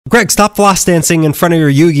Greg, stop floss dancing in front of your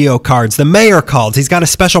Yu-Gi-Oh cards. The mayor called. He's got a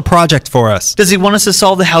special project for us. Does he want us to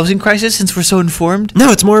solve the housing crisis since we're so informed?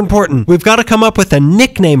 No, it's more important. We've got to come up with a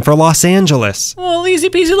nickname for Los Angeles. Well, easy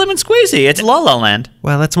peasy lemon squeezy. It's La La Land.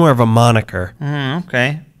 Well, that's more of a moniker.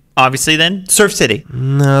 Okay. Obviously then, Surf City.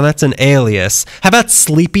 No, that's an alias. How about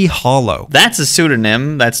Sleepy Hollow? That's a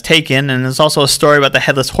pseudonym that's taken, and there's also a story about the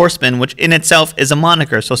Headless Horseman, which in itself is a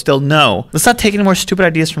moniker, so still no. Let's not take any more stupid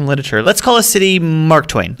ideas from literature. Let's call a city Mark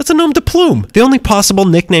Twain. That's a nom de plume. The only possible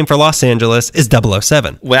nickname for Los Angeles is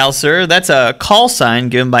 007. Well, sir, that's a call sign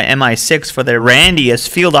given by MI6 for their randiest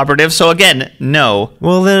field operative, so again, no.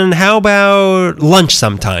 Well then, how about Lunch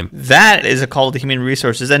Sometime? That is a call to human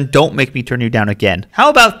resources, and don't make me turn you down again. How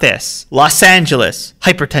about this? Los Angeles.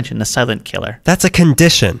 Hypertension, the silent killer. That's a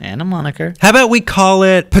condition. And a moniker. How about we call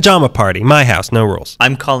it Pajama Party? My house, no rules.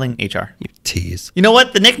 I'm calling HR. You tease. You know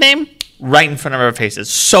what? The nickname? Right in front of our faces.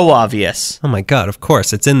 So obvious. Oh my god, of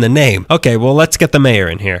course, it's in the name. Okay, well, let's get the mayor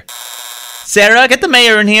in here. Sarah, get the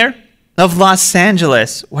mayor in here. Of Los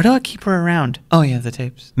Angeles. Why do I keep her around? Oh yeah, the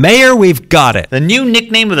tapes. Mayor, we've got it. The new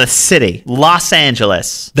nickname of the city, Los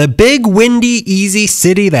Angeles. The big, windy, easy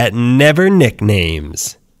city that never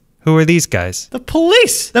nicknames. Who are these guys? The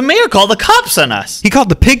police. The mayor called the cops on us. He called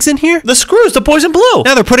the pigs in here? The screws, the boys in blue.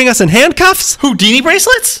 Now they're putting us in handcuffs? Houdini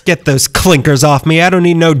bracelets? Get those clinkers off me. I don't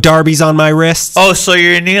need no darbies on my wrists. Oh, so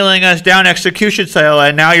you're kneeling us down execution style,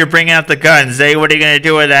 and now you're bringing out the guns. Hey, what are you going to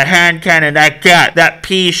do with that hand cannon, that gat, that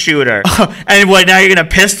pea shooter? And what, now you're going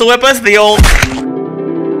to pistol whip us? The old...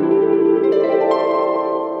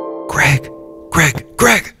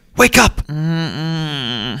 Greg, wake up.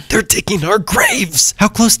 They're digging our graves. How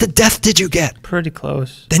close to death did you get? Pretty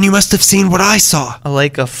close. Then you must have seen what I saw. A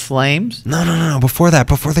lake of flames? No. Before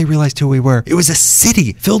they realized who we were. It was a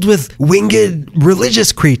city filled with winged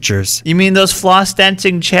religious creatures. You mean those floss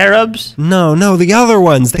dancing cherubs? No, the other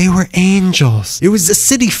ones. They were angels. It was a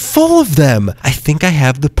city full of them. I think I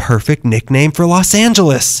have the perfect nickname for Los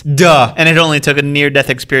Angeles. Duh. And it only took a near-death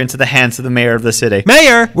experience at the hands of the mayor of the city.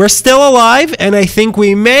 Mayor, we're still alive, and I think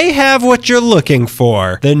we may have what you're looking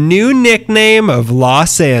for. The new nickname of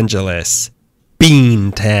Los Angeles.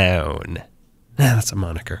 Beantown. That's a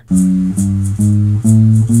moniker.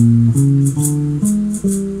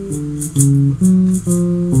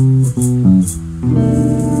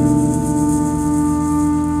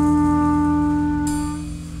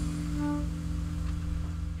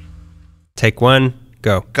 Take one,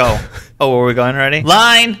 go. Go. Oh, were we going already?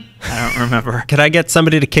 Line! I don't remember. Could I get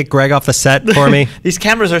somebody to kick Greg off the set for me? These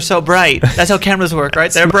cameras are so bright. That's how cameras work,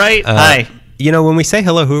 right? They're bright. Hi. You know, when we say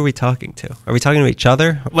hello, who are we talking to? Are we talking to each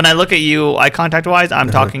other? When I look at you, eye contact-wise,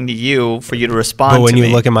 I'm talking to you for you to respond to me. But when you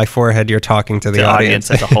look at my forehead, you're talking to the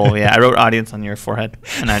audience. As a whole, yeah. I wrote audience on your forehead,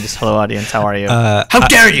 and I just, hello, audience, how are you? How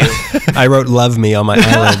dare you? I wrote love me on my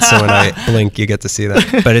eyelid, so when I blink, you get to see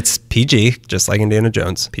that. But it's PG, just like Indiana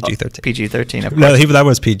Jones, PG-13. PG-13, of course. No, that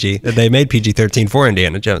was PG. They made PG-13 for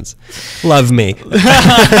Indiana Jones. Love me.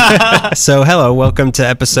 So, hello, welcome to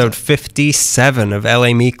episode 57 of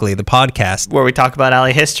L.A. Meekly, the podcast. Where we talk about LA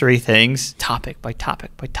history things, topic by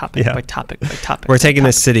topic by topic by topic by topic. We're taking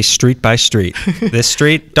this city street by street. This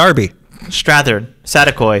street, Darby. Strathern,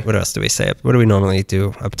 Satakoy. What else do we say? What do we normally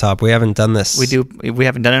do up top? We haven't done this. We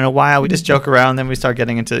haven't done it in a while. We just joke around, then we start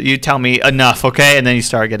getting into, you tell me enough, okay? And then you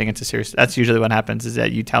start getting into serious. That's usually what happens, is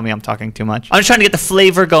that you tell me I'm talking too much. I'm just trying to get the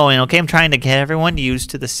flavor going, okay? I'm trying to get everyone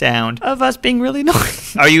used to the sound of us being really annoying.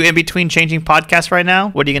 Are you in between changing podcasts right now?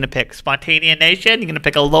 What are you going to pick? Spontanea Nation? You're going to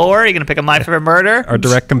pick a Lore? You're going to pick a My Favorite Murder? Our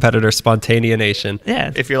direct competitor, Spontanea Nation.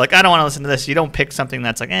 Yeah. If you're like, I don't want to listen to this, you don't pick something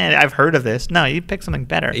that's like, I've heard of this. No, you pick something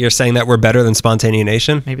better. You're saying that we're better than Spontanea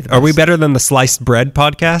Nation? Maybe. Are we better than the Sliced Bread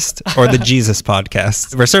podcast or the Jesus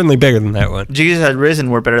podcast? We're certainly bigger than that one. Jesus Had Risen,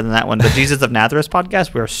 we're better than that one. The Jesus of Nazareth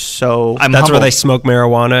podcast, we're so... That's humbled. Where they smoke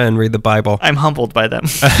marijuana and read the Bible. I'm humbled by them.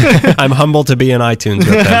 I'm humbled to be in iTunes with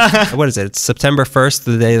them. What is it? It's September 1st,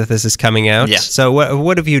 the day that this is coming out. Yeah. So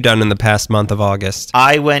what have you done in the past month of August?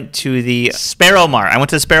 I went to the Sparrow Mart. I went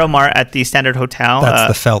to the Sparrow Mart at the Standard Hotel. That's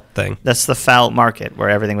the felt thing. That's the felt market where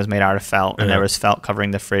everything was made out of felt. And there was felt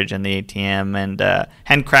covering the fridge and the ATM and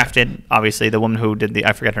handcrafted. Obviously, the woman who did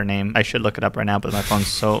I forget her name. I should look it up right now, but my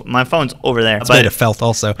phone's over there. It's made of felt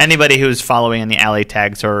also. Anybody who's following in the alley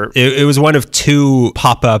tags or... It was one of two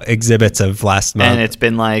pop-up exhibits of last month. And it's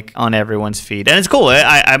been like on everyone's feed. And it's cool.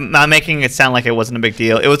 I'm making it sound like it wasn't a big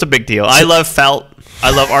deal. It was a big deal. I love felt.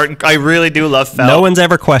 I love art. And, I really do love felt. No one's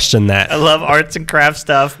ever questioned that. I love arts and crafts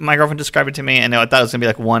stuff. My girlfriend described it to me, and I thought it was gonna be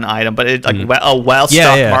like one item, but it's like a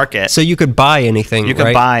well-stocked market. So you could buy anything. You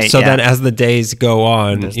could buy. So then, as the days go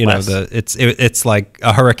on, it's like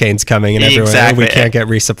a hurricane's coming, and we can't get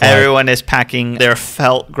resupplied. Everyone is packing their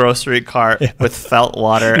felt grocery cart with felt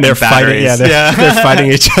water and they're batteries. Fighting. They're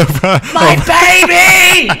fighting each other. My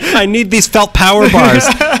baby! I need these felt power bars.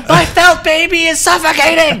 My felt baby is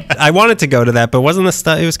suffocating. I wanted to go to that, but wasn't the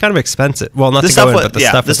stuff? It was kind of expensive. Well, not the stuff, but the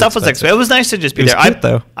stuff was expensive. It was nice to just be there. Cute,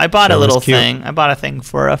 though. I bought a little thing. I bought a thing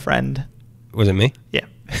for a friend. Was it me? Yeah.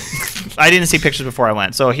 I didn't see pictures before I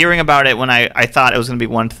went. So hearing about it when I thought it was going to be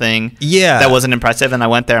one thing that wasn't impressive, and I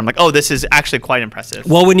went there, I'm like, oh, this is actually quite impressive.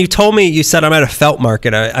 Well, when you told me, you said I'm at a felt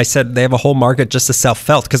market, I said they have a whole market just to sell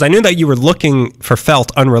felt, because I knew that you were looking for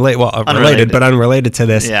felt unrelated, but unrelated to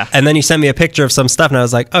this. Yeah. And then you sent me a picture of some stuff, and I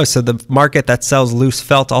was like, oh, so the market that sells loose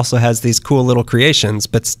felt also has these cool little creations,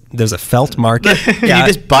 but there's a felt market. Yeah.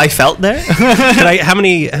 You just buy felt there? How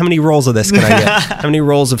many rolls of this can I get? How many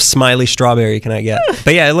rolls of smiley strawberry can I get?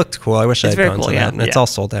 But yeah, it looked cool. I wish I had gone to that. And it's all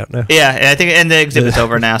sold out now. Yeah, and I think the exhibit's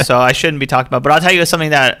over now, so I shouldn't be talking about. But I'll tell you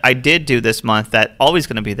something that I did do this month that always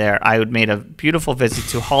going to be there. I made a beautiful visit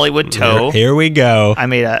to Hollywood Toe. Here we go. I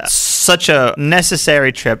made such a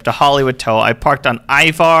necessary trip to Hollywood Toe. I parked on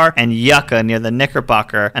Ivar and Yucca near the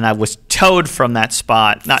Knickerbocker, and I was towed from that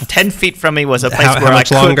spot. Not 10 feet from me was a place where how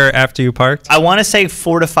much longer after you parked? I want to say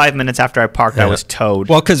 4 to 5 minutes after I parked, I was towed.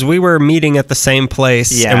 Well, because we were meeting at the same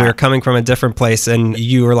place, and we were coming from a different place, and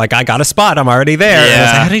you were like, I got a spot. I'm already there. Yeah. And I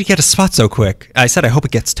was like, how did you get a spot so quick? I said, I hope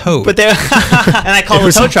it gets towed. But and I called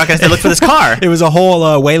the tow truck and I said, look for this car. It was a whole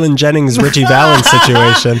Waylon Jennings, Richie Valens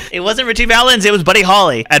situation. It wasn't Richie Valens. It was Buddy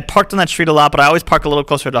Holly. I'd parked on that street a lot, but I always park a little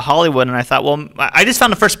closer to Hollywood. And I thought, well, I just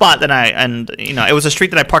found the first spot it was a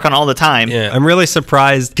street that I park on all the time. Yeah, I'm really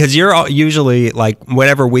surprised because you're usually like,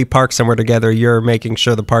 whenever we park somewhere together, you're making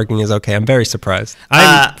sure the parking is okay. I'm very surprised.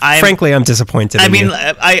 Frankly, I'm disappointed.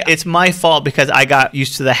 It's my fault because I got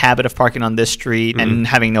used to the habit of parking on this street and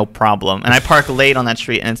having no problem. And I park late on that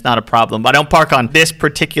street and it's not a problem. But I don't park on this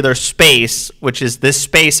particular space, which is this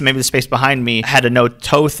space, maybe the space behind me had a no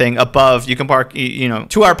tow thing above. You can park,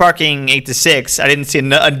 2-hour parking 8 to 6. I didn't see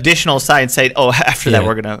an additional sign say, oh, after that,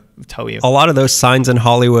 we're going to tow you. A lot of those signs in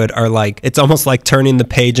Hollywood are like, it's almost like turning the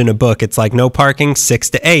page in a book. It's like no parking 6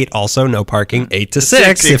 to 8. Also no parking 8 to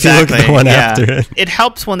 6. If you look at the one after it. It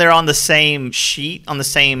helps when they're on the same sheet, on the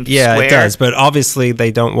same square. Yeah, it does. But obviously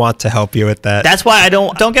they don't want to help you with that. That's why I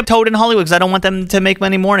don't get towed in Hollywood, because I don't want them to make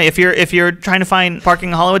money morning. If you're trying to find parking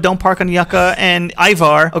in Hollywood, don't park on Yucca and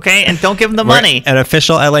Ivar, okay? And don't give them the money. An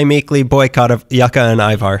official LA Meekly boycott of Yucca and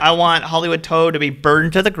Ivar. I want Hollywood Tow to be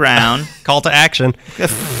burned to the ground. Call to action.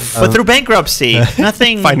 But through bankruptcy.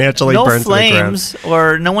 Nothing. Financially burned to the ground. No flames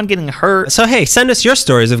or no one getting hurt. So hey, send us your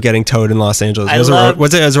stories of getting towed in Los Angeles.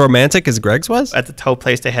 Was it as romantic as Greg's was? At the tow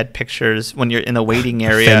place, they had pictures when you're in the waiting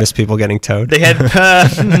area. Famous people getting towed. They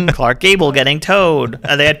had Clark Gable getting towed.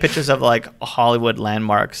 They had pictures of like Hollywood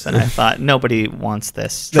landmarks, and I thought nobody wants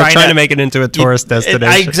this. They're trying to make it into a tourist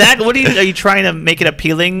destination. Exactly. What are you trying to make it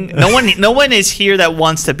appealing? No one is here that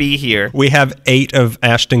wants to be here. We have 8 of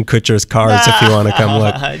Ashton Kutcher's cars if you want to come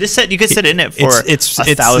look. You could sit in it for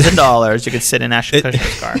 $1,000. You could sit in Ashton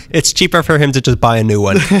Kutcher's car. It's cheaper for him to just buy a new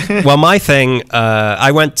one. Well, my thing,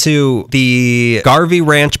 I went to the Garvey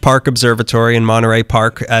Ranch Park Observatory in Monterey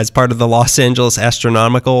Park as part of the Los Angeles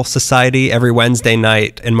Astronomical Society. Every Wednesday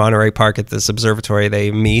night in Monterey Park at this observatory,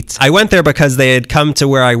 they meet. I went there because they had come to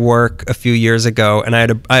where I work a few years ago,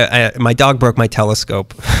 and my dog broke my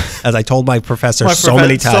telescope, as I told my professor so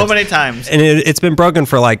many times. So many times. And it's been broken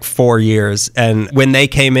for like 4 years. And when they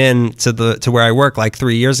came in to where I work like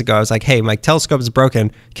 3 years ago, I was like, hey, my telescope is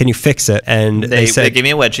broken. Can you fix it? And they said, they gave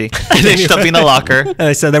me a wedgie. They stuffed me in the locker. And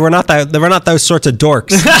I said, they were not those sorts of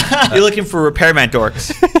dorks. You're looking for repairman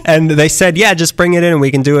dorks. And they said, yeah, just bring it in and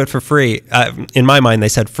we can do it for free. In my mind, they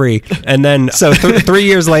said free. And then, so 3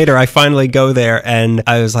 years later, I finally go there and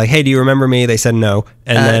I was like, hey, do you remember me? They said no.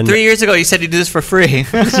 And then 3 years ago, you said you'd do this for free.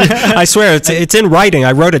 I swear, it's in writing.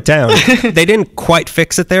 I wrote it down. They didn't quite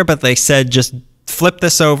fix it there, but they said just flip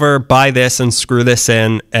this over, buy this, and screw this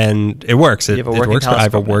in, and it works. It works. I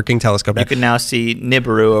have a working telescope. You can now see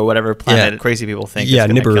Nibiru or whatever planet crazy people think. Yeah,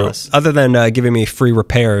 Nibiru. Other than giving me free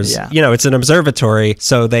repairs, it's an observatory.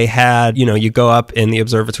 So they had, you go up in the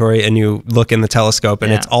observatory and you look in the telescope,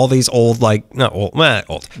 and it's all these old, retired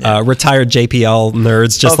JPL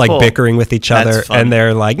nerds just bickering with each other, and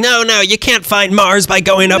they're like, no, you can't find Mars by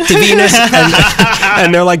going up to Venus,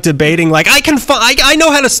 and they're like debating, like, I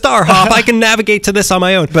know how to star hop, I can navigate to this on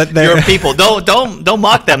my own. But your people, don't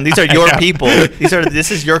mock them. These are your people.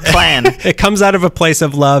 This is your clan. It comes out of a place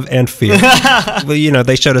of love and fear. Well, you know,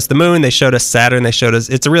 they showed us the moon, they showed us Saturn, they showed us.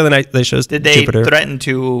 It's a really nice. They showed us Jupiter. Did they threaten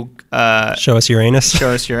to show us Uranus? Show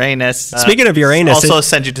us Uranus. Speaking of Uranus, also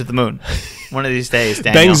send you to the moon. One of these days,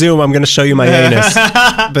 Daniel. Bang Zoom, I'm going to show you my anus.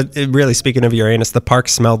 But really, speaking of Uranus, the park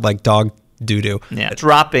smelled like dog doo-doo. Yeah,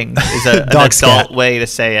 dropping is an adult way to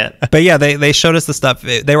say it. But yeah, they showed us the stuff.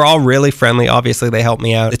 They were all really friendly. Obviously, they helped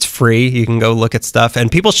me out. It's free. You can go look at stuff.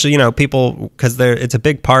 And people should, because it's a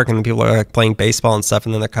big park and people are like playing baseball and stuff,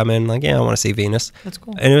 and then they're coming like, yeah, I want to see Venus. That's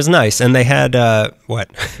cool. And it was nice. And they had, what?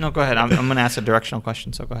 No, go ahead. I'm going to ask a directional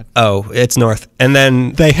question, so go ahead. Oh, it's north. And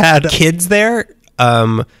then they had kids there.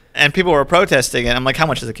 And people were protesting, and I'm like, how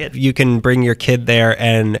much is a kid? You can bring your kid there,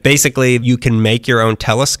 and basically you can make your own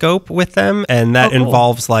telescope with them, and that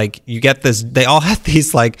involves like, you get this, they all have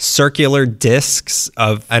these like circular discs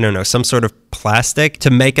of, I don't know, some sort of plastic.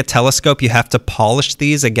 To make a telescope, you have to polish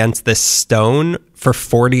these against this stone for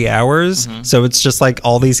 40 hours. Mm-hmm. So it's just like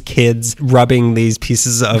all these kids rubbing these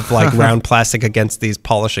pieces of like round plastic against these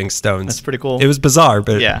polishing stones. That's pretty cool. It was bizarre,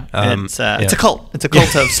 but yeah, it's a cult. It's a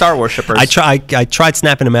cult of Star worshippers. I tried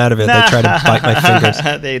snapping them out of it. They tried to bite my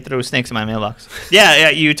fingers. They threw snakes in my mailbox. Yeah.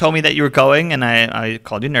 You told me that you were going, and I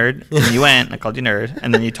called you nerd. And you went, and I called you nerd.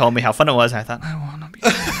 And then you told me how fun it was. And I thought, I want to be.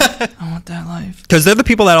 I want that life. Because they're the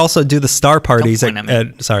people that also do the star parties.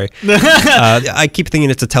 Sorry. I keep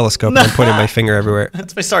thinking it's a telescope, and I'm pointing my finger everywhere.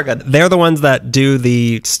 That's my star gun. They're the ones that do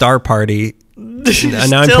the star party.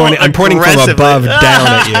 Now I'm pointing from above down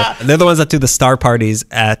at you. They're the ones that do the star parties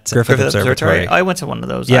at Griffith Observatory. I went to one of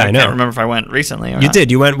those. Yeah, I know. I can't remember if I went recently or not. You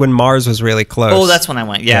did. You went when Mars was really close. Oh, that's when I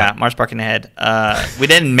went. Yeah. Mars parking ahead. We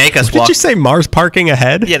didn't make us walk. Did you say Mars parking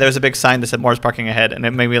ahead? Yeah, there was a big sign that said Mars parking ahead, and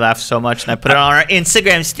it made me laugh so much. And I put it on our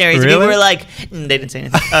Instagram stories. Really? And people were like, they didn't say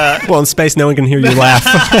anything. Well, in space, no one can hear you laugh.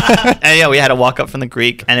 And yeah, we had to walk up from the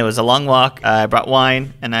Greek, and it was a long walk. I brought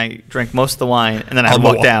wine, and I drank most of the wine, and then I had to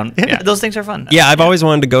walk down. Yeah, those things are fun. Yeah, I've always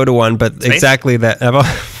wanted to go to one, but space? Exactly that.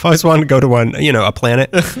 I've always wanted to go to one, a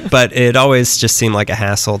planet, but it always just seemed like a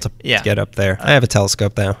hassle to get up there. I have a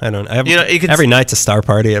telescope now. I have every night's a star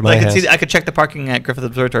party at my house. I could check the parking at Griffith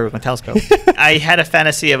Observatory with my telescope. I had a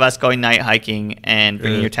fantasy of us going night hiking and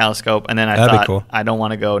bringing your telescope, and then I thought, cool. I don't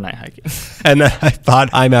want to go night hiking. And then I thought,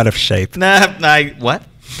 I'm out of shape. What?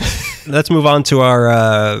 Let's move on to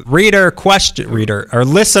our listener question.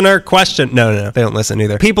 No, they don't listen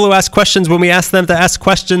either. People who ask questions when we ask them to ask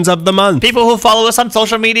questions of the month. People who follow us on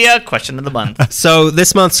social media, question of the month. So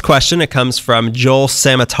this month's question, it comes from Joel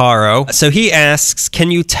Samataro. So he asks, can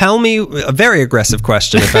you tell me, a very aggressive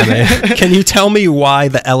question if I may, can you tell me why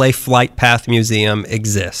the LA Flight Path Museum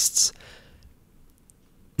exists?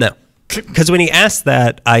 No. Because when he asked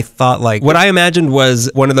that, I thought like what I imagined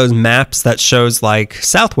was one of those maps that shows like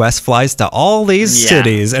Southwest flies to all these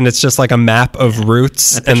cities, and it's just like a map of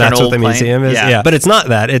routes, and that's what the museum is. Yeah, but it's not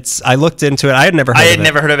that. I looked into it. I had never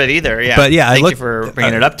heard of it either. Yeah, but yeah, thank you for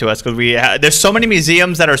bringing it up to us, because there's so many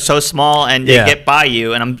museums that are so small and they get by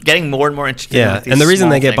you, and I'm getting more and more interested. Yeah, in these and the reason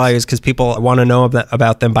they get by you is because people want to know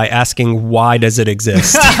about them by asking why does it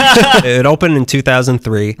exist. It opened in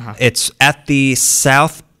 2003. It's at the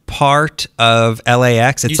south part of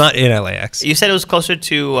LAX. It's not in LAX. You said it was closer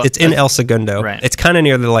to... it's in El Segundo. Right. It's kind of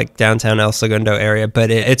near the like downtown El Segundo area,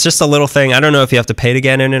 but it's just a little thing. I don't know if you have to pay to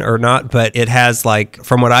get in it or not, but it has like,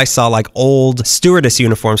 from what I saw, like old stewardess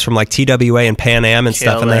uniforms from like TWA and Pan Am and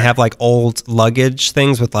stuff, and they have like old luggage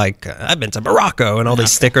things with like, I've been to Morocco and all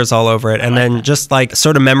these stickers all over it, and then just like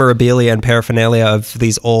sort of memorabilia and paraphernalia of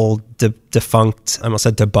these old defunct, I almost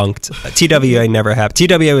said debunked. TWA never happened.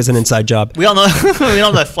 TWA is an inside job. We all know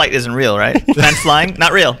that flight isn't real, right? Man flying,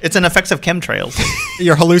 not real. It's an effects of chemtrails.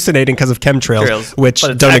 You're hallucinating because of chemtrails, which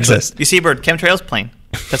don't exist. You see a bird, chemtrails, plane.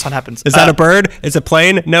 That's what happens. Is that a bird? Is it a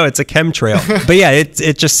plane? No, it's a chemtrail. But yeah,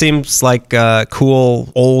 it just seems like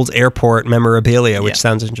cool old airport memorabilia, which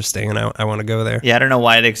sounds interesting, and I want to go there. Yeah, I don't know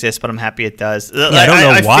why it exists, but I'm happy it does. Yeah, I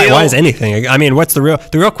don't know why. Why is anything? I mean, what's the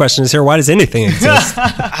real question is here? Why does anything exist?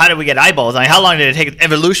 How did we get eyeballs? I mean, how long did it take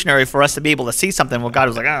evolutionary for us to be able to see something? Well, God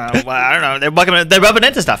was like, I don't know. They're rubbing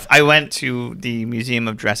into stuff. I went to the Museum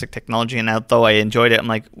of Jurassic Technology, and although I enjoyed it, I'm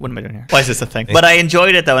like, what am I doing here? Why is this a thing? But I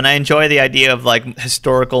enjoyed it though, and I enjoy the idea of like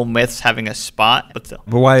historical myths having a spot, but still.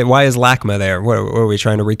 But why is LACMA there? What are we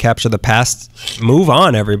trying to recapture the past? Move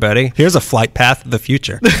on, everybody. Here's a flight path of the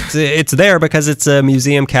future. It's there because it's a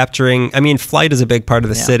museum capturing. I mean, flight is a big part of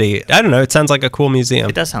the city. I don't know. It sounds like a cool museum.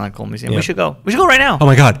 It does sound like a cool museum. Yeah. We should go. We should go right now. Oh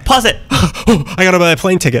my God. Pause it. I gotta buy a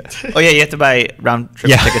plane ticket. Oh yeah, you have to buy round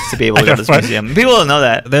trip tickets to be able to go to this museum. People don't know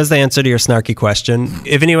that. There's the answer to your snarky question.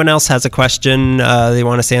 If anyone else has a question they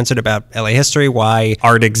want us answered about LA history, why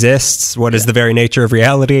art exists, what is the very nature of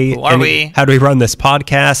reality, who are we? How do we run this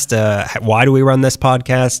podcast? Why do we run this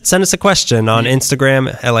podcast? Send us a question on Instagram,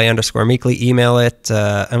 LA_Meekly. Email it.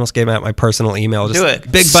 I almost gave out my personal email. Do it.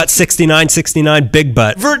 BigButt6969, Big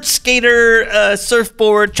Butt. Vert Skater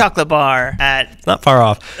Surfboard Chocolate Bar at... It's not far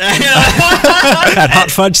off. At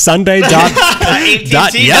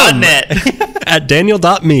hotfudgesunday.net. At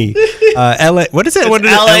daniel.me. LA, what is it?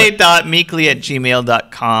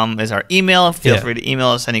 LA.meekly@gmail.com is our email. Feel free to email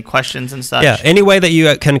us any questions and such. Yeah, any way that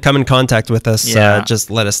you can come in contact with us, just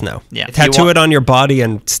let us know. Yeah. Tattoo it on your body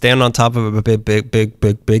and stand on top of a big.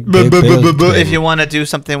 If you want to do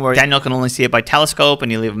something where Daniel can only see it by telescope and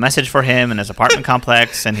you leave a message for him in his apartment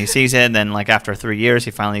complex and he sees it, and then like after 3 years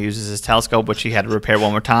he finally uses his telescope, which he had to repair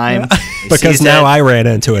one more time. Because now I ran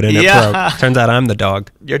into it and it broke. Turns out I'm the dog.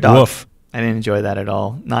 Your dog. Woof. I didn't enjoy that at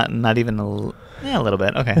all. Not even a little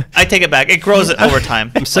bit. Okay. I take it back. It grows over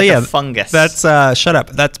time. So like yeah, a fungus. That's shut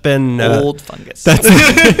up. That's been old fungus.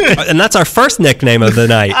 And that's our first nickname of the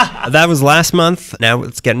night. That was last month. Now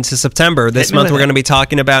let's get into September. This month we're going to be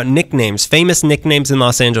talking about nicknames, famous nicknames in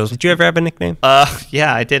Los Angeles. Did you ever have a nickname?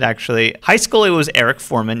 Yeah, I did actually. High school, it was Eric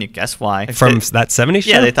Foreman. You guess why? From that 70s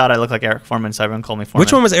show? Yeah, they thought I looked like Eric Foreman, so everyone called me Foreman.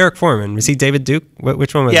 Which one was Eric Foreman? Was he David Duke?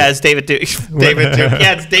 Which one was it? Yeah, it's David Duke. David Duke.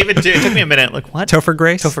 Yeah, it's David Duke. It took me a minute. Like, what? Topher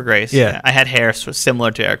Grace? Topher Grace. Yeah. I had hair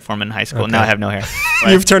similar to Eric Foreman in high school. Okay. Now I have no hair.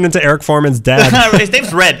 Right? You've turned into Eric Foreman's dad. His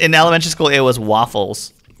name's Red. In elementary school, it was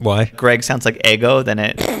Waffles. Why? Greg sounds like Ego, then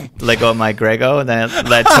it let go of my Grego, and then it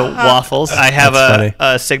led to Waffles. I have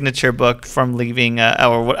a signature book from leaving,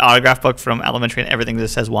 or autograph book from elementary, and everything that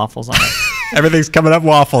says Waffles on it. Everything's coming up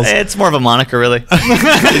Waffles. It's more of a moniker, really.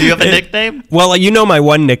 Did you have a nickname? Well, you know my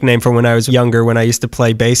one nickname from when I was younger, when I used to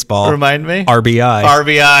play baseball. Remind me? RBI.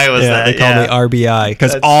 RBI was that. They called me RBI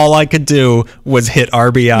because all I could do was hit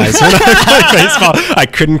RBIs when I played baseball. I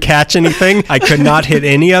couldn't catch anything. I could not hit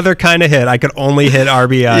any other kind of hit. I could only hit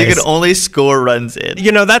RBIs. You could only score runs in.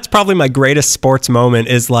 You know, that's probably my greatest sports moment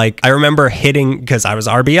is like, I remember hitting, because I was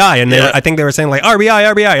RBI, and I think they were saying like, RBI,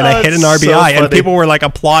 and I hit an RBI, and people were like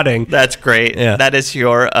applauding. That's great. Yeah. That is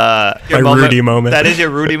your moment. Rudy moment. That is your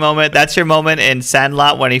Rudy moment. That's your moment in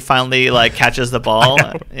Sandlot when he finally like catches the ball.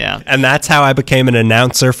 Yeah. And that's how I became an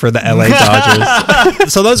announcer for the LA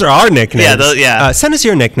Dodgers. So those are our nicknames. Yeah. Send us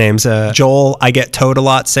your nicknames. Joel, I get toed a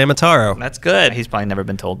lot, Samataro. That's good. He's probably never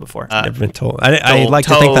been told before. Never been told. I like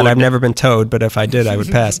to think that I've never been toed, but if I did, I would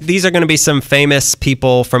pass. These are going to be some famous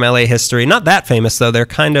people from LA history. Not that famous, though. They're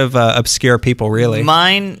kind of obscure people, really.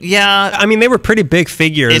 Mine, yeah. I mean, they were pretty big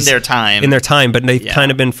figures. In their time. But they've kind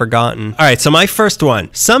of been forgotten. All right, so my first one.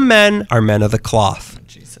 Some men are men of the cloth.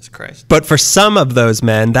 Jesus Christ. But for some of those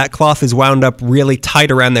men, that cloth is wound up really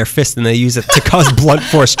tight around their fist and they use it to cause blunt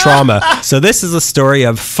force trauma. So this is a story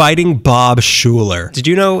of Fighting Bob Shuler. Did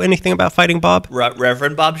you know anything about Fighting Bob?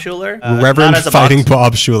 Reverend Bob Shuler? Reverend Fighting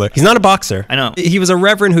Bob Shuler. He's not a boxer. I know. He was a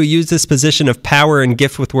reverend who used his position of power and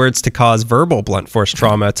gift with words to cause verbal blunt force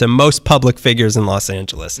trauma to most public figures in Los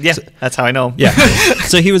Angeles. Yeah, that's how I know. Yeah.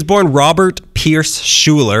 So he was born Robert Pierce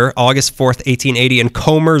Shuler, August 4th, 1880 in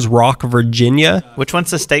Comers Rock, Virginia. Which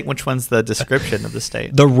one's the state? Which one's the description of the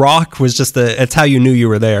state? The Rock was just it's how you knew you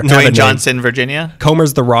were there. Dwayne Johnson, Virginia?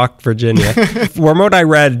 Comers the Rock, Virginia. From what I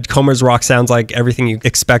read, Comers Rock sounds like everything you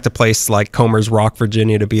expect a place like Comers Rock,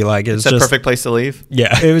 Virginia to be like. It's a perfect place to leave?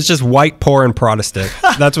 Yeah. It was just white, poor, and Protestant.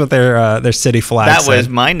 That's what their city flag said. That was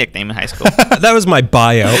my nickname in high school. That was my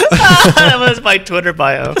bio. That was my Twitter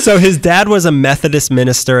bio. So his dad was a Methodist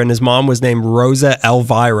minister and his mom was named Rosa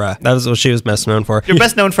Elvira. That was what she was best known for. You're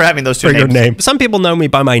best known for having those two names. Name. Some people know me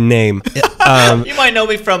by my name. You might know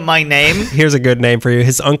me from my name. Here's a good name for you.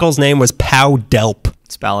 His uncle's name was Pow Delp.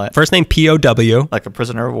 Spell it. First name P-O-W. Like a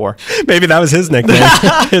prisoner of war. Maybe that was his nickname.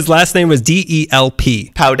 His last name was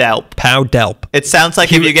D-E-L-P. Powdelp. Powdelp. It sounds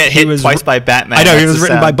like if you get hit twice by Batman. I know, he was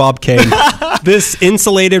written by Bob Kane. This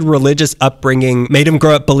insulated religious upbringing made him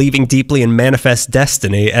grow up believing deeply in manifest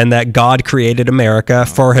destiny and that God created America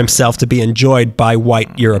for himself to be enjoyed by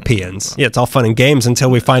white Europeans. Yeah, it's all fun and games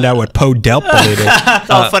until we find out what Powdelp believed in. It's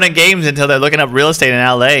all fun and games until they're looking up real estate in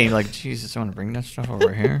L.A. You're like, Jesus, I want to bring that stuff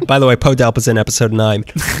over here. By the way, Powdelp is in episode 9.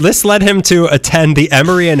 time. This led him to attend the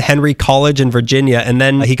Emory and Henry College in Virginia, and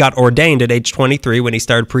then he got ordained at age 23 when he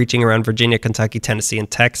started preaching around Virginia, Kentucky, Tennessee, and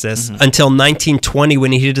Texas, until 1920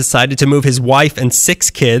 when he decided to move his wife and 6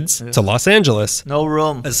 kids to Los Angeles. No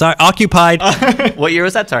room. Sorry, occupied. What year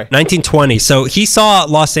was that? Sorry. 1920. So he saw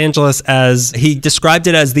Los Angeles as, he described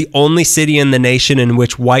it as the only city in the nation in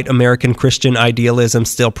which white American Christian idealism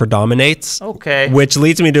still predominates. Okay. Which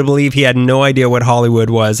leads me to believe he had no idea what Hollywood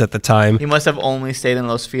was at the time. He must have only stayed in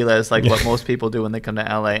Los Feliz, like what most people do when they come to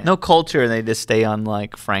LA. No culture, and they just stay on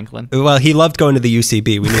like Franklin. Well, he loved going to the UCB.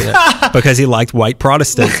 We knew that because he liked white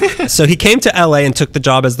Protestants. So he came to LA and took the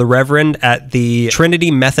job as the Reverend at the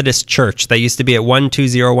Trinity Methodist Church that used to be at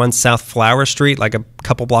 1201 South Flower Street, like a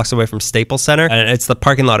couple blocks away from Staples Center. And it's the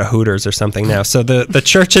parking lot of Hooters or something now. So the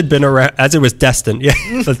church had been around as it was destined. Yeah,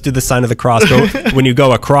 let's do the sign of the cross. When you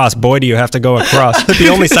go across, boy, do you have to go across. The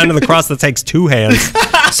only sign of the cross that takes 2 hands.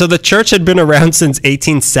 So the church had been around since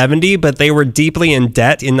 1870, but they were deeply in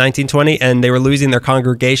debt in 1920, and they were losing their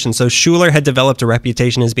congregation. So Shuler had developed a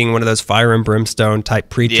reputation as being one of those fire and brimstone type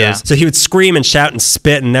preachers. Yeah. So he would scream and shout and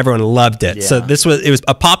spit, and everyone loved it. Yeah. So it was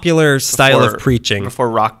a popular style of preaching before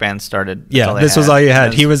rock bands started. Yeah, this was all you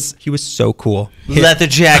had. He was so cool. Leather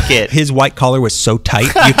jacket. His white collar was so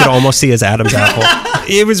tight you could almost see his Adam's apple.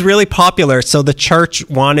 It was really popular, so the church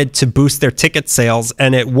wanted to boost their ticket sales,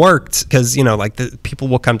 and it worked because, like, the people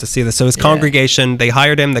will come to see this. So his congregation, they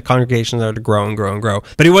hired him, the congregation started to grow and grow and grow.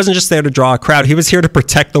 But he wasn't just there to draw a crowd. He was here to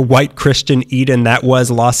protect the white Christian Eden that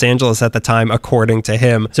was Los Angeles at the time, according to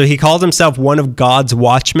him. So he called himself one of God's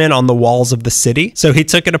watchmen on the walls of the city. So he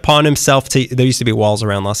took it upon himself there used to be walls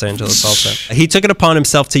around Los Angeles also. He took it upon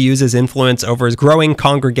himself to use his influence over his growing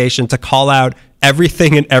congregation to call out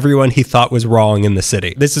everything and everyone he thought was wrong in the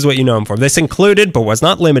city. This is what you know him for. This included, but was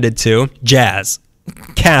not limited to, jazz,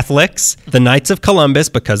 Catholics, the Knights of Columbus,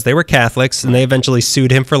 because they were Catholics, and they eventually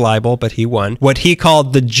sued him for libel, but he won. What he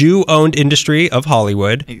called the Jew-owned industry of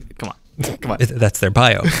Hollywood. Come on. That's their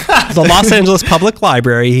bio. The Los Angeles Public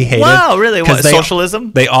Library he hated. Wow, really? What,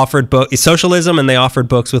 socialism? They offered socialism, and they offered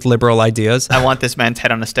books with liberal ideas. I want this man's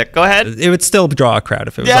head on a stick. Go ahead. It would still draw a crowd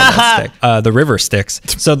if it was on that stick. The river sticks.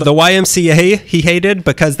 So the YMCA he hated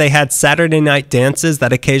because they had Saturday night dances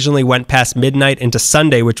that occasionally went past midnight into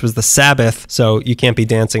Sunday, which was the Sabbath, so you can't be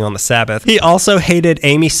dancing on the Sabbath. He also hated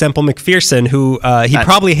Amy Semple McPherson, who he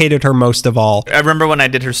probably hated her most of all. I remember when I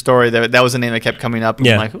did her story, that was a name that kept coming up. And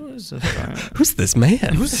I'm like, who is this? Who's this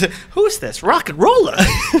man? Who's this rock and roller?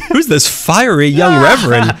 Who's this fiery young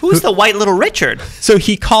reverend? Who's the white little Richard? So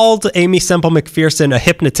he called Amy Semple McPherson a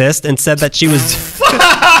hypnotist and said that she was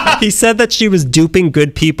he said that she was duping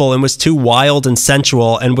good people and was too wild and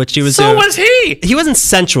sensual, and what she was doing. So was he. He wasn't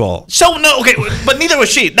sensual. So no, okay, but neither was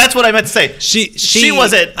she. That's what I meant to say. She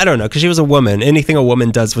wasn't. I don't know, because she was a woman. Anything a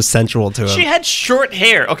woman does was sensual to him. She had short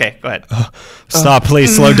hair. Okay, go ahead. Stop,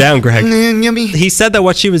 please. Slow down, Greg. He said that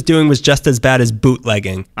what she was doing was just as bad as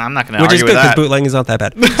bootlegging. I'm not going to argue with that. Which is good, because bootlegging is not that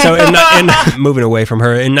bad. So in moving away from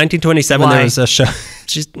her, in 1927, there was a show.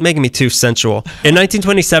 She's making me too sensual. In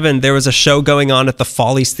 1927, there was a show going on at the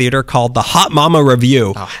Follies Theater called the Hot Mama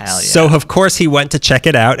Review. Oh, hell yeah. So, of course, he went to check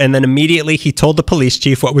it out, and then immediately he told the police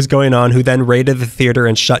chief what was going on, who then raided the theater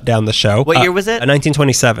and shut down the show. What year was it?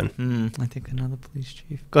 1927. I think I know the police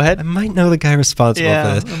chief. Go ahead. I might know the guy responsible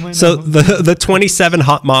for this. So, the 27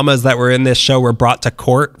 hot mamas that were in this show were brought to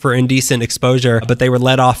court for indecent exposure, but they were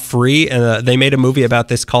let off free, and they made a movie about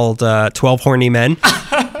this called 12 Horny Men.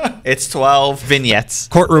 It's 12 vignettes.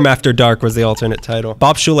 Courtroom After Dark was the alternate title.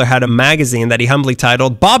 Bob Shuler had a magazine that he humbly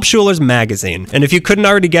titled Bob Shuler's Magazine. And if you couldn't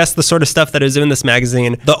already guess the sort of stuff that is in this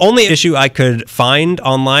magazine, the only issue I could find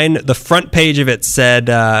online, the front page of it said...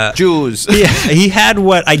 Jews. Yeah, he had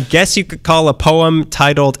what I guess you could call a poem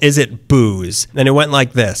titled, Is It Booze? And it went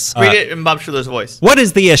like this. Read it in Bob Shuler's voice. What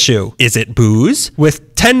is the issue? Is it booze?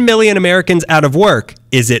 With 10 million Americans out of work,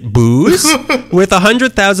 is it booze? With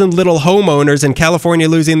 100,000 little homeowners in California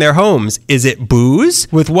losing their homes, is it booze?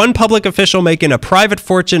 With one public official making a private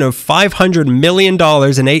fortune of $500 million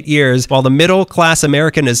in 8 years, while the middle-class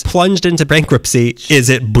American is plunged into bankruptcy, is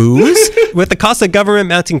it booze? With the cost of government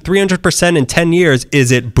mounting 300% in 10 years,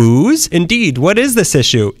 is it booze? Indeed, what is this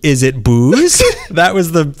issue? Is it booze? That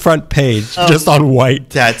was the front page, just on white.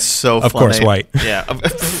 That's so funny. Of course, white. Yeah.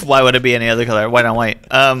 Why would it be any other color? White on white.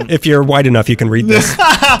 If you're white enough, you can read this.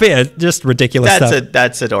 But yeah, just ridiculous stuff.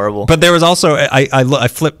 That's adorable. But there was also, I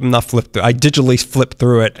digitally flipped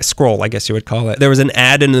through it, scroll, I guess you would call it. There was an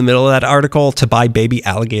ad in the middle of that article to buy baby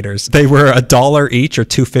alligators. They were $1 each or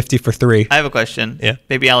 $2.50 for 3. I have a question. Yeah.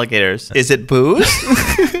 Baby alligators. Is it booze?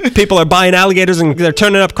 People are buying alligators and they're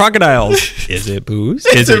turning up crocodiles. Is it booze?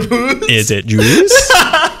 Is it booze? Is it juice?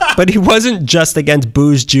 But he wasn't just against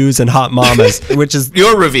booze, Jews, and hot mamas, which is...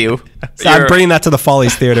 Your review. So I'm bringing that to the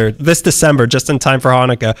Follies Theater this December, just in time for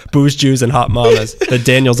Hanukkah. Booze, Jews, and hot mamas. The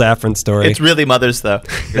Daniel Zaffron story. It's really mothers, though.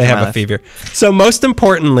 They have a fever. So most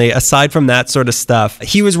importantly, aside from that sort of stuff,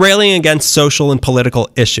 he was railing against social and political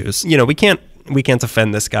issues. You know, we can't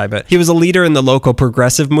offend this guy, but he was a leader in the local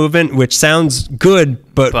progressive movement, which sounds good,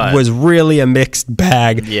 but was really a mixed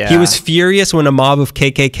bag. Yeah. He was furious when a mob of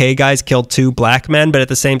KKK guys killed 2 black men, but at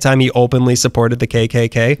the same time, he openly supported the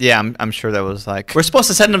KKK. Yeah, I'm sure that was like, we're supposed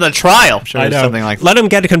to send him to trial. I'm sure I know. Something like Let him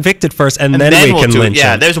get convicted first, and then we we'll can lynch him.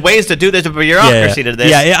 Yeah, there's ways to do this, but bureaucracy to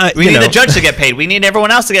this. Yeah, we need the judge to get paid. We need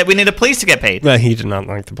everyone else to get. We need the police to get paid. Well, he did not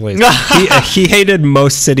like the police. he hated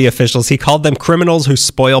most city officials. He called them criminals who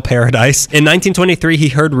spoil paradise. In 1923, he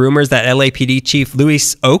heard rumors that LAPD chief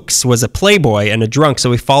Louis Oakes was a playboy and a drunk,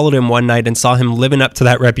 so he followed him one night and saw him living up to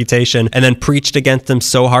that reputation, and then preached against him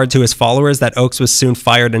so hard to his followers that Oakes was soon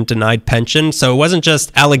fired and denied pension. So it wasn't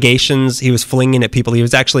just allegations he was flinging at people. He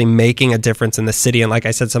was actually making a difference in the city, and like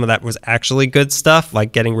I said, some of that was actually good stuff,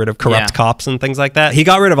 like getting rid of corrupt cops and things like that. He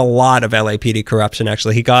got rid of a lot of LAPD corruption,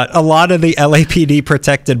 actually. He got a lot of the LAPD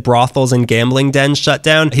protected brothels and gambling dens shut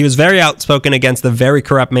down. He was very outspoken against the very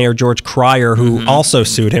corrupt Mayor George Cryer, who also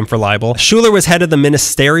sued him for libel. Shuler was head of the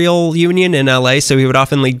ministerial union in LA, so he would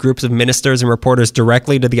often lead groups of ministers and reporters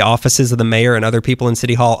directly to the offices of the mayor and other people in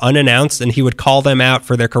City Hall unannounced, and he would call them out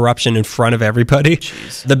for their corruption in front of everybody.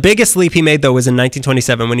 Jeez. The biggest leap he made, though, was in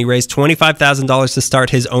 1927 when he raised $25,000 to start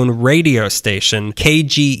his own radio station,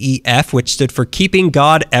 KGEF, which stood for Keeping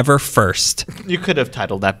God Ever First. You could have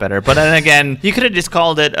titled that better, but then again, you could have just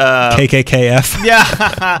called it... KKKF.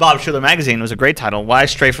 Yeah. Bob Shuler Magazine was a great title. Why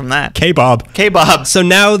stray from that? K-Bob. K-Bob. So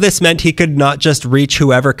now this meant he could not just reach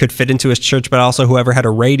whoever could fit into his church, but also whoever had a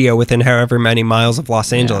radio within however many miles of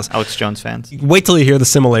Los Angeles. Alex Jones fans. Wait till you hear the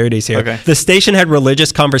similarities here. Okay. The station had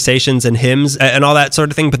religious conversations and hymns and all that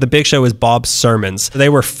sort of thing, but the big show was Bob's sermons. They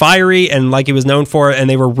were fiery and like he was known for, and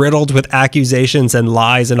they were riddled with accusations and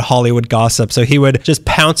lies and Hollywood gossip. So he would just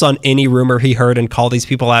pounce on any rumor he heard and call these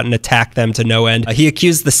people out and attack them to no end. He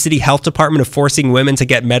accused the city health department of forcing women to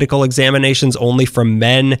get medical examinations only from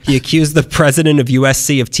men. He accused the president of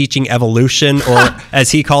USC of teaching evolution, or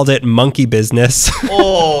as he called it, monkey business.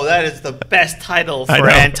 Oh, that is the best title for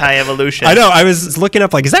anti-evolution. I know. I was looking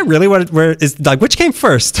up, like, is that really which came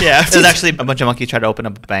first? Yeah. It was actually a bunch of monkeys tried to open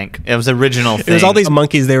up a bank. It was the original thing. It was all these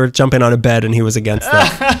monkeys, they were jumping on a bed and he was against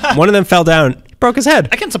them. One of them fell down, broke his head.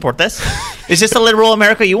 I can support this. Is this the liberal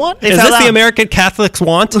America you want? Is this the American Catholics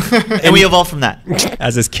want? And we evolved from that.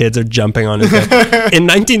 As his kids are jumping on his bed. In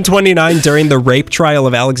 1929, during the rape trial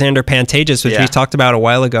of Alexander Pantages, which we talked about a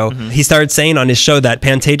while ago, he started saying on his show that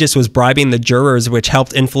Pantages was bribing the jurors, which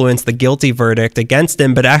helped influence the guilty verdict against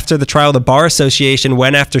him. But after the trial, the Bar Association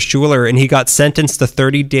went after Shuler, and he got sentenced to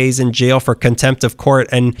 30 days in jail for contempt of court,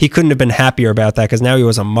 and he couldn't have been happier about that because now he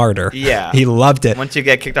was a martyr. Yeah. He loved it. Once you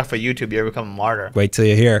get kicked off of YouTube, you become a martyr. Wait till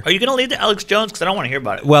you hear. Are you going to lead to Alex Jones? Because I don't want to hear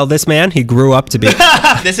about it. Well, this man, he grew up to be...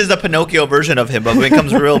 This is the Pinocchio version of him, but when he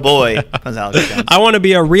becomes a real boy, comes Alex Jones. I want to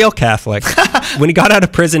be a real Catholic. When he got out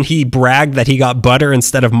of prison, he bragged that he got butter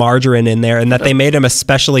instead of margarine in there, and that they made him a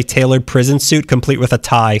specially tailored prison suit complete with a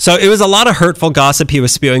tie. So it was a lot of hurtful gossip he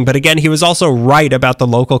was spewing, but again, he was also right about the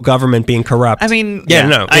local government being corrupt. I mean,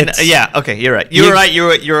 okay, you're right. You're right.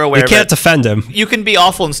 You're aware. You can't defend him. You can be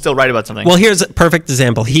awful and still right about something. Well, here's a perfect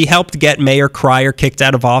example. He helped get Mayor Cryer kicked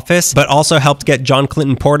out of office, but also helped get John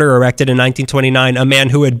Clinton Porter elected in 1929, a man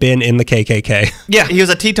who had been in the KKK. Yeah, he was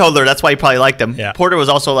a teetotaler. That's why he probably liked him. Yeah. Porter was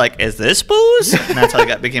also like, "Is this booze?" And that's how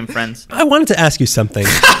they became friends. I wanted to ask you something.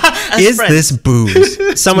 Is this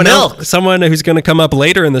booze? Someone who's going to come up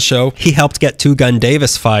later in the show, he helped get Two Gun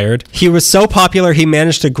Davis fired. He was so popular, he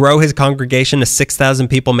managed to grow his congregation to 6,000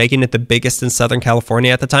 people, making it the biggest in Southern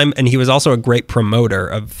California at the time. And he was also a great promoter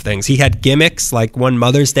of things. He had gimmicks, like one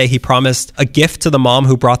Mother's Day, he promised a gift to the mom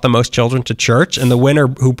who brought the most children to church. And the winner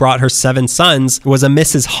who brought her 7 sons was a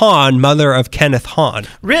Mrs. Hahn, mother of Kenneth Hahn.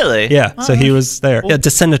 Really? Yeah, so he was there. Yeah,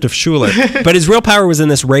 descendant of Shuler. But his real power was in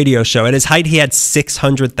this radio show. At his height, he had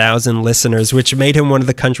 600,000 listeners, which made him one of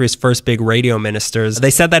the country's first big radio ministers.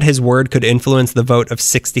 They said that his word could influence the vote of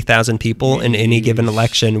 60,000 people in any given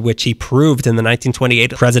election, which he proved in the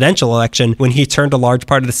 1928 presidential election when he turned a large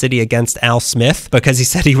part of the city against Al Smith because he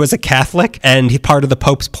said he was a Catholic and he part of the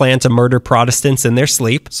Pope's plan to murder Protestants in their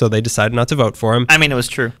sleep, so they decided not to vote for him. I mean, it was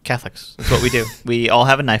true. Catholics. That's what we do. We all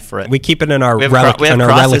have a knife for it. We keep it in our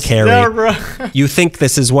reliquary. You think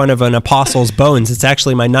this is one of an apostle's bones. It's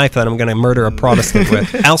actually my knife that I'm going to murder a Protestant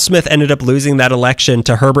with. Al Smith Goldsmith ended up losing that election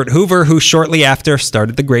to Herbert Hoover, who shortly after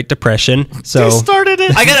started the Great Depression. So They started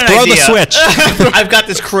it. I got an throw idea. the switch. I've got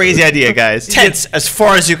this crazy idea, guys. Tents as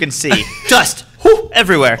far as you can see. Dust.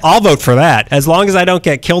 Everywhere. I'll vote for that, as long as I don't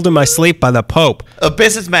get killed in my sleep by the Pope. A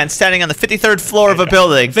businessman standing on the 53rd floor of a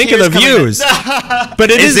building. Think of the views. But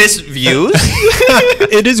is this views?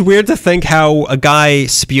 It is weird to think how a guy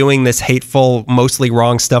spewing this hateful, mostly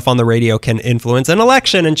wrong stuff on the radio can influence an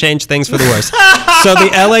election and change things for the worse. So the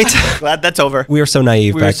LA... Glad that's over. We were so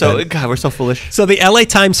naive back then. God, we're so foolish. So the LA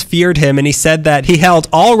Times feared him, and he said that he held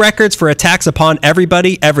all records for attacks upon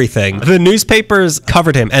everybody, everything. The newspapers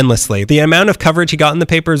covered him endlessly. The amount of coverage he got in the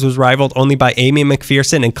papers was rivaled only by Amy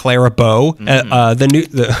McPherson and Caralambo.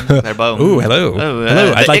 Caralambo. Ooh, hello.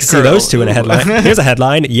 Hello. I'd like to see those two in a headline. Here's a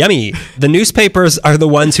headline. Yummy. The newspapers are the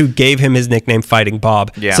ones who gave him his nickname Fighting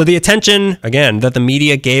Bob. Yeah. So the attention, again, that the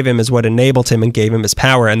media gave him is what enabled him and gave him his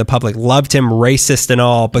power, and the public loved him, racist and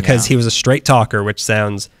all, because he was a straight talker, which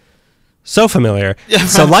sounds so familiar.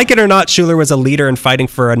 So like it or not, Shuler was a leader in fighting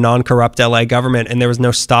for a non-corrupt LA government, and there was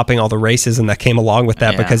no stopping all the racism that came along with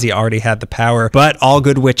that because he already had the power. But all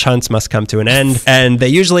good witch hunts must come to an end, and they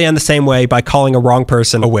usually end the same way, by calling a wrong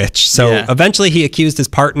person a witch. So eventually he accused his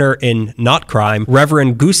partner in not crime,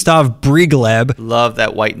 Reverend Gustav Brigleb. Love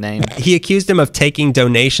that white name. He accused him of taking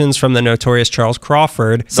donations from the notorious Charles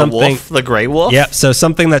Crawford. The wolf? The gray wolf? Yep. So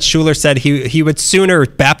something that Shuler said he would sooner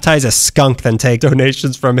baptize a skunk than take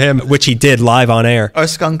donations from him, which he did live on air. Are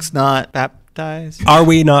skunks not baptized? Are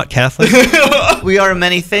we not Catholic? We are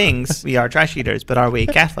many things. We are trash eaters, but are we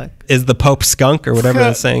Catholic? Is the Pope skunk or whatever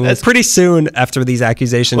that saying is? Pretty soon after these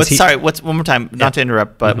accusations... one more time, not to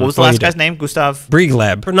interrupt, but what was the last guy's name? Gustav?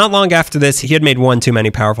 Brigleb. Not long after this, he had made one too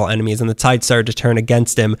many powerful enemies, and the tide started to turn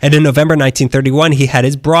against him. And in November 1931, he had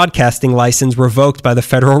his broadcasting license revoked by the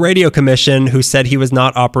Federal Radio Commission, who said he was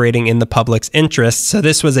not operating in the public's interest. So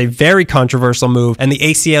this was a very controversial move, and the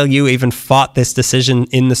ACLU even fought this decision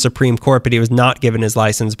in the Supreme Court, but he was not given his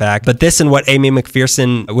license back. But this and what Amy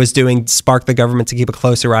McPherson was doing sparked the government to keep a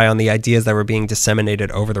closer eye on the ideas that were being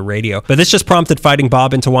disseminated over the radio. But this just prompted Fighting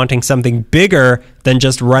Bob into wanting something bigger than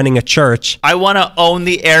just running a church. I want to own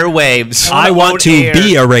the airwaves. I want to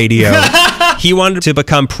be a radio. He wanted to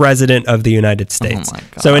become president of the United States. Oh my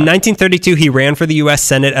God. So in 1932, he ran for the U.S.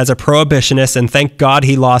 Senate as a prohibitionist, and thank God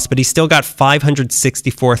he lost, but he still got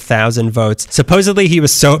 564,000 votes. Supposedly, he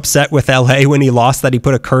was so upset with L.A. when he lost that he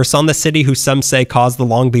put a curse on the city, who some say caused the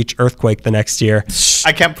Long Beach earthquake the next year.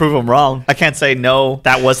 I can't prove him wrong. I can't say, no,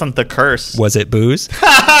 that wasn't the curse. Was it booze?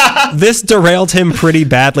 This derailed him pretty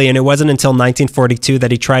badly, and it wasn't until 1942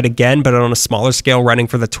 that he tried again, but on a smaller scale, running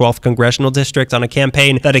for the 12th Congressional District on a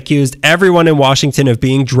campaign that accused everyone in Washington of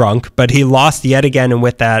being drunk, but he lost yet again, and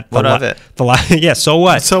with that... What of it? Yeah, so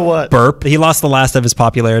what? So what? Burp. He lost the last of his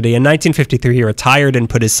popularity. In 1953, he retired and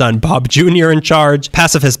put his son Bob Jr. in charge,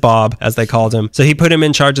 Pacifist Bob, as they called him. So he put him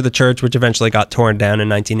in charge of the church, which eventually got torn down in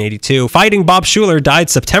 1982. Fighting Bob Shuler died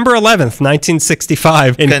September 11th,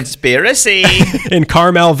 1965. Conspiracy! In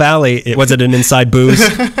Carmel Valley. Was it an inside booze?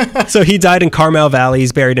 So he died in Carmel Valley.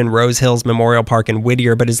 He's buried in Rose Hills Memorial Park in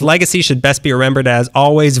Whittier, but his legacy should best be remembered as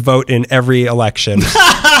always vote in every election.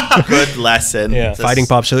 Good lesson. Yeah. Fighting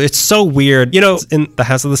Bob Shuler. It's so weird. You know, in The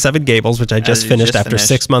House of the Seven Gables, which I just finished after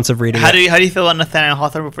 6 months of reading How do you feel about Nathaniel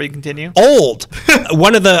Hawthorne before you continue? Old.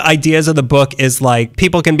 One of the ideas of the book is like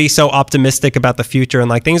people can be so optimistic about the future and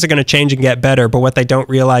like things are going to change and get better, but what they don't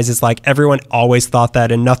realize is like everyone always thought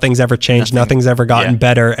that and nothing's ever changed, nothing's ever gotten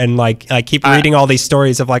better, and like I keep reading all these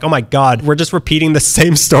stories of like, oh my God, we're just repeating the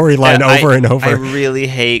same storyline over and over. I really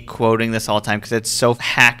hate quoting this all the time because it's so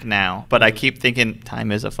hack now, but I keep thinking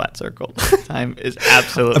time is a flat circle. Time is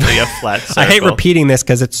absolutely a flat circle. I hate repeating this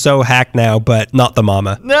because it's so hack now, but not the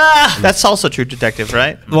mama. That's also True Detective,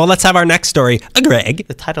 right? Well, let's have our next story. Greg.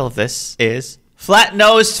 The title of this is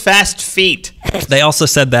Flat-Nosed Fast Feet. They also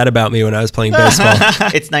said that about me when I was playing baseball.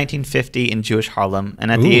 It's 1950 in Jewish Harlem,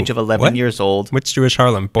 and at the age of 11 years old... Which Jewish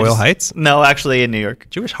Harlem? Boyle Heights? No, actually in New York.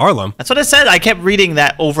 Jewish Harlem? That's what I said. I kept reading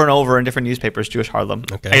that over and over in different newspapers, Jewish Harlem.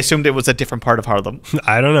 Okay. I assumed it was a different part of Harlem.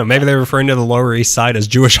 I don't know. Maybe they're referring to the Lower East Side as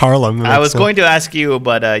Jewish Harlem. I was going to ask you,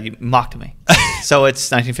 but you mocked me. So it's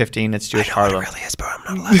 1915. It's Jewish Harlem. It really is, but I'm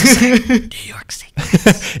not allowed to say New York City.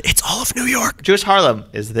 It's all of New York. Jewish Harlem.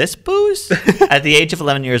 Is this booze? At the age of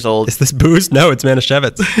 11 years old. Is this booze? No, it's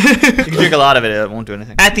Manischewitz. You can drink a lot of it. It won't do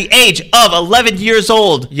anything. At the age of 11 years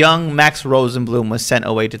old, young Max Rosenblum was sent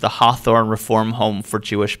away to the Hawthorne Reform Home for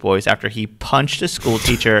Jewish Boys after he punched a school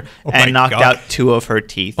teacher and knocked out 2 of her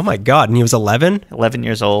teeth. Oh my God. And he was 11? 11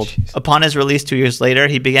 years old. Jeez. Upon his release 2 years later,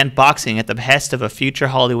 he began boxing at the behest of a future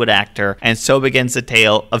Hollywood actor, and so begins the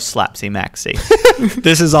tale of Slapsy Maxie.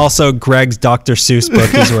 This is also Greg's Dr. Seuss book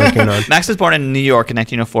he's working on. Max was born in New York in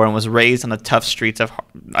 1904 and was raised on the tough streets of,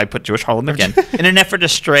 I put Jewish Harlem again. In an effort to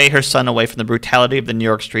stray her son away from the brutality of the New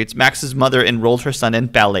York streets, Max's mother enrolled her son in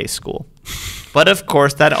ballet school. But of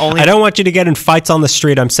course, that only... I don't want you to get in fights on the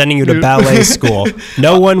street. I'm sending you to ballet school.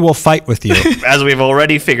 No one will fight with you. As we've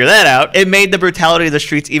already figured that out, it made the brutality of the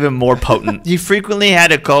streets even more potent. He frequently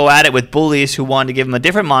had to go at it with bullies who wanted to give him a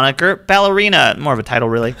different moniker, ballerina. More of a title,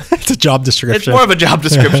 really. It's a job description. It's more of a job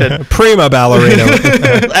description. Prima ballerina.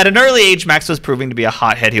 At an early age, Max was proving to be a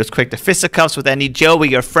hothead. He was quick to fisticuffs with any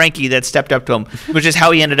Joey or Frankie that stepped up to him, which is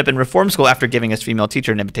how he ended up in reform school after giving his female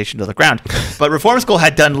teacher an invitation to the ground. But reform school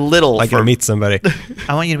had done little I can meet somebody.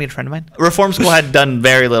 I want you to meet a friend of mine. Reform school had done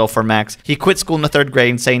very little for Max. He quit school in the 3rd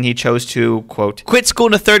grade, saying he chose to, quote, quit school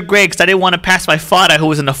in the 3rd grade because I didn't want to pass my father who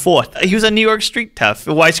was in the 4th. He was a New York street tough,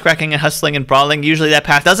 wisecracking and hustling and brawling. Usually that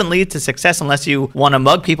path doesn't lead to success unless you want to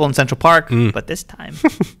mug people in Central Park. But this time,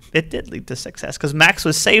 it did lead to success because Max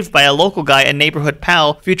was saved by a local guy, a neighborhood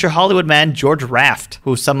pal, future Hollywood man George Raft,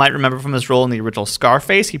 who some might remember from his role in the original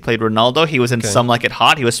Scarface. He played Ronaldo. He was in Some Like It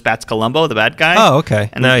Hot. He was Spats Columbo, the bad guy. Oh,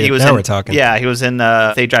 okay. And now we're talking. Yeah, he was in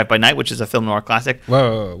They Drive by Night, which is a film noir classic.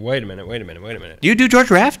 Whoa, wait a minute. Do you do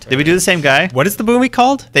George Raft? Did we do the same guy? What is the movie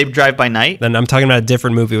called? They Drive by Night. Then I'm talking about a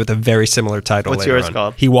different movie with a very similar title. What's yours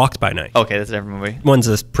called? He Walked by Night. Okay, that's a different movie. One's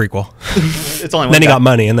a prequel. It's only one. Then he got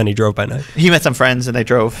money, and then he drove by night. He met some friends, and they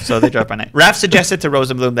drove, so they drove by night. Raft suggested to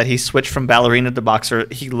Rosenblum that he switch from ballerina to boxer.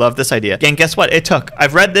 He loved this idea. And guess what? It took.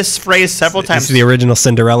 I've read this phrase several times. This is the original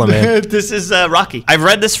Cinderella Man. This is Rocky. I've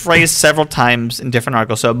read this phrase several times in different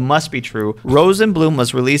articles, so it must be true. Rosenblum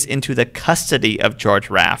was released into the custody of George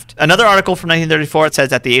Raft. Another article from 1934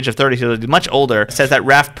 says at the age of 30, so much older, says that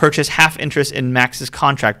Raft purchased half interest in Max's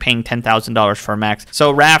contract, paying $10,000 for Max.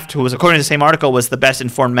 So Raft, who was, according to the same article, was the best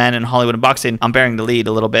informed man in Hollywood and boxing. I'm bearing the lead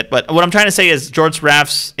a little bit, but what I'm trying to say is George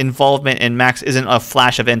Raft's involvement in Max isn't a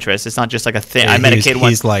flash of interest. It's not just like a thing. Yeah, I met a kid once.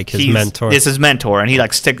 He's like his mentor. It's his mentor, and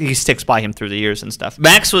he sticks by him through the years and stuff.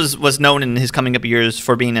 Max was known in his coming up years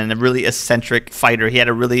for being a really eccentric fighter. He had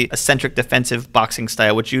a really eccentric defensive boxing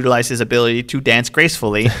style, which utilized his ability to dance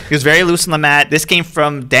gracefully. He was very loose on the mat. This came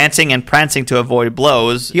from dancing and prancing to avoid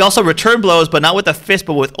blows. He also returned blows, but not with a fist,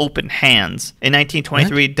 but with open hands. In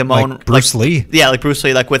 1923, Damone, like Bruce Lee. Yeah, like Bruce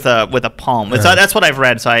Lee, like with a palm. That's what I've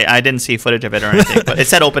read, so I didn't see footage of it or anything, but it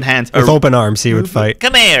said open hands. With open arms, he would fight.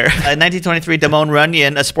 Come here. In 1923, Damone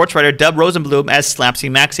Runyon, a sports writer, dubbed Rosenblum as Slapsy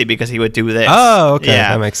Maxie because he would do this. Oh, okay.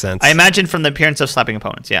 Yeah. That makes sense. I imagine from the appearance of slapping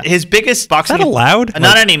opponents, yeah. His biggest boxing... Is that allowed?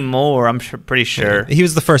 Not anymore, I'm pretty sure. He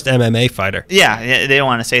was the first MMA fighter. Yeah, they don't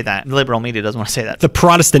want to say that. The liberal media doesn't want to say that. The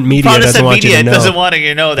Protestant media doesn't want you to know. Doesn't want you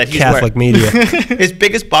to know that he's Catholic media. His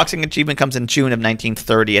biggest boxing achievement comes in June of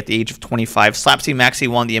 1930 at the age of 25. Slapsy Maxie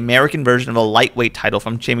won the American version of a lightweight title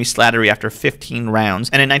from Jamie Slattery after 15 rounds.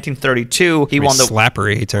 And in 1932, he won the...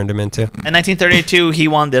 Slappery he turned him into. In 1932, he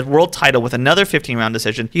won the world title with another 15-round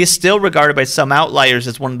decision. He is still regarded by some outliers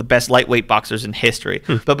as one of the best lightweight boxers in history.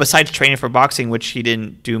 But besides training for boxing, which he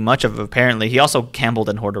didn't do much of apparently, he also gambled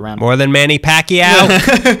and whored around. More than Manny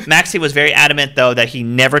Pacquiao. Maxie was very adamant, though, that he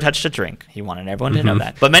never touched a drink. He wanted everyone to know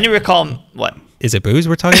that. But many recall... What? Is it booze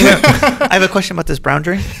we're talking about? I have a question about this brown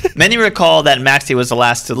drink. Many recall that Maxie was the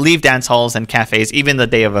last to leave dance halls and cafes even the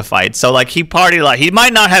day of a fight. So, like, he partied a lot. He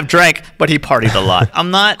might not have drank, but he partied a lot. I'm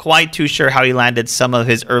not quite too sure how he landed some of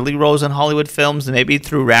his early roles in Hollywood films, maybe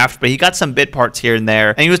through Raft, but he got some bit parts here and there.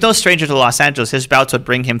 And he was no stranger to Los Angeles. His bouts would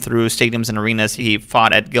bring him through stadiums and arenas. He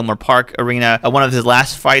fought at Gilmore Park Arena. One of his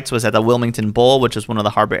last fights was at the Wilmington Bowl, which is one of the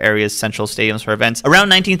harbor area's central stadiums for events. Around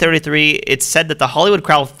 1933, it's said that the Hollywood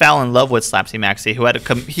crowd fell in love with Slapsy Maxie, who had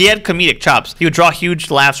he had comedic chops. He would draw huge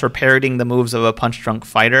laughs for parodying the moves of a punch-drunk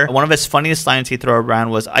fighter. One of his funniest lines he threw around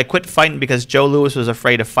was, "I quit fighting because Joe Louis was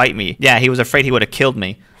afraid to fight me." Yeah, he was afraid he would have killed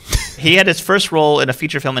me. He had his first role in a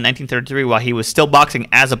feature film in 1933 while he was still boxing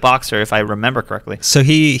as a boxer, if I remember correctly. So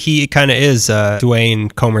he kind of is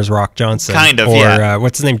Dwayne Comer's Rock Johnson. Kind of, or, yeah.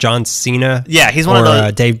 What's his name? John Cena? Yeah, he's one of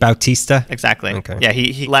the... Dave Bautista? Exactly. Okay. Yeah,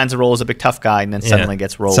 he lands a role as a big tough guy and then suddenly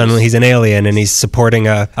gets roles. Suddenly he's an alien and he's supporting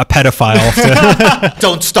a pedophile.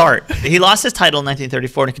 Don't start. He lost his title in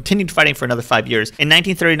 1934 and continued fighting for another 5 years. In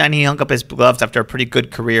 1939, he hung up his gloves after a pretty good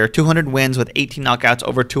career. 200 wins with 18 knockouts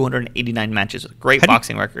over 289 matches. Great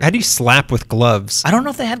boxing record. How do he slap with gloves? I don't know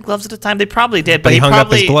if they had gloves at the time. They probably did, But he hung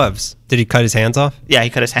up his gloves. Did he cut his hands off? Yeah, he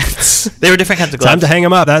cut his hands. They were different kinds of gloves. Time to hang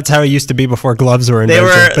him up. That's how he used to be before gloves were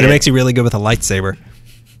invented. But it makes you really good with a lightsaber.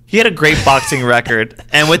 He had a great boxing record.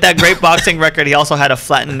 And with that great boxing record, he also had a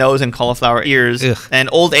flattened nose and cauliflower ears. Ugh. And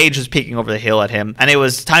old age was peeking over the hill at him. And it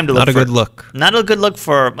was time to look Not a good look. Not a good look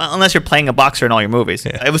for, unless you're playing a boxer in all your movies.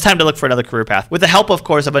 Yeah. It was time to look for another career path. With the help, of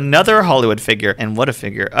course, of another Hollywood figure. And what a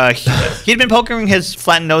figure. He'd been poking his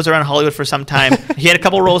flattened nose around Hollywood for some time. He had a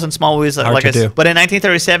couple roles in small movies. But in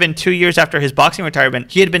 1937, 2 years after his boxing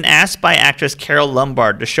retirement, he had been asked by actress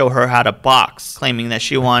Caralambo to show her how to box, claiming that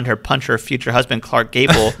she wanted her punch her future husband Clark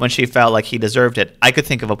Gable when she felt like he deserved it. I could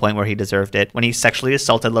think of a point where he deserved it, when he sexually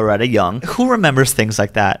assaulted Loretta Young. Who remembers things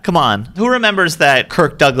like that? Come on. Who remembers that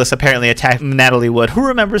Kirk Douglas apparently attacked Natalie Wood? Who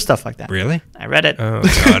remembers stuff like that? Really? I read it. Oh,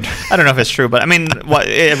 God. I don't know if it's true, but I mean,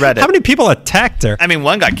 I read it. How many people attacked her? I mean,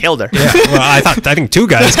 one guy killed her. Yeah, well, I think 2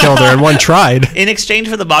 guys killed her and 1 tried. In exchange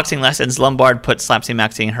for the boxing lessons, Lombard put Slapsy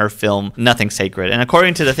Maxie in her film Nothing Sacred. And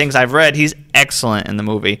according to the things I've read, he's excellent in the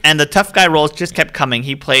movie. And the tough guy roles just kept coming.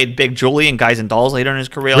 He played Big Julie in Guys and Dolls later in his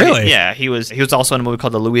career. Really? Yeah, he was also in a movie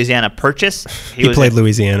called The Louisiana Purchase. He played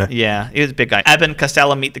Louisiana. Yeah, he was a big guy. Abbott and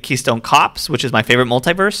Costello Meet the Keystone Cops, which is my favorite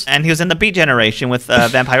multiverse. And he was in The Beat Generation with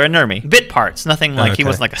Vampire and Nermi. Bit parts. Nothing like he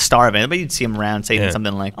wasn't like a star of it, but you'd see him around saying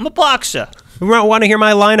something like, I'm a boxer. Want to hear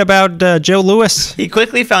my line about Joe Lewis? He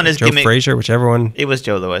quickly found his gimmick. Joe Frazier, whichever one. It was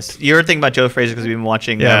Joe Lewis. You're thinking about Joe Frazier because we've been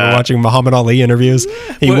watching... Yeah, we're watching Muhammad Ali interviews.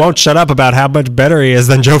 He won't shut up about how much better he is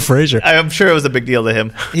than Joe Frazier. I'm sure it was a big deal to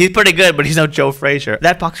him. He's pretty good, but he's no Joe Frazier.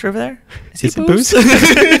 That boxer over there? Is he booze?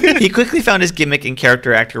 He quickly found his gimmick in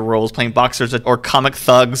character actor roles, playing boxers or comic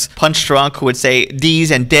thugs, punch drunk who would say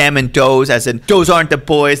 "dees" and "dem" and "does," as in, those aren't the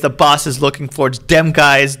boys the boss is looking for, it's dem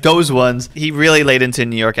guys, those ones. He really laid into a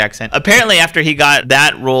New York accent. Apparently, after he got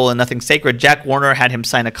that role in Nothing Sacred, Jack Warner had him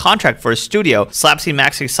sign a contract for his studio. Slapsy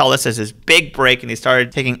Maxie saw this as his big break, and he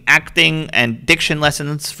started taking acting and diction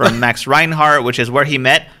lessons from Max Reinhardt, which is where he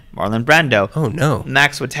met Marlon Brando. Oh, no.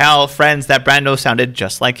 Max would tell friends that Brando sounded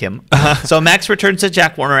just like him. So Max returns to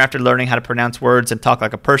Jack Warner after learning how to pronounce words and talk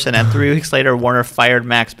like a person, and 3 weeks later, Warner fired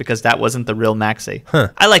Max because that wasn't the real Maxie.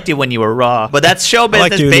 I liked you when you were raw, but that's show business, I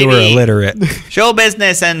liked you baby. when you were illiterate. Show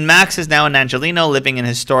business, and Max is now in Angelino, living in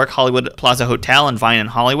historic Hollywood Plaza Hotel in Vine in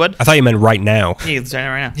Hollywood. I thought you meant right now. He's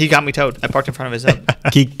right now. He got me towed. I parked in front of his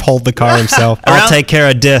He pulled the car himself. I'll take care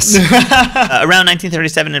of this. Around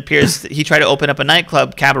 1937, it appears he tried to open up a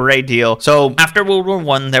nightclub cabaret deal. So after World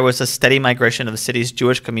War I, there was a steady migration of the city's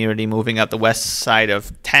Jewish community moving up the west side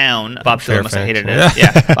of town. Bob Shuler must have hated it.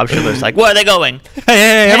 Yeah. Bob Shuler's like, where are they going?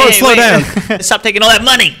 Hey, everyone slow down. Stop taking all that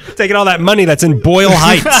money. Taking all that money that's in Boyle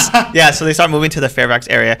Heights. Yeah, so they started moving to the Fairfax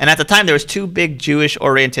area. And at the time, there was 2 big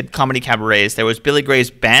Jewish-oriented comedy cabarets. There was Billy Gray's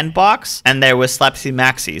Bandbox, and there was Slapsy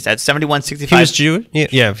Maxie's at 7165. He was Jewish?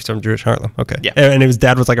 Yeah, from Jewish Harlem. Okay. Yeah. And his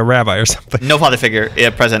dad was like a rabbi or something. No father figure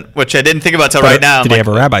present, which I didn't think about till right now. Did he have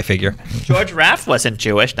a rabbi figure? George Raft wasn't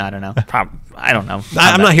Jewish. No, I don't know. I don't know.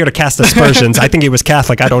 I'm not here to cast aspersions. I think he was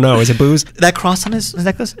Catholic. I don't know. Is it booze? That cross on his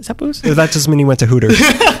necklace, is that booze? Does that just mean he went to Hooters?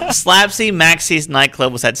 Slapsy Maxie's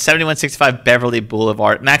nightclub was at 7165 Beverly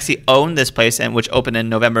Boulevard. Maxie owned this place, and which opened in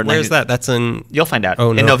November. Where's that? That's in... You'll find out.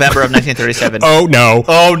 Oh, no. In November of 1937. Oh, no.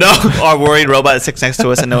 Oh, no. Our worried robot that sits next to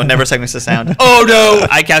us and never segments the sound. Oh, no.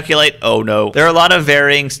 I calculate. Oh, no. There are a lot of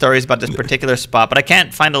varying stories about this particular spot, but I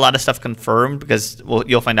can't find a lot of stuff confirmed because, well,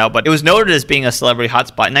 you'll find out. But it was noted as being a celebrity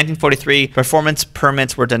hotspot. In 1943, performance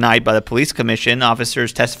permits were denied by the police commission.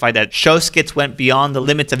 Officers testified that show skits went beyond the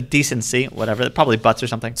limits of decency, whatever, probably butts or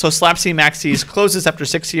something. So Slapsy Maxie's closes after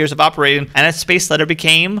 6 years of operating, and its space later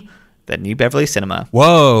became the New Beverly Cinema.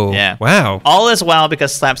 Whoa. Yeah. Wow. All is well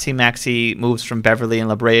because Slapsy Maxie moves from Beverly and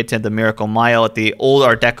La Brea to the Miracle Mile at the old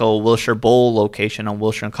Art Deco Wilshire Bowl location on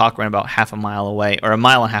Wilshire and Cochrane, about half a mile away, or a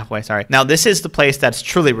mile and a half away, sorry. Now, this is the place that's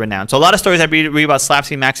truly renowned. So a lot of stories I read about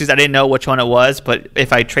Slapsy Maxie's, I didn't know which one it was, but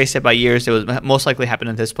if I trace it by years, it was most likely happened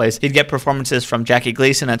in this place. He'd get performances from Jackie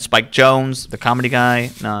Gleason and Spike Jonze, the comedy guy,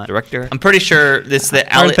 director. I'm pretty sure this is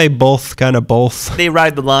the... Aren't they both kind of both? They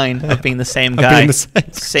ride the line of being the same guy.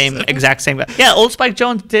 Exact same guy. Yeah, old Spike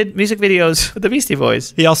Jonze did music videos with the Beastie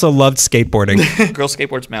Boys. He also loved skateboarding. Girl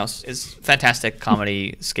Skateboards Mouse is fantastic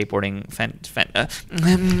comedy skateboarding.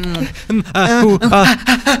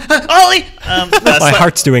 Ollie! My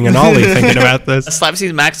heart's doing an ollie thinking about this.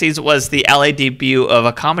 Slapsy Maxie's was the LA debut of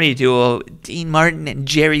a comedy duo, Dean Martin and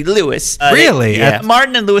Jerry Lewis. Really? Yeah.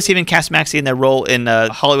 Martin and Lewis even cast Maxie in their role in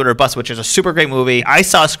Hollywood or Bust, which is a super great movie. I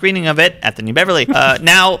saw a screening of it at the New Beverly.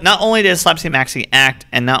 Now, not only did Slapsy Maxie act,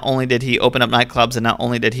 and not only only did he open up nightclubs, and not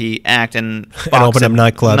only did he act and box and open up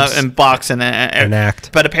nightclubs and box and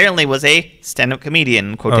act, but apparently was a stand-up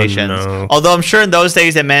comedian, quotations. Oh, no. Although I'm sure in those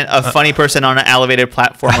days it meant a funny person on an elevated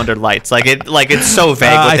platform under lights. Like it's so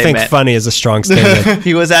vague. What I they think meant. funny is a strong statement.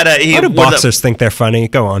 He was at a. Why do boxers think they're funny?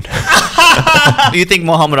 Go on. You think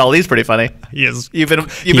Muhammad Ali's pretty funny? He is. You've been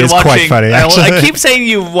He is watching. quite funny, actually. I keep saying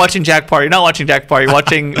you watching Jack Parr. You're not watching Jack Parr. You're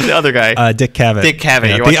watching the other guy. Dick Cavett. Dick Cavett.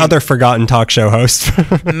 Yeah, You're the watching- other forgotten talk show host.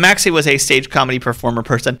 Maxie was a stage comedy performer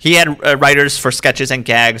person. He had writers for sketches and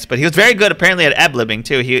gags, but he was very good apparently at ad-libbing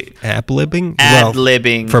too. Ad-libbing?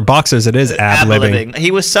 Ad-libbing. For boxers, it is ad-libbing.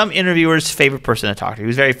 He was some interviewer's favorite person to talk to. He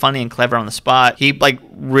was very funny and clever on the spot. He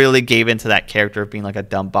really gave into that character of being like a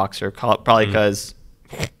dumb boxer, probably because...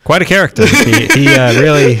 Quite a character. He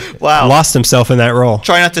really Wow. lost himself in that role.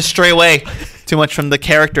 Try not to stray away too much from the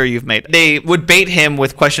character you've made. They would bait him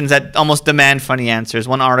with questions that almost demand funny answers.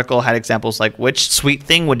 One article had examples like, which sweet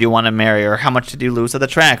thing would you want to marry? Or how much did you lose at the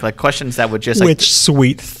track? Like questions that would just... Which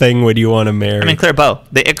sweet thing would you want to marry? I mean, Claire Bow,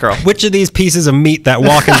 the it girl. Which of these pieces of meat that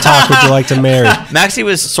walk and talk would you like to marry? Maxie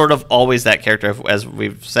was sort of always that character, as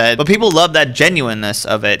we've said. But people loved that genuineness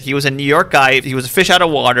of it. He was a New York guy. He was a fish out of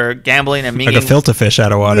water, gambling and mingling. Like a filter fish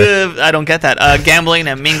out of water. I don't get that. Gambling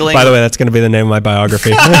and mingling. By the way, that's going to be the name of my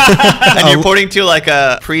biography. And you're pointing to like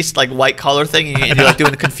a priest, like white collar thing, and you're like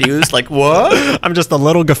doing confused, like what? I'm just a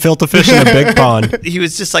little gefilte fish in a big pond. He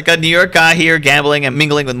was just like a New York guy here, gambling and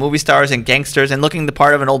mingling with movie stars and gangsters, and looking the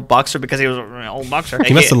part of an old boxer because he was an old boxer.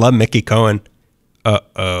 He must have loved Mickey Cohen.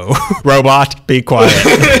 Robot, be quiet.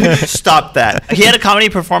 Stop that. He had a comedy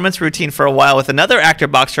performance routine for a while with another actor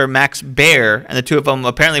boxer, Max Baer, and the two of them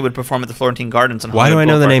apparently would perform at the Florentine Gardens. Why do I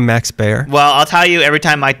know the name Max Baer? Well, I'll tell you, every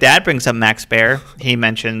time my dad brings up Max Baer, he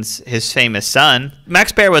mentions his famous son.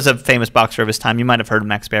 Max Baer was a famous boxer of his time. You might have heard of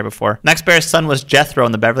Max Baer before. Max Baer's son was Jethro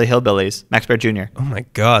in the Beverly Hillbillies, Max Baer Jr. Oh my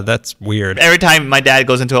God, that's weird. Every time my dad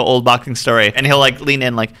goes into an old boxing story, and he'll like lean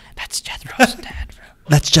in like, that's Jethro's dad.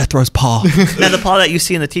 That's Jethro's paw. Now, the Paul that you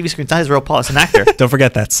see in the TV screen, it's not his real Paul. It's an actor. Don't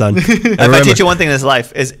forget that, son. If I teach you one thing in this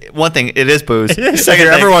life, is one thing, it is booze. If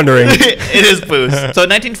you're ever wondering. It is booze. So in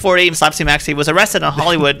 1940, Slapsy Maxie was arrested in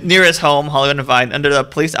Hollywood, near his home, Hollywood and Vine. Under the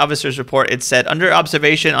police officer's report, it said, under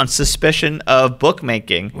observation on suspicion of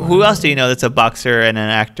bookmaking. Who else do you know that's a boxer and an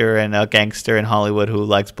actor and a gangster in Hollywood who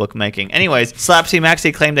likes bookmaking? Anyways, Slapsy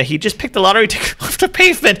Maxie claimed that he just picked the lottery ticket off the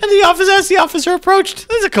pavement, and as the officer approached.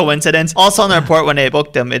 This is a coincidence. Also on the report, when they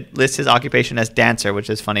booked him, it lists his occupation as dancer, which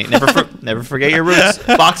is funny. Never forget your roots.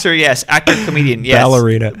 Boxer, yes. Actor, comedian, yes.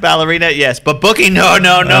 Ballerina, yes. But booking, no,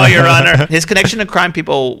 Your Honor. His connection to crime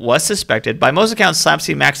people was suspected. By most accounts,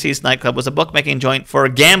 Slapsy Maxie's nightclub was a bookmaking joint for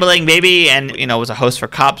gambling, baby, and, was a host for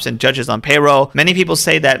cops and judges on payroll. Many people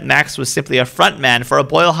say that Max was simply a front man for a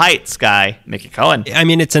Boyle Heights guy, Mickey Cohen. I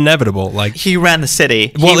mean, it's inevitable. Like, he ran the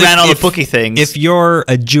city. He ran all the bookie things. If you're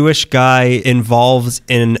a Jewish guy involved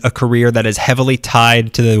in a career that is heavily tied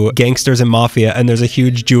to the gangsters and mafia, and there's a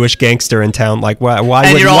huge Jewish gangster in town, like why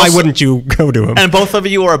wouldn't you go to him? And both of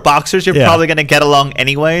you are boxers, you're probably going to get along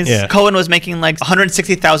anyways. Yeah. Cohen was making like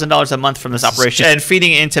 $160,000 a month from this operation and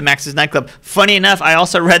feeding it into Max's nightclub. Funny enough, I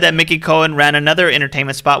also read that Mickey Cohen ran another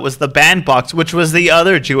entertainment spot, was the Bandbox, which was the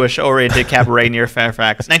other Jewish-oriented cabaret near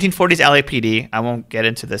Fairfax. 1940s LAPD, I won't get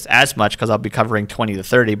into this as much because I'll be covering 20 to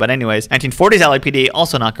 30, but anyways, 1940s LAPD,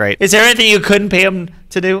 also not great. Is there anything you couldn't pay him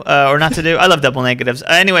to do or not to do? I love double negatives.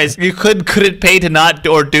 Anyways, you couldn't pay to not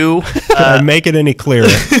or do. Make it any clearer.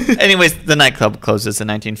 Anyways, the nightclub closes in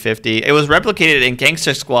 1950. It was replicated in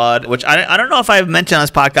Gangster Squad, which I don't know if I've mentioned on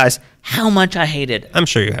this podcast how much I hated. I'm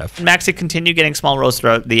sure you have. Maxie continued getting small roles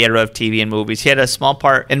throughout the era of TV and movies. He had a small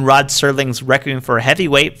part in Rod Serling's Requiem for a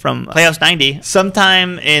Heavyweight from Playhouse 90.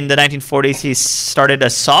 Sometime in the 1940s, he started a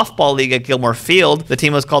softball league at Gilmore Field. The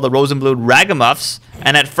team was called the Rosenbluth Ragamuffs,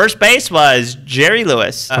 and at first base was Jerry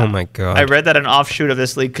Lewis. Oh my God. I read that an offshoot of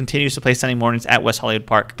this league continues to play Sunday mornings at West Hollywood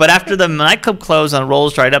Park. But after the nightclub closed and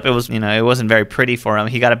roles dried up, it wasn't very pretty for him.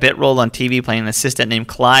 He got a bit role on TV playing an assistant named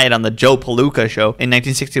Clyde on the Joe Palooka show. In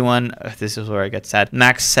 1961, this is where I get sad,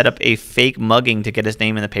 Max set up a fake mugging to get his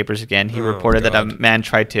name in the papers again. He reported that a man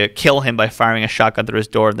tried to kill him by firing a shotgun through his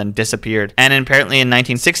door, then disappeared. And apparently in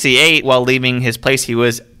 1968, while leaving his place, he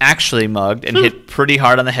was actually mugged and hit pretty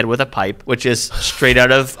hard on the head with a pipe, which is straight straight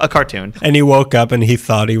out of a cartoon. And he woke up and he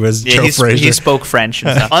thought he was Joe Frazier. He spoke French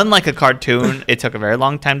and stuff. Unlike a cartoon, it took a very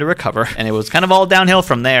long time to recover, and it was kind of all downhill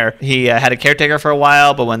from there. He had a caretaker for a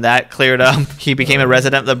while, but when that cleared up, he became a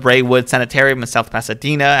resident of the Braywood Sanitarium in South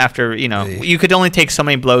Pasadena after, you could only take so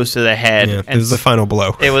many blows to the head. Yeah, it was the final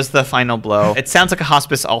blow. It was the final blow. It sounds like a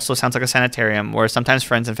hospice, also sounds like a sanitarium, where sometimes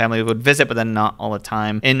friends and family would visit, but then not all the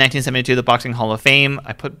time. In 1972, the Boxing Hall of Fame,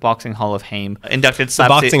 I put Boxing Hall of Fame, inducted Slapsy. The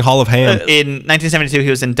Boxing Hall of Fame. In 1972, he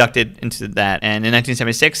was inducted into that. And in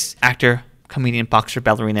 1976, actor, comedian, boxer,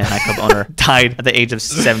 ballerina, and nightclub owner, died at the age of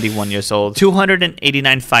 71 years old.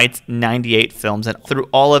 289 fights, 98 films, and through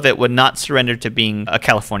all of it would not surrender to being a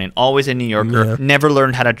Californian. Always a New Yorker. Never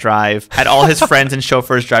learned how to drive. Had all his friends and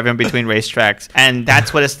chauffeurs driving between racetracks. And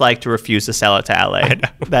that's what it's like to refuse to sell it to LA.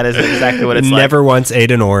 That is exactly what it's like. Never once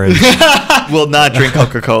ate an orange. Will not drink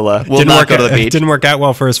Coca-Cola. Will not go to the beach. Didn't work out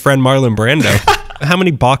well for his friend Marlon Brando. How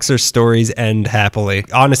many boxer stories end happily?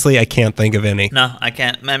 Honestly, I can't think of any. No, I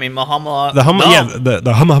can't. I mean, Muhammad.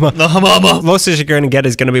 The closest you're going to get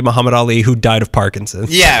is going to be Muhammad Ali, who died of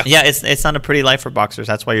Parkinson's. Yeah. It's not a pretty life for boxers.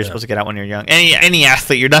 That's why you're supposed to get out when you're young. Any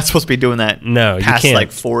athlete, you're not supposed to be doing that. No, you can't.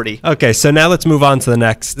 Like 40. Okay, so now let's move on to the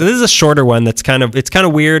next. This is a shorter one. It's kind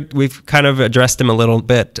of weird. We've kind of addressed him a little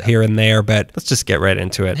bit here and there, but let's just get right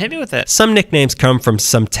into it. Hit me with it. Some nicknames come from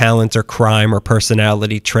some talent or crime or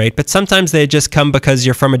personality trait, but sometimes they just come because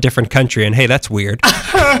you're from a different country, and hey, that's weird.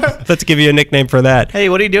 Let's give you a nickname for that. Hey,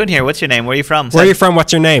 what are you doing here? What's your name? Where are you from? Where are you from?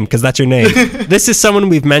 What's your name? Because that's your name. This is someone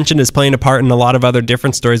we've mentioned as playing a part in a lot of other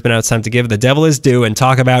different stories, but now it's time to give the devil his due and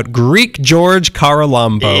talk about Greek George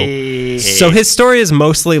Caralambo. Hey. So his story is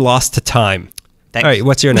mostly lost to time. Thanks. All right,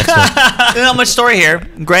 what's your next one? Not much story here.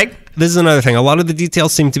 Greg? This is another thing. A lot of the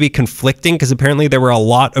details seem to be conflicting because apparently there were a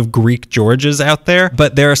lot of Greek Georges out there,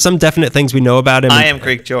 but there are some definite things we know about him. I am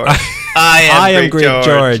Greek George. I am Greek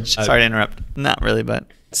George. Sorry to interrupt. Not really, but...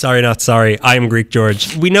 Sorry, not sorry. I am Greek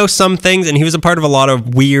George. We know some things, and he was a part of a lot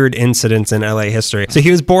of weird incidents in LA history. So he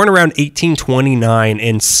was born around 1829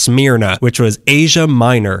 in Smyrna, which was Asia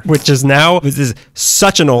Minor, which is now, this is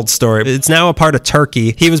such an old story. It's now a part of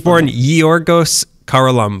Turkey. He was born Yorgos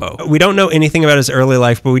Caralambo. We don't know anything about his early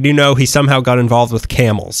life, but we do know he somehow got involved with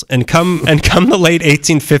camels. And come the late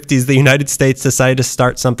 1850s, the United States decided to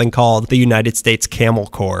start something called the United States Camel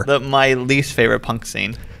Corps. My least favorite punk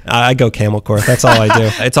scene. I go Camel Corps. That's all I do.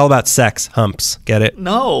 It's all about sex, humps. Get it?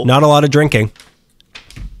 No. Not a lot of drinking.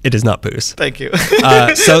 It is not booze. Thank you.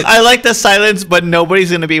 So I like the silence, but nobody's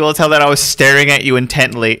going to be able to tell that I was staring at you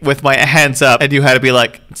intently with my hands up, and you had to be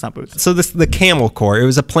like, it's not booze. So the Camel Corps, it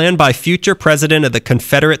was a plan by future president of the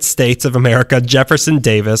Confederate States of America, Jefferson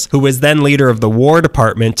Davis, who was then leader of the War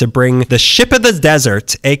Department, to bring the ship of the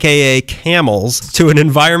desert, aka camels, to an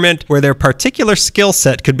environment where their particular skill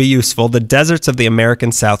set could be useful, the deserts of the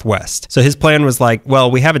American Southwest. So his plan was like, well,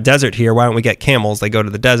 we have a desert here. Why don't we get camels? They go to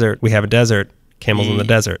the desert. We have a desert. Camels in the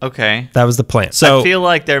desert. Okay. That was the plan. So I feel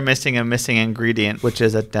like they're missing a missing ingredient, which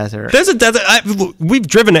is a desert. There's a desert. We've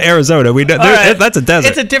driven to Arizona. Right. That's a desert.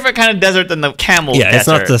 It's a different kind of desert than the camel desert. Yeah, it's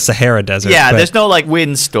not the Sahara desert. Yeah, there's no like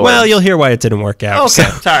windstorm. Well, you'll hear why it didn't work out. Okay, So.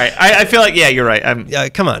 sorry. I feel like, yeah, you're right. Yeah,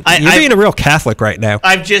 come on. You're being a real Catholic right now.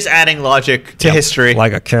 I'm just adding logic to history.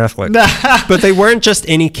 Like a Catholic. But they weren't just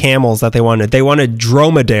any camels that they wanted. They wanted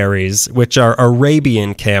dromedaries, which are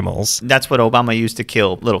Arabian camels. That's what Obama used to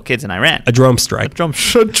kill little kids in Iran. A drone strike.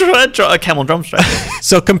 A camel drum strike.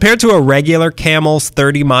 So compared to a regular camel's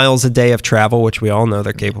 30 miles a day of travel, which we all know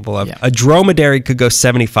they're capable of, a dromedary could go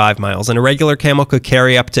 75 miles, and a regular camel could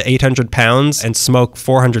carry up to 800 pounds and smoke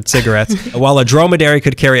 400 cigarettes, while a dromedary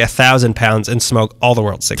could carry 1,000 pounds and smoke all the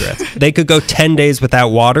world's cigarettes. They could go 10 days without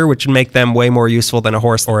water, which would make them way more useful than a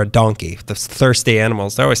horse or a donkey. The thirsty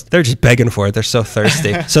animals, they're just begging for it. They're so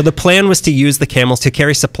thirsty. So the plan was to use the camels to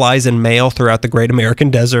carry supplies and mail throughout the great American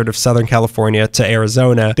desert of Southern California to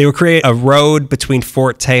Arizona. They would create a road between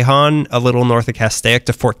Fort Tejon, a little north of Castaic,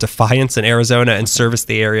 to Fort Defiance in Arizona, and service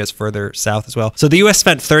the areas further south as well. So the U.S.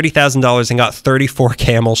 spent $30,000 and got 34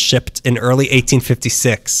 camels shipped in early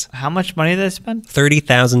 1856. How much money did they spend?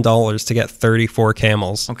 $30,000 to get 34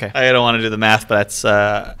 camels. Okay. I don't want to do the math, but that's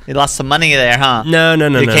you lost some money there, huh? No.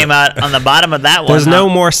 You came out on the bottom of that one. There's no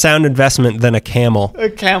more sound investment than a camel.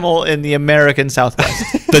 A camel in the American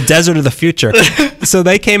Southwest. The desert of the future. So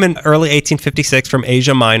they came in early 1856. 1856 from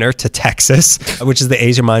Asia Minor to Texas, which is the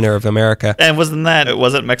Asia Minor of America. And was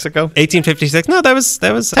it Mexico? 1856? No, that was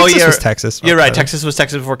Texas. Was Texas. You're right. Texas was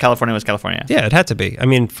Texas before California was California. Yeah, it had to be. I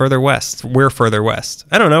mean, further west. We're further west.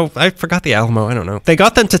 I don't know. I forgot the Alamo. I don't know. They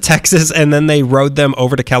got them to Texas, and then they rode them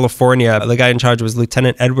over to California. The guy in charge was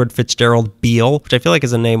Lieutenant Edward Fitzgerald Beale, which I feel like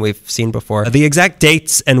is a name we've seen before. The exact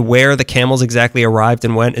dates and where the camels exactly arrived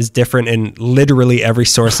and went is different in literally every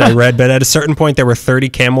source I read, but at a certain point, there were 30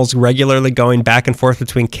 camels regularly going back and forth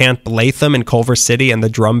between Camp Latham in Culver City and the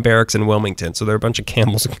drum barracks in Wilmington. So there are a bunch of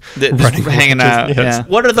camels running hanging out. Yes. Yeah.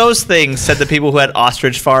 What are those things, said the people who had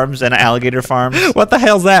ostrich farms and alligator farms? What the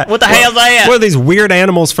hell's that? What the hell's that? What are these weird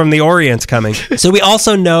animals from the Orient coming? So we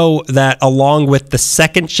also know that along with the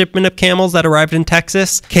second shipment of camels that arrived in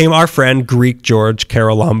Texas came our friend Greek George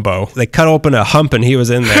Caralambo. They cut open a hump and he was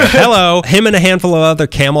in there. Hello. Him and a handful of other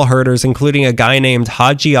camel herders, including a guy named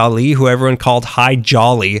Haji Ali, who everyone called High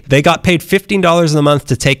Jolly. They got paid $15 a month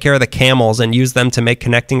to take care of the camels and use them to make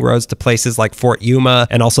connecting roads to places like Fort Yuma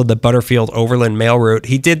and also the Butterfield Overland Mail Route.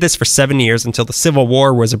 He did this for 7 years until the Civil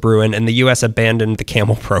War was a brewing and the U.S. abandoned the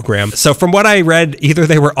camel program. So from what I read, either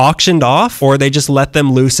they were auctioned off or they just let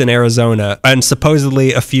them loose in Arizona and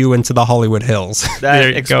supposedly a few into the Hollywood Hills.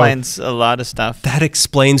 That explains a lot of stuff. That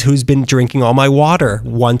explains who's been drinking all my water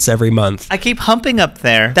once every month. I keep humping up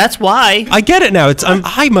there. That's why. I get it now.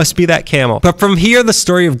 I must be that camel. But from here, the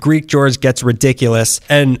story of Greek George gets ridiculous.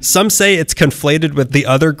 And some say it's conflated with the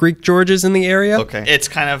other Greek Georges in the area. Okay. It's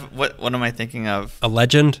kind of, what am I thinking of? A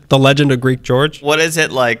legend? The legend of Greek George? What is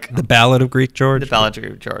it like? The Ballad of Greek George? The Ballad of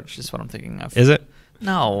Greek George is what I'm thinking of. Is it?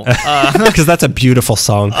 No. Because that's a beautiful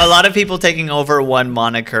song. A lot of people taking over one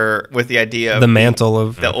moniker with the idea of... The mantle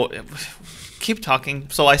of... Keep talking,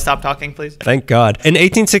 so I stop talking, please. Thank God. In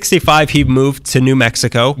 1865, he moved to New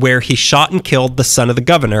Mexico, where he shot and killed the son of the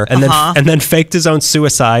governor, and then faked his own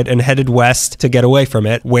suicide and headed west to get away from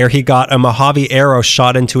it, where he got a Mojave arrow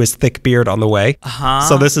shot into his thick beard on the way.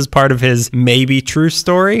 So this is part of his maybe true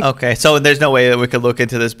story. Okay, so there's no way that we could look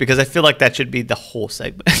into this, because I feel like that should be the whole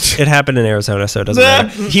segment. It happened in Arizona, so it doesn't matter.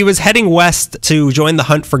 He was heading west to join the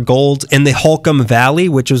hunt for gold in the Holcomb Valley,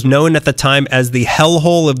 which was known at the time as the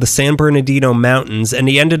hellhole of the San Bernardino Mountains, and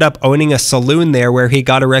he ended up owning a saloon there where he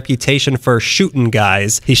got a reputation for shooting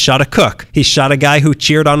guys. He shot a cook. He shot a guy who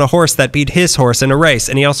cheered on a horse that beat his horse in a race,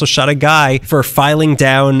 and he also shot a guy for filing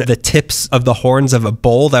down the tips of the horns of a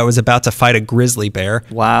bull that was about to fight a grizzly bear.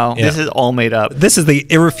 Wow. Yeah. This is all made up. This is the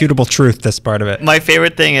irrefutable truth, this part of it. My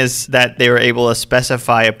favorite thing is that they were able to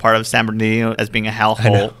specify a part of San Bernardino as being a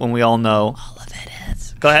hellhole when we all know all of it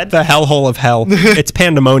is. Go ahead. The hellhole of hell. It's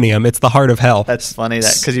pandemonium. It's the heart of hell. That's funny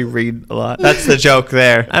because you read a lot. That's the joke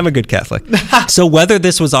there. I'm a good Catholic. So whether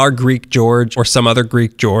this was our Greek George or some other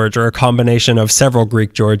Greek George or a combination of several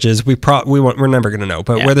Greek Georges, we're never going to know.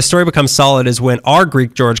 But where the story becomes solid is when our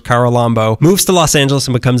Greek George, Caralambo, moves to Los Angeles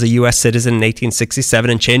and becomes a U.S. citizen in 1867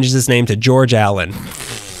 and changes his name to George Allen.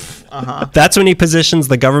 That's when he positions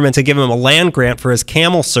the government to give him a land grant for his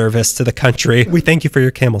camel service to the country. We thank you for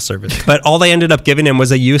your camel service. But all they ended up giving him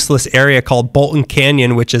was a useless area called Bolton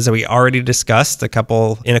Canyon, which is, we already discussed in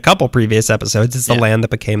a couple previous episodes. It's the land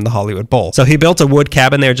that became the Hollywood Bowl. So he built a wood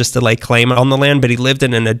cabin there just to lay claim on the land, but he lived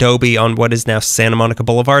in an adobe on what is now Santa Monica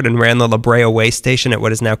Boulevard and ran the La Brea Way Station at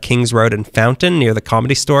what is now Kings Road and Fountain near the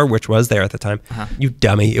Comedy Store, which was there at the time. You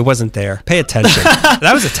dummy. It wasn't there. Pay attention.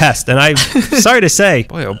 That was a test. And I'm sorry to say,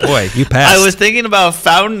 boy, oh boy, you passed. I was thinking about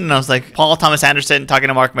Fountain, and I was like, Paul Thomas Anderson talking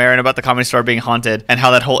to Mark Maron about the Comedy Store being haunted and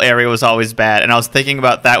how that whole area was always bad. And I was thinking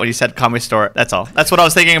about that when you said Comedy Store. That's all. That's what I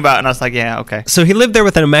was thinking about. And I was like, yeah, okay. So he lived there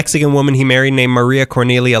with a Mexican woman he married named Maria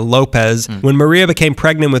Cornelia Lopez. When Maria became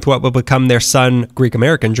pregnant with what would become their son,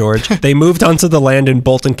 Greek-American George, they moved onto the land in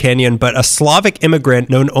Bolton Canyon, but a Slavic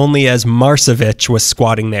immigrant known only as Marsevich was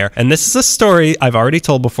squatting there. And this is a story I've already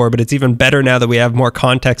told before, but it's even better now that we have more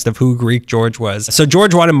context of who Greek George was. So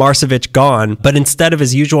George wanted Marsevich gone, but instead of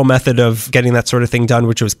his usual method of getting that sort of thing done,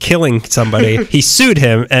 which was killing somebody, he sued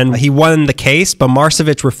him and he won the case, but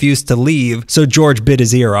Marsevich refused to leave, so George bit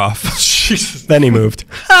his ear off. Then he moved.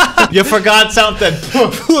 You forgot something.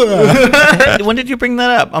 When did you bring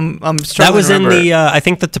that up? I'm struggling. That was in the I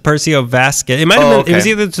think the Tiburcio Vasquez. It might have been. It was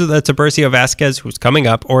either the Tiburcio Vasquez, who's coming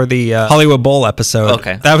up, or the Hollywood Bowl episode.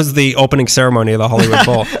 Okay, that was the opening ceremony of the Hollywood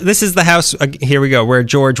Bowl. This is the house. Here we go, where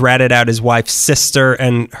George ratted out his wife's sister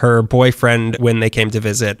and her boyfriend when they came to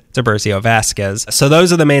visit Tiburcio Vasquez. So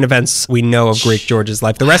those are the main events we know of Greek George's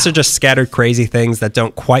life. The rest are just scattered crazy things that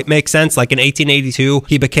don't quite make sense. Like in 1882,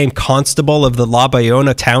 he became consul constable of the La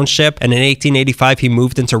Bayona township, and in 1885 he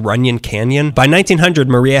moved into Runyon Canyon. By 1900,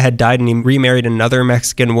 Maria had died and he remarried another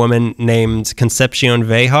Mexican woman named Concepcion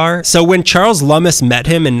Vejar. So when Charles Lummis met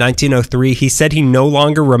him in 1903, he said he no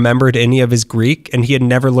longer remembered any of his Greek and he had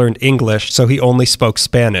never learned English, so he only spoke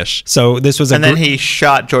Spanish. So this was And then he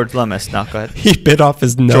shot George Lummis. No, go ahead. He bit off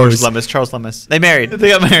his nose. Charles Lummis. They married. They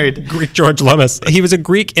got married. Greek George Lummis. He was a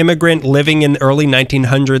Greek immigrant living in early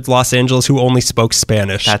 1900s Los Angeles who only spoke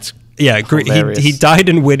Spanish. That's yeah, hilarious. He died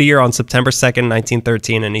in Whittier on September 2nd,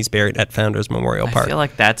 1913, and he's buried at Founders Memorial Park. I feel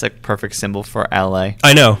like that's a perfect symbol for LA.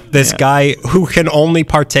 I know. This guy who can only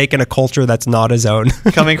partake in a culture that's not his own.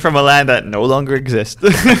 Coming from a land that no longer exists.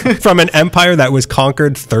 From an empire that was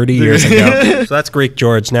conquered 30 years ago. So that's Greek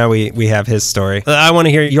George. Now we have his story. I want to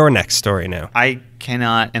hear your next story now. I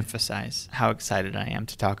cannot emphasize how excited I am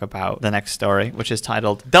to talk about the next story, which is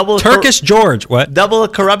titled Double George. What? Double a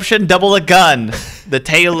corruption, double a gun. The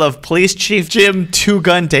tale of Police Chief Jim Two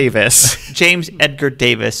Gun Davis. James Edgar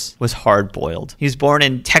Davis was hard-boiled. He was born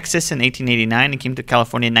in Texas in 1889 and came to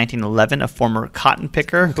California in 1911, a former cotton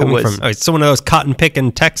picker who was someone of those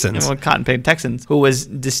cotton-picking Texans. Cotton-picking Texans who was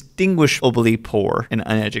distinguishably poor and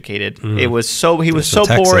uneducated. He was so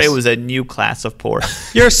poor, it was a new class of poor.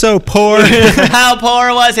 You're so poor. How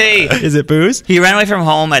poor was he? Is it booze? He ran away from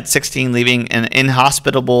home at 16, leaving an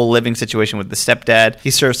inhospitable living situation with the stepdad.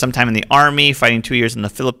 He served some time in the army, fighting 2 years in the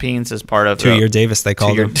Philippines as part of... 2-year Davis, they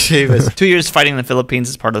called him. 2 years fighting in the Philippines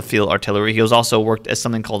as part of the field artillery. He was also worked as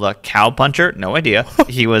something called a cow puncher. No idea.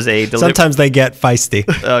 He was a... Sometimes they get feisty.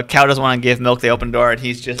 A cow doesn't want to give milk. They open the door, and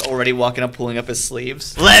he's just already walking up, pulling up his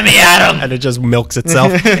sleeves. Let me at him! And it just milks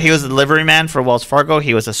itself. He was a delivery man for Wells Fargo.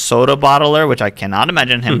 He was a soda bottler, which I cannot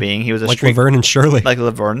imagine him being. He was a like Laverne and Shirley. Like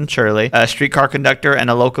Laverne and Shirley, a streetcar conductor and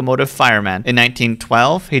a locomotive fireman. In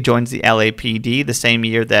 1912, he joins the LAPD, the same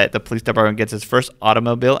year that the police department gets its first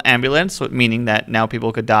automobile ambulance, meaning that now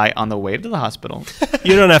people could die on the way to the hospital.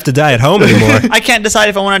 You don't have to die at home anymore. I can't decide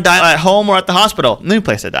if I want to die at home or at the hospital. New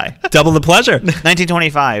place to die. Double the pleasure.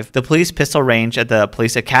 1925, the police pistol range at the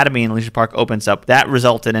police academy in Leisure Park opens up. That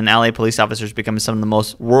resulted in LA police officers becoming some of the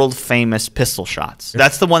most world famous pistol shots.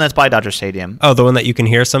 That's the one that's by Dodger Stadium. Oh, the one that you can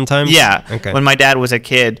hear sometimes? Yeah. Okay. When my dad was a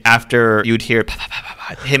kid, after you'd hear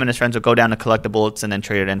him and his friends would go down to collect the bullets and then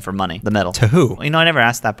trade it in for money, the metal. To who? You know, I never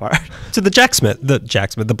asked that part. To the blacksmith. The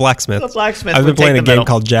blacksmith. The blacksmith. I've been playing a game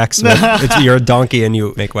called Jacksmith. You're a donkey and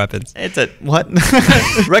you make weapons. It's a what?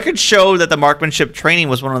 Records show that the marksmanship training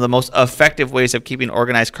was one of the most effective ways of keeping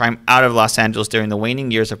organized crime out of Los Angeles during the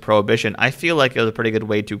waning years of Prohibition. I feel like it was a pretty good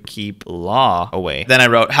way to keep law away. Then I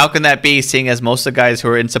wrote, how can that be, seeing as most of the guys who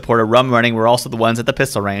were in support of rum running were also the ones at the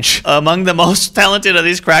pistol range? Among the most talented of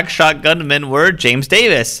these crack shot gunmen were James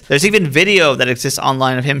Davis. There's even video that exists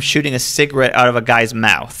online of him shooting a cigarette out of a guy's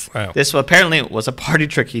mouth. Wow. This apparently was a party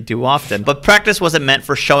trick he'd do often. But practice wasn't meant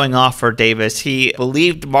for showing off for Davis. He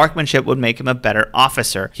believed marksmanship would make him a better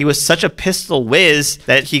officer. He was such a pistol whiz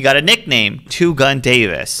that he got a nickname, Two Gun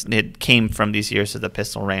Davis. It came from these years of the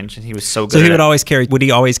pistol range, and he was so good. So he would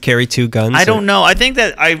he always carry two guns? I don't know. I think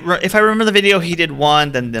that if I remember the video, he did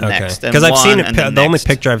one, then the next. Because I've seen it. The only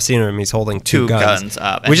picture I've seen of him, he's holding two guns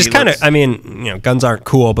up. Which is kind of, I mean, guns aren't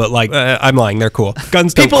cool, but like, I'm lying, they're cool.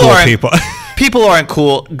 Guns don't cool people. People aren't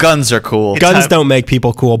cool. Guns are cool. Guns don't make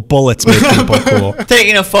people cool. Bullets make people cool.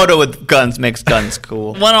 Taking a photo with guns makes guns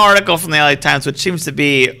cool. One article from the LA Times, which seems to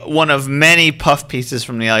be one of many puff pieces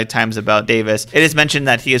from the LA Times about Davis, it is mentioned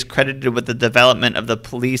that he is credited with the development of the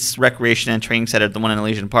police recreation and training center, the one in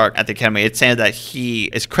Elysian Park at the academy. It's saying that he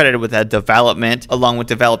is credited with that development along with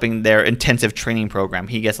developing their intensive training program.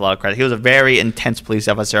 He gets a lot of credit. He was a very intense police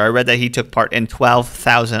officer. I read that he took part in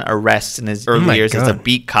 12,000 arrests in his early years as a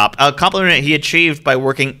beat cop. A compliment he achieved by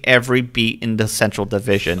working every beat in the Central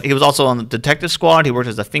Division. He was also on the detective squad. He worked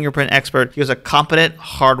as a fingerprint expert. He was a competent,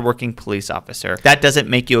 hardworking police officer. That doesn't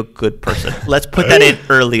make you a good person. Let's put that in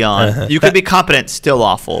early on. You could be competent, still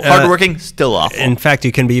awful. Hardworking, still awful. In fact,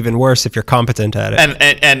 you can be even worse if you're competent at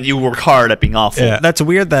it. And you work hard at being awful. Yeah. That's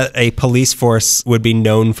weird that a police force would be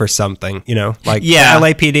known for something, like the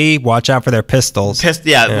LAPD, watch out for their pistols.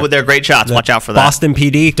 They're great shots. Watch out for that. Boston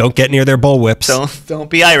PD, don't get near their bullwhips. Don't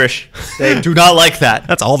be Irish. They do not like that.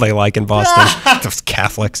 That's all they like in Boston. Those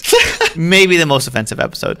Catholics. Maybe the most offensive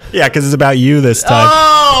episode. Yeah, because it's about you this time.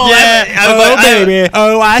 Oh, yeah. Baby.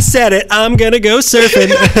 I said it. I'm going to go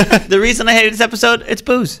surfing. The reason I hated this episode, it's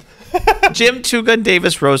booze. Jim Two Gun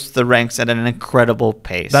Davis rose to the ranks at an incredible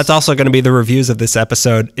pace. That's also going to be the reviews of this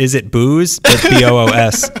episode. Is it booze? It's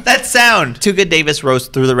B-O-O-S. That sound. Two Gun Davis rose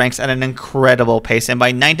through the ranks at an incredible pace. And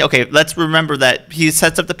by let's remember that he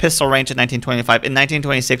sets up the pistol range in 1925. In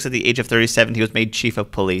 1926, at the age of 37, he was made chief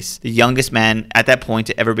of police. The youngest man at that point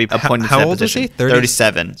to ever be appointed to that position. How old was he?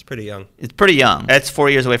 37. It's pretty young. It's pretty young. That's 4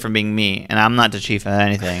 years away from being me. And I'm not the chief of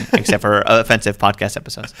anything except for offensive podcast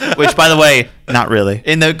episodes. Which, by the way, not really.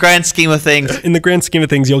 In the grand scheme of things. In the grand scheme of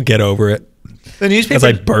things, you'll get over it. The newspaper. As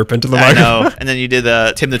I burp into the I microphone. know. And then you did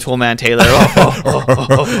the Tim the Toolman Taylor.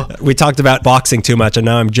 We talked about boxing too much, and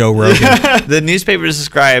now I'm Joe Rogan. The newspaper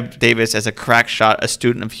described Davis as a crack shot, a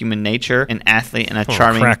student of human nature, an athlete, and a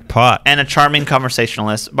charming crackpot. And a charming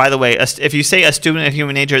conversationalist. By the way, if you say a student of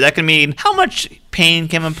human nature, that can mean how much pain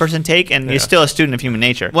can a person take, and you're still a student of human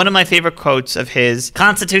nature. One of my favorite quotes of his: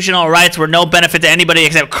 "Constitutional rights were no benefit to anybody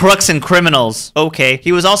except crooks and criminals." Okay.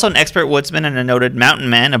 He was also an expert woodsman and a noted mountain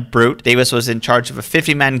man, a brute. Davis was in charge of a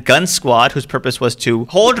 50-man gun squad whose purpose was to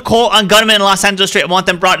hold court on gunmen in Los Angeles Street and want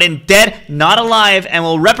them brought in dead, not alive, and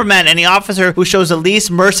will reprimand any officer who shows the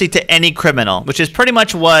least mercy to any criminal, which is pretty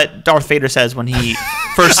much what Darth Vader says when he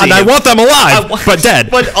first sees And I want them alive, but dead.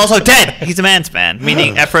 But also dead. He's a man's man,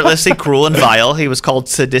 meaning effortlessly cruel and vile. He was called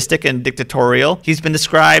sadistic and dictatorial. He's been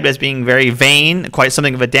described as being very vain, quite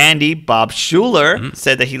something of a dandy. Bob Shuler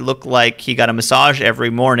said that he looked like he got a massage every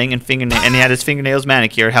morning and he had his fingernails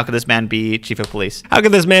manicured. How could this man be chief of police? How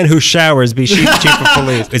could this man who showers be chief of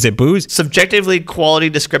police? Is it booze? Subjectively, quality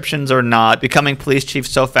descriptions or not, becoming police chief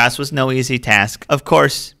so fast was no easy task. Of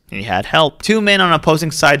course, he had help. Two men on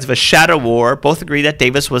opposing sides of a shadow war both agree that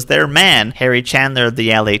Davis was their man. Harry Chandler of the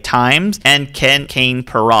LA Times and Kent Kane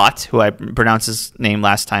Perrott, who I pronounced his name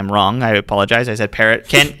last time wrong. I apologize. I said Parrott.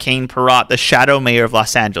 Kent Kane Perrott, the shadow mayor of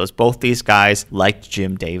Los Angeles. Both these guys liked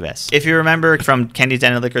Jim Davis. If you remember from Candy's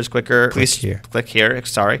Den and Liquor's Quicker, click here.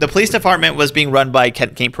 Sorry. The police department was being run by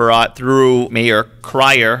Kent Kane Perrott through Mayor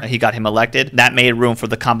Cryer. He got him elected. That made room for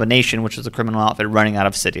the combination, which was a criminal outfit running out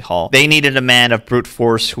of City Hall. They needed a man of brute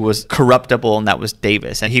force who was corruptible, and that was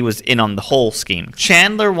Davis, and he was in on the whole scheme.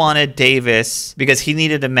 Chandler wanted Davis because he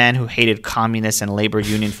needed a man who hated communists and labor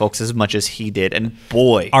union folks as much as he did, and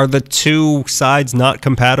boy. Are the two sides not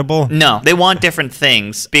compatible? No, they want different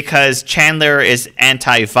things because Chandler is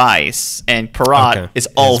anti-vice and Perrott is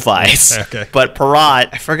all vice. Okay. But Perrott,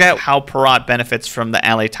 I forget how Perrott benefits from the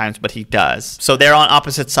LA Times, but he does. So they're on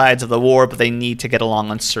opposite sides of the war, but they need to get along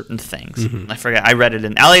on certain things. I forget. I read it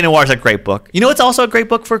in LA Noir is a great book. You know what's also a great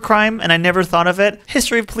book for crime, and I never thought of it?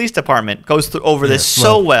 History of Police Department goes over this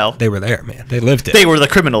so well. They were there, man. They lived it. They were the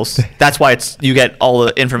criminals. That's why you get all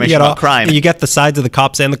the information about crime. You get the sides of the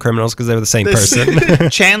cops and the criminals because they were the same person.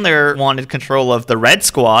 Chandler wanted control of the Red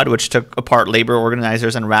Squad, which took apart labor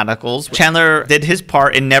organizers and radicals. Chandler did his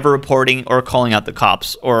part in never reporting or calling out the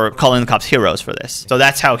cops or calling the cops heroes for this. So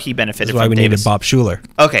that's how he benefited That's why from we Davis. needed Bob Shuler.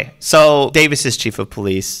 Okay, so Davis is chief of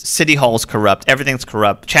police. City Hall's corrupt. Everything's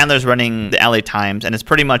corrupt. Chandler's running the LA Times, and it's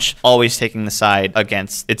pretty much always taking the side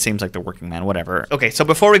against, it seems like, the working man, whatever. Okay, so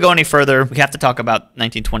before we go any further, we have to talk about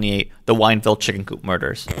 1928, the Wineville chicken coop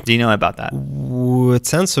murders. Do you know about that? Ooh, it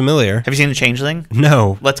sounds familiar. Have you seen The Changeling?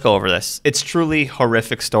 No. Let's go over this. It's truly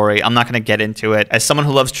horrific story. I'm not going to get into it. As someone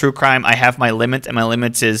who loves true crime, I have my limits, and my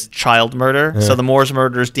limits is child murder. So the Moores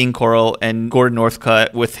murders, Dean Corll, and Gordon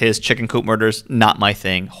Northcutt with his chicken coop murders, not my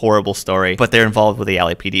thing. Horrible story. But they're involved with the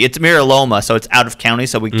LAPD. It's Mira Loma, so it's out of county,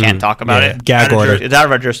 so we can't talk about it. Gag order. It's out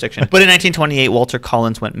of our jurisdiction. But in 1928, Walter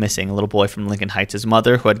Collins went missing. A little boy from Lincoln Heights. His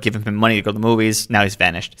mother, who had given him money to go to the movies, now he's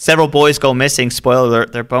vanished. Several boys go missing. Spoiler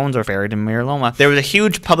alert, their bones are buried in Mira Loma. There was a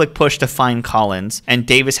huge public push to find Collins, and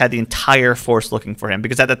Davis had the entire force looking for him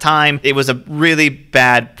because at the time, it was a really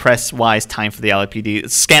bad press-wise time for the LAPD.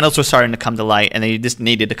 Scandals were starting to come to light, and they just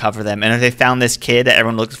needed to cover them. And if they found this kid that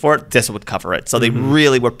everyone looks for, this would cover it. So they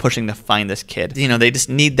really were pushing to find this kid. You know, they just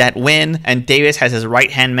need that win, and Davis has his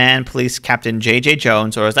right-hand man, Police Captain J.J.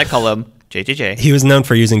 Jones, or as I call him, JJJ. He was known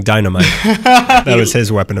for using dynamite. That was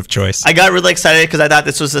his weapon of choice. I got really excited because I thought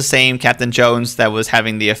this was the same Captain Jones that was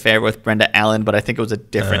having the affair with Brenda Allen, but I think it was a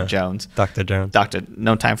different Jones. Dr. Jones.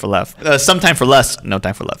 No time for love. Some time for less, no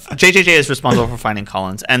time for love. JJJ is responsible for finding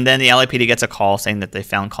Collins, and then the LAPD gets a call saying that they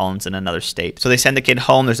found Collins in another state. So they send the kid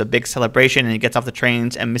home. There's a big celebration, and he gets off the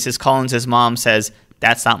trains, and Mrs. Collins, his mom, says,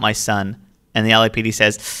 "That's not my son." And the LAPD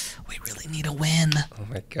says, We really need a win. Oh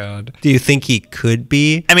my God. Do you think he could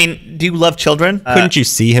be? I mean, do you love children? Couldn't you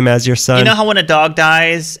see him as your son? You know how when a dog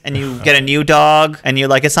dies and you get a new dog and you're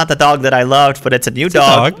like, it's not the dog that I loved, but it's a new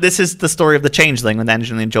dog. This is the story of The Changeling with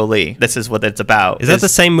Angelina Jolie. This is what it's about. Is that the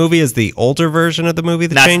same movie as the older version of the movie,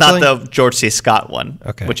 The Changeling? That's not the George C. Scott one,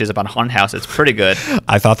 which is about a haunted house. It's pretty good.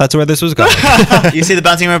 I thought that's where this was going. You see the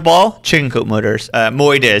bouncing rubber ball? Chicken coop murders.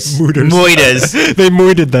 Moiders. They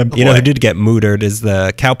moided them. You know who did get murdered is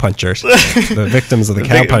the cowpunchers. The victims of the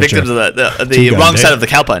cowpuncher. Victims of the wrong side of the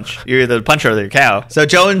cowpunch. You're the puncher of the cow. So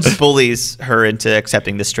Jones bullies her into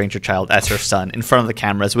accepting this stranger child as her son in front of the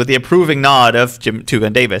cameras with the approving nod of Jim Two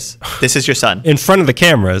Gun Davis. This is your son. In front of the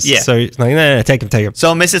cameras? Yeah. So he's like, nah, take him.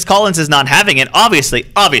 So Mrs. Collins is not having it, obviously.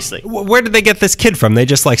 Where did they get this kid from? They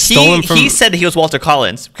just stole him from... He said he was Walter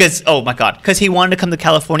Collins because, oh my God, because he wanted to come to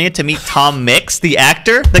California to meet Tom Mix, the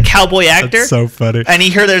actor, the cowboy actor. That's so funny. And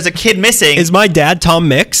he heard there's a kid missing. Is my dad Tom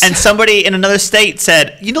Mix? And somebody in another state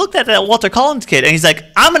said, you looked at that Walter Collins kid. And he's like,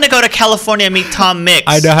 I'm going to go to California and meet Tom Mix.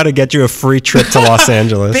 I know how to get you a free trip to Los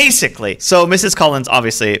Angeles. Basically. So Mrs. Collins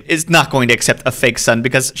obviously is not going to accept a fake son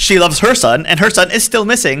because she loves her son and her son is still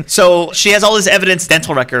missing. So she has all this evidence,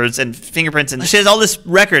 dental records and fingerprints, and she has all this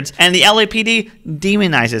records. And the LAPD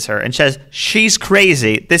demonizes her and says she's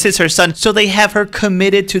crazy. This is her son. So they have her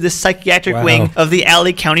committed to the psychiatric wing of the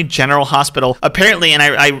LA County General Hospital. Apparently, and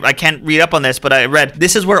I can't read up on this, but I read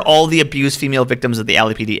this is where all the abused female victims of the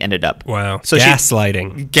LAPD ended up. Wow. So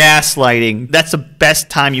gaslighting. That's the best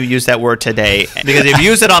time you use that word today because they've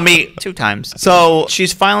used it on me 2 times. So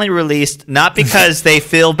she's finally released, not because they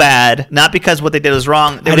feel bad, not because what they did was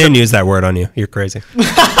wrong. I didn't use that word on you. You're crazy.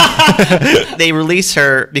 They release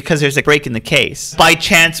her because there's a break in the case. By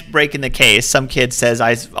chance break in the case, some kid says,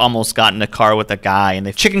 I almost got in a car with a guy, and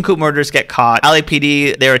the chicken coop murders get caught.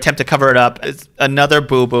 LAPD, their attempt to cover it up. It's another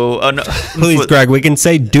boo-boo. Please, Greg, we can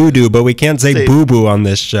say doo-doo, but we can't say boo-boo on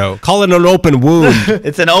this show. Call it an open wound.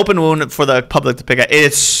 It's an open wound for the public to pick up.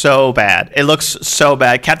 It's so bad. It looks so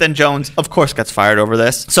bad. Captain Jones, of course, gets fired over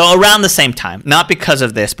this. So around the same time, not because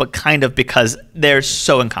of this, but kind of because they're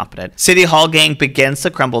so incompetent. City Hall gang begins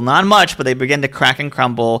to crumble. Not much, but they begin to crack and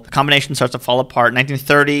crumble. The combination starts to fall apart.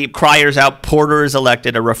 1930, criers out. Porter is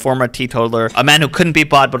elected, a reformer teetotaler, a man who couldn't be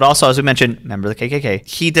bought, but also, as we mentioned, member of the KKK.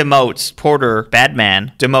 He demotes Porter, bad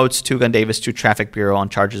man, demotes Two Gun Davis to Traffic Bureau on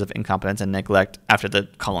charges of incompetence and neglect after the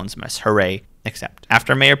Collins mess. Hooray. Except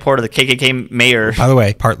after Mayor Porter, the KKK mayor. By the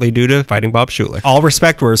way, partly due to fighting Bob Shuler. All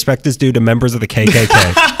respect where respect is due to members of the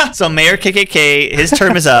KKK. So Mayor KKK, his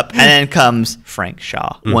term is up, and then comes Frank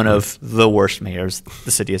Shaw, one of the worst mayors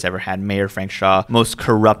the city has ever had. Mayor Frank Shaw, most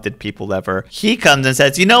corrupted people ever. He comes and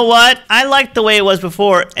says, you know what? I like the way it was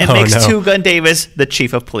before, and makes Two Gun Davis the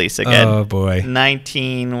chief of police again. Oh, boy.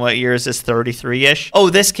 What year is this? 33-ish?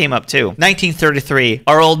 Oh, this came up too. 1933.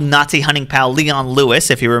 Our old Nazi hunting pal Leon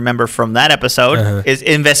Lewis, if you remember from that episode, is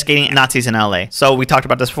investigating Nazis in LA. So we talked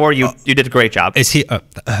about this before. You did a great job. Is he,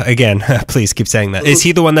 again, please keep saying that. Is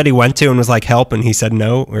he the one that he went to and was like, help, and he said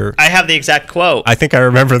no? Or I have the exact quote. I think I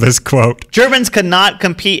remember this quote. Germans could not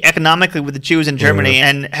compete economically with the Jews in Germany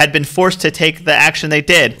and had been forced to take the action they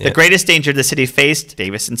did. The greatest danger the city faced,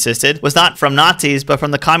 Davis insisted, was not from Nazis, but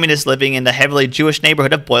from the communists living in the heavily Jewish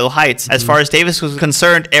neighborhood of Boyle Heights. As far as Davis was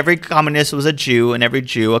concerned, every communist was a Jew and every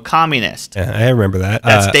Jew a communist. I remember that.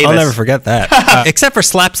 That's Davis. I'll never forget that. Except for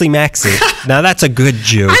Slapsy Maxie. Now that's a good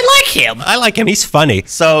Jew. I like him. He's funny.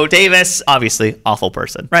 So Davis, obviously, awful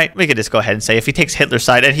person, right? We could just go ahead and say if he takes Hitler's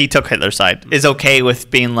side, and he took Hitler's side, is okay with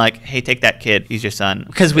being like, hey, take that kid. He's your son.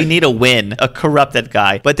 Because we need a win, a corrupted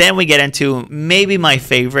guy. But then we get into maybe my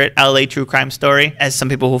favorite LA true crime story. As some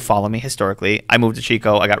people who follow me historically, I moved to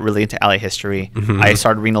Chico. I got really into LA history. I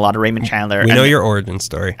started reading a lot of Raymond Chandler. We know your origin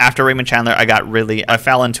story. After Raymond Chandler, I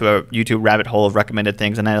fell into a YouTube rabbit hole of recommended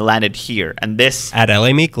things, and I landed here. And this... At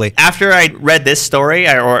LA Meekly. After I read this story,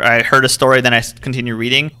 or I heard a story, then I continued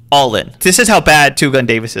reading, all in. This is how bad Two Gun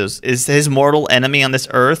Davis is his mortal enemy on this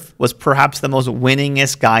earth was perhaps the most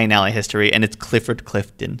winningest guy in LA history, and it's Clifford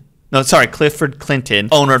Clinton,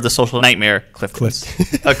 owner of the social nightmare, Clifton.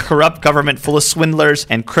 A corrupt government full of swindlers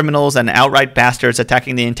and criminals and outright bastards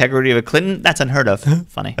attacking the integrity of a Clinton? That's unheard of.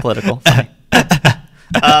 Funny. Political. Funny.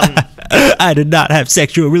 I did not have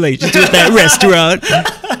sexual relations with that restaurant.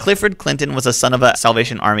 Clifford Clinton was a son of a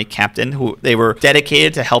Salvation Army captain who they were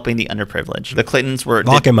dedicated to helping the underprivileged. The Clintons were...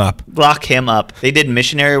 Lock him up. They did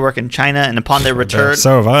missionary work in China, and upon their return...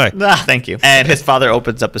 So have I. Thank you. And his father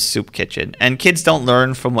opens up a soup kitchen. And kids don't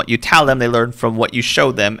learn from what you tell them, they learn from what you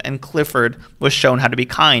show them. And Clifford was shown how to be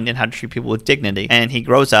kind and how to treat people with dignity. And he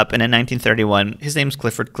grows up, and in 1931, his name's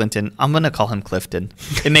Clifford Clinton. I'm going to call him Clifton.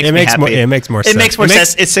 It makes me happy. It makes more sense. It makes more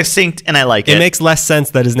sense. It's succinct. intrigued, and I like it. It makes less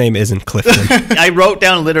sense that his name isn't Clifton. I wrote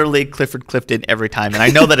down literally Clifford Clifton every time, and I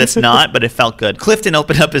know that it's not, but it felt good. Clifton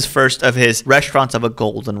opened up his first of his restaurants of a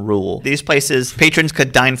golden rule. These places, patrons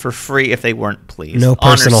could dine for free if they weren't pleased. No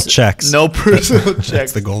personal checks. No personal checks.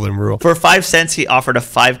 That's the golden rule. For 5 cents, he offered a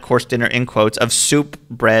 5-course dinner, in quotes, of soup,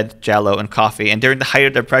 bread, jello, and coffee. And during the height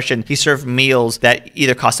of the Depression, he served meals that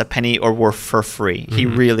either cost a penny or were for free. He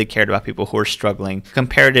really cared about people who were struggling.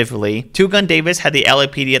 Comparatively, Two Gun Davis had the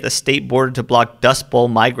LAPD at the state border to block Dust Bowl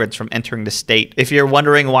migrants from entering the state. If you're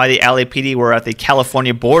wondering why the LAPD were at the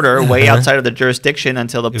California border, way outside of the jurisdiction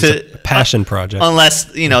until It was a passion project.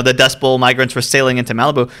 Unless, the Dust Bowl migrants were sailing into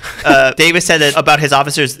Malibu. Davis said that about his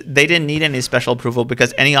officers, they didn't need any special approval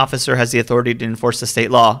because any officer has the authority to enforce the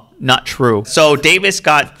state law. Not true. So Davis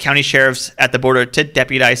got county sheriffs at the border to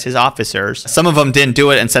deputize his officers. Some of them didn't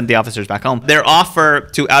do it and sent the officers back home. Their offer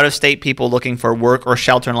to out-of-state people looking for work or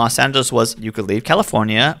shelter in Los Angeles was you could leave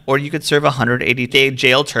California or you could serve a 180-day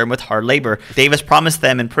jail term with hard labor. Davis promised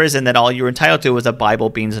them in prison that all you were entitled to was a Bible,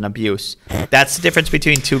 beans, and abuse. That's the difference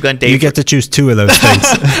between Two Gun Davis. You get to choose 2 of those things.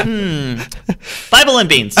 Bible and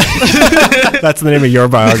beans. That's the name of your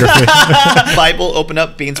biography. Bible, open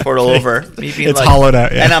up, beans poured all over. Me being It's hollowed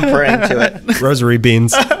out, yeah. And I'm praying to it. Rosary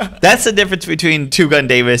beans. That's the difference between Two Gun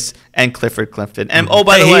Davis and Clifford Clifton. And oh,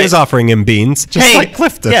 by the He way, was offering him beans, just like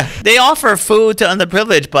Clifton. Yeah, they offer food to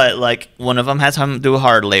underprivileged, but like one of them has to do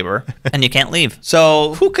hard labor, and you can't leave.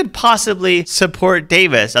 So who could possibly support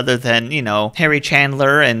Davis other than Harry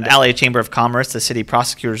Chandler and LA Chamber of Commerce, the city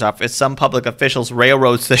prosecutor's office, some public officials,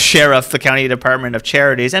 railroads, the sheriff, the county department of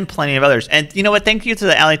charities, and plenty of others. And you know what? Thank you to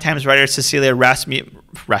the LA Times writer Cecilia Rasmussen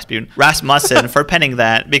for penning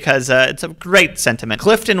that, because it's a great sentiment.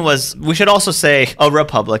 Clifton was, we should also say, a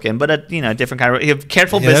Republican, but a different kind of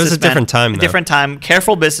careful businessman. That was a different time, though. Different time,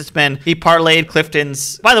 careful businessman. He parlayed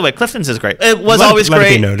Clifton's. By the way, Clifton's is great. It was always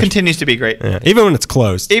great. Continues to be great. Yeah. Even when it's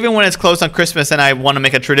closed. Even when it's closed on Christmas, and I want to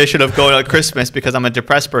make a tradition of going on Christmas because I'm a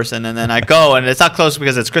depressed person, and then I go and it's not closed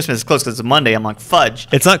because it's Christmas. It's closed because it's Monday. I'm like, fudge.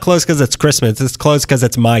 It's not closed because it's Christmas. It's closed because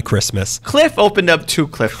it's my Christmas. Cliff opened up 2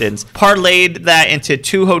 Cliftons, parlayed that into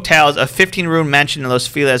 2 hotels, a 15-room mansion in Los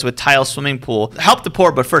Feliz with tile swimming pool. Help the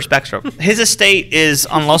poor, but first backstroke. His estate is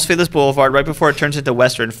on Los Feliz Boulevard, right before it turns into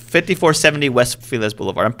Western, 5470 West Feliz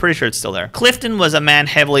Boulevard. I'm pretty sure it's still there. Clifton was a man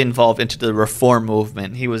heavily involved into the reform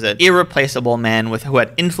movement. He was an irreplaceable man who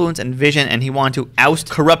had influence and vision, and he wanted to oust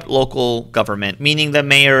corrupt local government, meaning the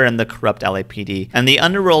mayor and the corrupt LAPD. And the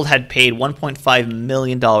underworld had paid $1.5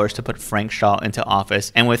 million to put Frank Shaw into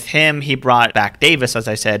office. And with him, he brought back Davis, as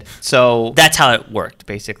I said. So that's how it worked,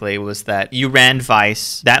 basically, was that you ran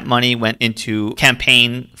Vice. That money went into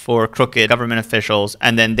campaign for crooked government officials,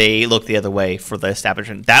 and then they looked the other way for the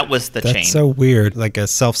establishment. That was the chain. That's so weird, like a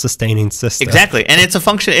self-sustaining system. Exactly. And it's a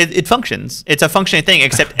function. It functions. It's a functioning thing,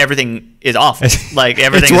 except everything is awful. Like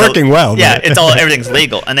everything. It's working well. Yeah, everything's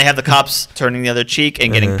legal, and they have the cops turning the other cheek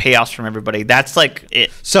and getting payoffs from everybody. That's like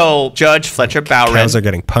it. So Judge Fletcher Bowron. Cows are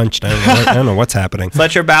getting punched. I don't know what's happening.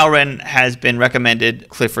 Fletcher Bowron has been recommended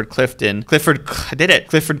Clifford Clinton,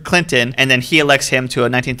 and then he elects him to a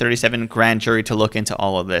 1937 grand jury to look into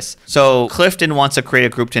all of this. So Clifton wants to create a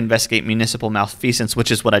group to investigate municipal malfeasance,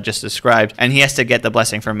 which is what I just described, and he has to get the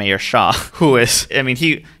blessing from Mayor Shaw, who is,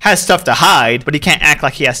 he has stuff to hide, but he can't act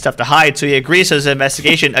like he has stuff to hide, so he agrees to his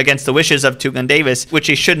investigation against the wishes of Two Gun Davis, which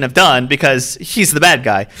he shouldn't have done because he's the bad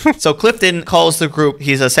guy. So Clifton calls the group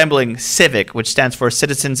he's assembling Civic, which stands for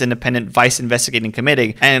Citizens Independent Vice Investigating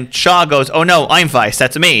Committee, and Shaw goes, "Oh no, I'm Vice,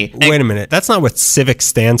 that's me." Wait a minute, that's not what Civic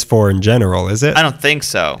stands for in general, is it? I don't think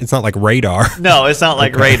so. It's not like radar. No, it's not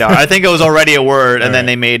like radar. I think it was already a word, and then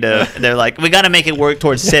they made they're like, we got to make it work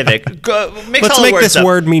towards Civic. Let's make this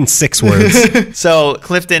word mean 6 words. So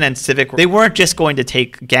Clifton and Civic, they weren't just going to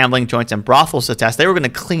take gambling joints and brothels to task. They were going to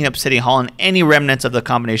clean up City Hall, and any remnants of the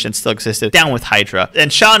combination still existed. Down with Hydra.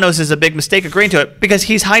 And Shaw knows it's a big mistake agreeing to it because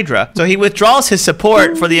he's Hydra. So he withdraws his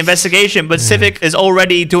support for the investigation, but Civic is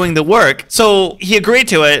already doing the work. So he agreed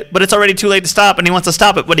to it, but it's already too late to stop, and he wants to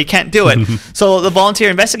stop it, but he can't do it. So the volunteer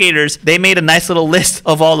investigators, they made a nice little list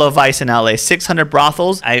of all of Vice in LA. 600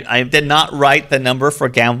 brothels. I did not write the number for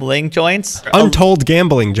gambling joints. Untold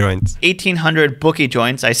gambling joints. 1,800 bookie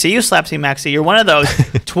joints. I see you, Slapsy Maxie. You're one of those.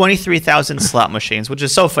 23,000 slot machines, which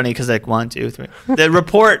is so funny because like 1, 2, 3. The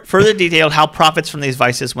report further detailed how profits from these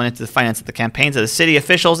vices went into the finance of the campaigns of the city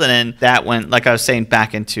officials, and then that went, like I was saying,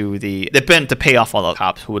 back into the bent to pay off all the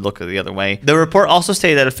cops who would look the other way. The report also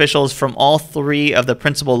stated that officials from all 3 3 of the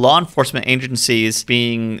principal law enforcement agencies,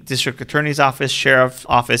 being District Attorney's Office, Sheriff's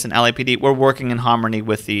Office, and LAPD, were working in harmony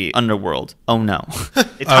with the underworld. Oh no.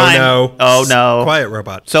 Oh no. Quiet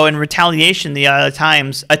robot. So in retaliation, the LA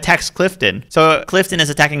Times attacks Clifton. So Clifton is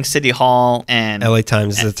attacking City Hall, and LA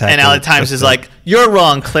Times is attacking. And LA Times is like, "You're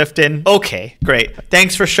wrong, Clifton." Okay, great.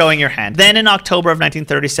 Thanks for showing your hand. Then in October of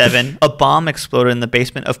 1937, a bomb exploded in the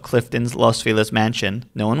basement of Clifton's Los Feliz mansion.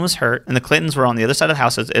 No one was hurt, and the Clintons were on the other side of the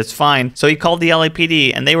house. It's fine. So he called the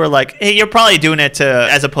LAPD, and they were like, "Hey, you're probably doing it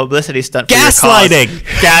as a publicity stunt for gaslighting." Your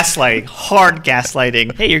cause." Gaslighting. Hard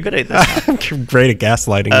gaslighting. Hey, you're good at this. I'm great at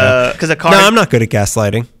gaslighting. Because a car. No, I'm not good at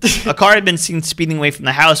gaslighting. A car had been seen speeding away from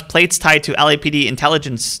the house, plates tied to LAPD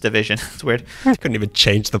Intelligence Division. It's weird. I couldn't even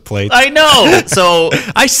change the plates. I know. So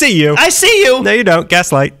I see you. I see you. No, you don't.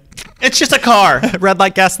 Gaslight. It's just a car. Red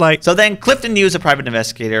light, gaslight. So then Clifton used a private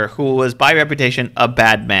investigator who was by reputation a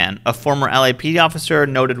bad man, a former LAPD officer,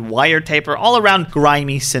 noted wiretaper, all around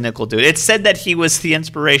grimy, cynical dude. It's said that he was the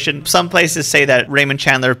inspiration. Some places say that Raymond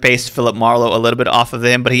Chandler based Philip Marlowe a little bit off of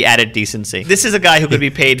him, but he added decency. This is a guy who could be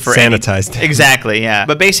paid for sanitized. Exactly, yeah.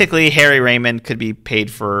 But basically, Harry Raymond could be paid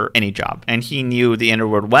for any job, and he knew the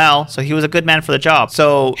underworld well, so he was a good man for the job.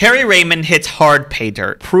 So Harry Raymond hits hard pay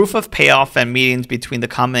dirt. Proof of payoff and meetings between the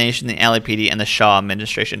combination of the LAPD and the Shaw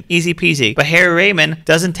administration. Easy peasy. But Harry Raymond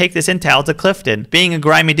doesn't take this intel to Clifton. Being a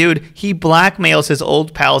grimy dude, he blackmails his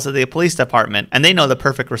old pals at the police department, and they know the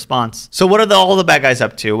perfect response. So what are all the bad guys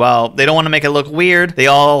up to? Well, they don't want to make it look weird. They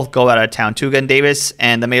all go out of town. Two Gun Davis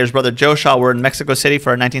and the mayor's brother Joe Shaw were in Mexico City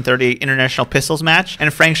for a 1938 International Pistols match,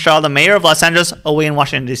 and Frank Shaw, the mayor of Los Angeles, away in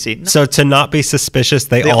Washington, D.C. No. So to not be suspicious,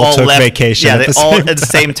 they all took vacation at the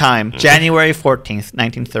same time. January 14th,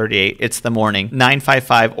 1938. It's the morning.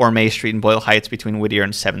 955 Orme Street in Boyle Heights between Whittier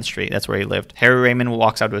and 7th Street. That's where he lived. Harry Raymond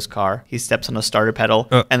walks out to his car. He steps on the starter pedal,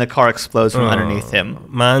 and the car explodes from underneath him.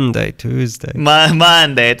 Monday, Tuesday.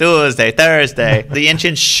 Monday, Tuesday, Thursday. The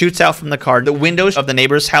engine shoots out from the car. The windows of the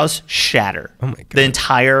neighbor's house shatter. Oh my God. The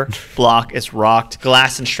entire block is rocked.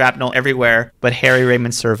 Glass and shrapnel everywhere. But Harry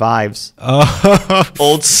Raymond survives. Oh.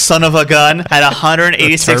 Old son of a gun had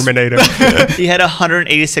 186. Terminator. He had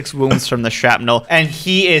 186 wounds from the shrapnel, and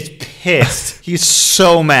he is pissed. He's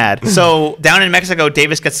so mad. So down in Mexico,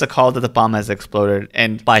 Davis gets the call that the bomb has exploded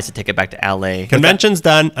and buys a ticket back to LA. Convention's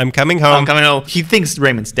done. I'm coming home. He thinks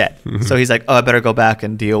Raymond's dead. So he's like, oh, I better go back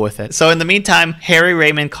and deal with it. So in the meantime, Harry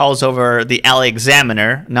Raymond calls over the LA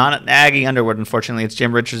Examiner, not Aggie Underwood, unfortunately. It's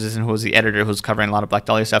Jim Richardson, who was the editor, who's covering a lot of Black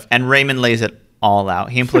Dahlia stuff. And Raymond lays it all out.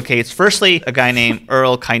 He implicates, firstly, a guy named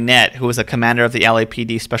Earl Kynette, who was a commander of the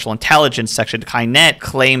LAPD Special Intelligence Section. Kynette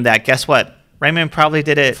claimed that, guess what? Raymond probably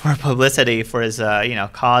did it for publicity, for his,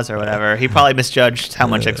 cause or whatever. He probably misjudged how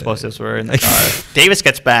much explosives were in the car. Davis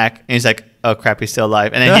gets back, and he's like, oh, crap, he's still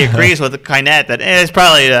alive. And then he agrees with Kynette that it's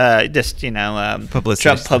probably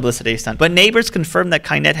just, publicity stunt. But neighbors confirmed that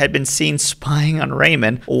Kynette had been seen spying on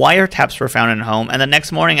Raymond. Wiretaps were found in her home. And the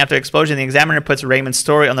next morning after the explosion, the Examiner puts Raymond's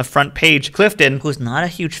story on the front page. Clifton, who's not a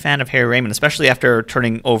huge fan of Harry Raymond, especially after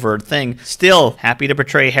turning over Thing, still happy to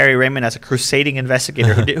portray Harry Raymond as a crusading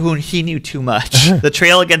investigator who he knew too much. The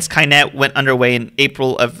trail against Kynette went underway in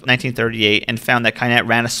April of 1938 and found that Kynette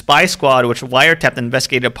ran a spy squad which wiretapped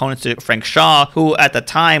investigative opponents to Frank Shaw, who at the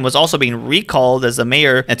time was also being recalled as the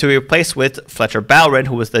mayor and to be replaced with Fletcher Bowron,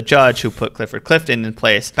 who was the judge who put Clifford Clifton in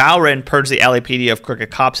place. Bowron purged the LAPD of crooked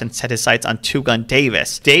cops and set his sights on Two Gun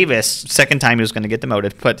Davis. Davis, second time he was going to get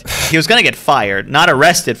demoted, but he was going to get fired, not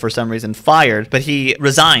arrested for some reason, fired, but he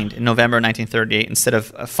resigned in November 1938 instead of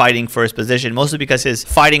fighting for his position, mostly because his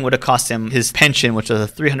fighting would have cost him his pension, which was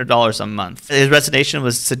 $300 a month. His resignation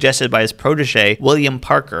was suggested by his protege, William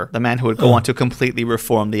Parker, the man who would go on to completely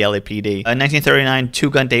reform the LAPD. In 1939,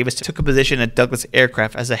 Two Gun Davis took a position at Douglas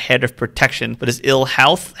Aircraft as a head of protection, but his ill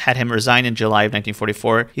health had him resign in July of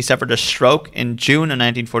 1944. He suffered a stroke in June of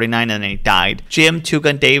 1949, and then he died. Jim Two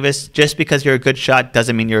Gun Davis, just because you're a good shot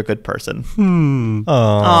doesn't mean you're a good person.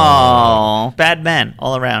 Oh, bad man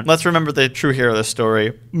all around. Let's remember the true hero of the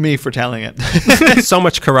story, me for telling it. So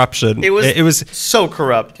much corruption. It was so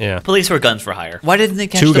corrupt. Yeah. Police were guns for hire. Why didn't they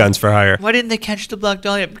catch Two guns for hire. Why didn't they catch the Black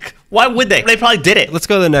Dahlia? Why would they? They probably did it. Let's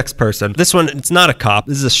go to the next person. This one, it's not a cop.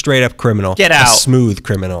 This is a straight up criminal. Get out. A smooth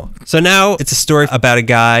criminal. So now it's a story about a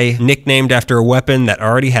guy nicknamed after a weapon that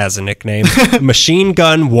already has a nickname. Machine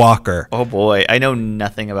Gun Walker. Oh boy, I know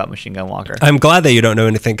nothing about Machine Gun Walker. I'm glad that you don't know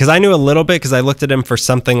anything, because I knew a little bit because I looked at him for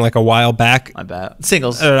something like a while back. I bet.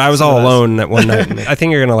 Singles. I was all alone that one night. I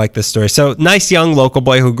think you're going to like this story. So, nice young local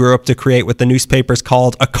boy who grew up to create what the newspapers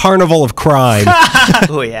called a carnival of crime.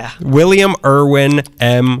 Oh yeah. William Irwin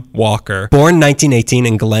M. Walker. Born 1918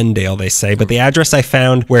 in Glendale, they say, but the address I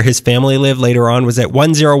found where his family lived later on was at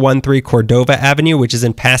 1013 Cordova Avenue, which is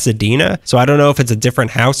in Pasadena. So I don't know if it's a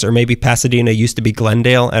different house or maybe Pasadena used to be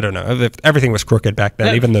Glendale. I don't know. Everything was crooked back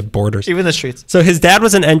then, even the borders. Even the streets. So his dad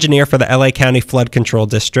was an engineer for the LA County Flood Control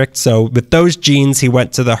District. So with those genes, he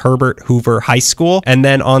went to the Herbert Hoover High School and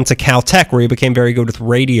then on to Caltech, where he became very good with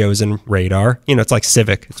radios and radar. You know, it's like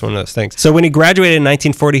Civic. It's one of those things. So when he graduated in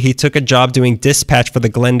 1940, he took a job doing dispatch for the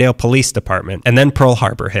Glendale Police Department. And then Pearl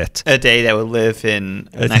Harbor hit. A day that would live in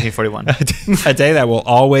 1941. A day that will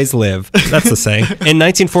always live. That's the saying. In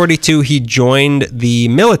 1942, he joined the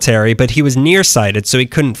military, but he was nearsighted, so he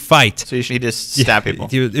couldn't fight. So he just stab people.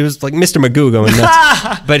 It was like Mr. Magoo going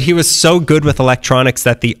nuts. But he was so good with electronics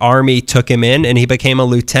that the Army took him in, and he became a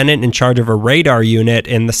lieutenant in charge of a radar unit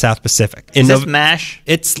in the South Pacific. Is this MASH?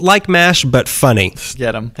 It's like MASH, but funny.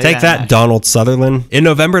 Get him. Take that, Donald Sutherland. In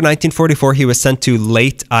November 1944, he was sent to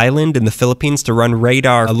Leyte Island in the Philippines to run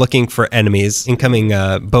radar looking for enemies, incoming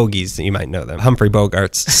bogeys, you might know them, Humphrey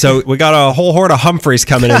Bogarts. So we got a whole horde of Humphreys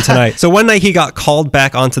coming in tonight. So one night he got called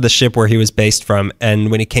back onto the ship where he was based from,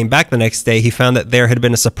 and when he came back the next day, he found that there had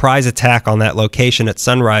been a surprise attack on that location at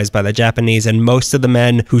sunrise by the Japanese, and most of the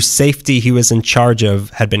men whose safety he was in charge of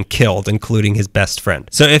had been killed, including his best friend.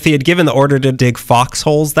 So if he had given the order to dig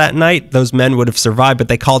foxholes that night, those men would have survived, but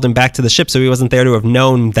they called him back to the ship, so he wasn't there to have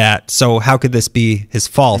known that. So how could this be his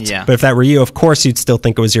fault? Yeah. But if that were you, of course you'd still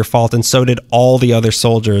think it was your fault, and so did all the other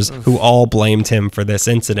soldiers who all blamed him for this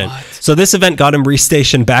incident. What? So this event got him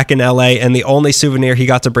restationed back in LA, and the only souvenir he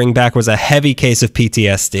got to bring back was a heavy case of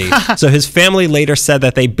PTSD. So his family later said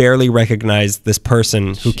that they barely recognized this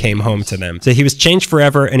person who came home to them. So he was changed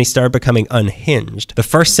forever, and he started becoming unhinged. The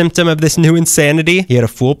first symptom of this new insanity, he had a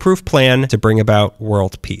foolproof plan to bring about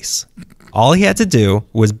world peace. All he had to do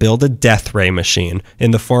was build a death ray machine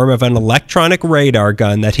in the form of an electronic radar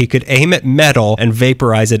gun that he could aim at metal and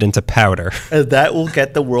vaporize it into powder. That will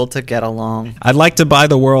get the world to get along. I'd like to buy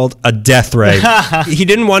the world a death ray. He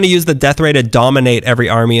didn't want to use the death ray to dominate every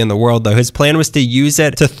army in the world, though. His plan was to use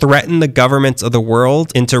it to threaten the governments of the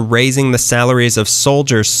world into raising the salaries of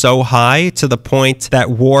soldiers so high to the point that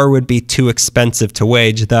war would be too expensive to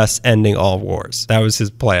wage, thus ending all wars. That was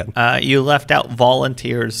his plan. You left out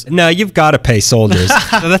volunteers. No, you've got to pay soldiers.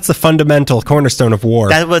 That's the fundamental cornerstone of war.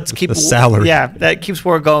 That's what keeps the salary. Yeah, that keeps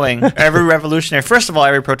war going. Every revolutionary, first of all,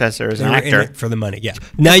 every protester is an actor. In it for the money. Yeah.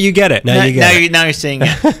 Now you get it. Now you're seeing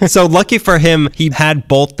it. So lucky for him, he had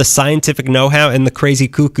both the scientific know-how and the crazy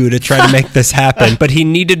cuckoo to try to make this happen. But he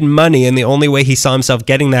needed money, and the only way he saw himself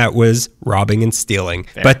getting that was robbing and stealing.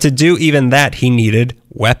 Fair. But to do even that, he needed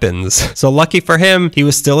weapons. So lucky for him, he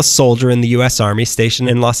was still a soldier in the U.S. Army stationed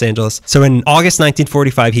in Los Angeles. So in August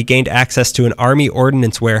 1945, he gained access to an Army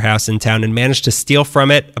ordnance warehouse in town and managed to steal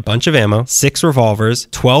from it a bunch of ammo, 6 revolvers,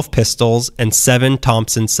 12 pistols, and 7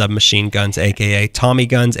 Thompson submachine guns, aka Tommy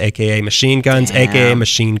guns, aka machine guns, aka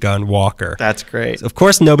Machine Gun Walker. That's great. Of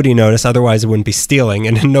course, nobody noticed, otherwise it wouldn't be stealing.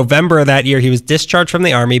 And in November of that year, he was discharged from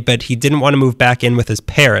the Army, but he didn't want to move back in with his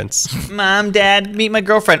parents. Mom, Dad, meet my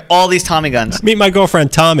girlfriend. All these Tommy guns. Meet my girlfriend,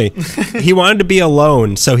 Tommy. He wanted to be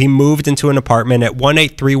alone, so he moved into an apartment at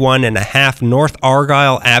 1831 and a half North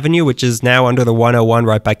Argyle Avenue, which is now under the 101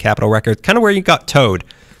 right by Capitol Records, kind of where you got towed.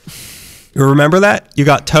 You remember that? You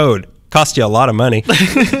got towed. Cost you a lot of money.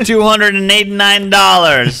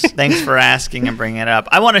 $289. Thanks for asking and bringing it up.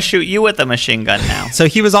 I want to shoot you with a machine gun now. So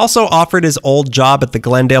he was also offered his old job at the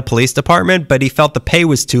Glendale Police Department, but he felt the pay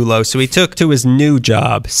was too low, so he took to his new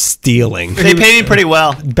job, stealing. They paid me pretty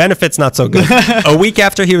well. Benefits not so good. A week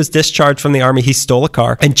after he was discharged from the Army, he stole a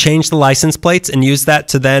car and changed the license plates and used that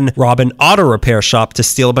to then rob an auto repair shop to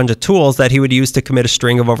steal a bunch of tools that he would use to commit a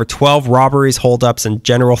string of over 12 robberies, holdups, and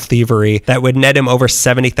general thievery that would net him over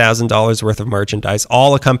 $70,000 worth of merchandise,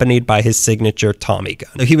 all accompanied by his signature Tommy gun.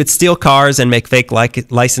 So he would steal cars and make fake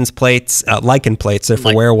license plates, lichen plates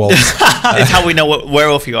for werewolves. It's how we know what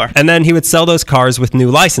werewolf you are. And then he would sell those cars with new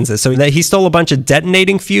licenses. So he stole a bunch of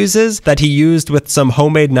detonating fuses that he used with some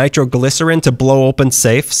homemade nitroglycerin to blow open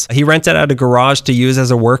safes. He rented out a garage to use as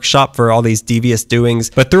a workshop for all these devious doings.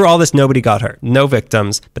 But through all this, nobody got hurt. No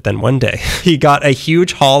victims. But then one day, he got a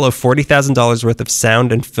huge haul of $40,000 worth of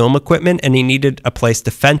sound and film equipment, and he needed a place to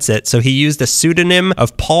fence it. So he used a pseudonym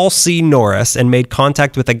of Paul C. Norris and made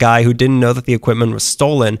contact with a guy who didn't know that the equipment was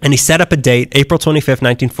stolen. And he set up a date, April 25th,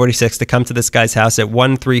 1946, to come to this guy's house at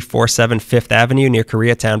 1347 Fifth Avenue near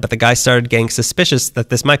Koreatown. But the guy started getting suspicious that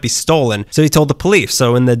this might be stolen. So he told the police.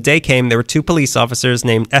 So when the day came, there were two police officers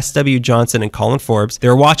named S.W. Johnson and Colin Forbes. They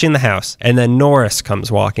were watching the house. And then Norris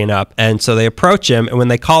comes walking up. And so they approach him. And when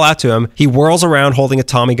they call out to him, he whirls around holding a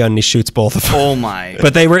Tommy gun and he shoots both of them. Oh my.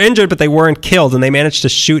 But they were injured, but they weren't killed. And they managed to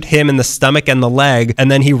shoot him in the stomach and the leg.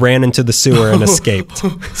 And then he ran into the sewer and escaped.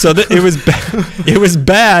 So it was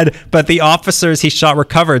bad, but the officers he shot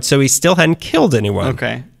recovered. So he still hadn't killed anyone.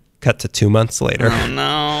 Okay. Cut to 2 months later. Oh,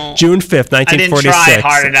 no. June 5th, 1946. I didn't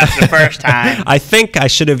try hard enough the first time. I think I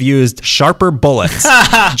should have used sharper bullets.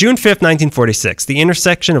 June 5th, 1946. The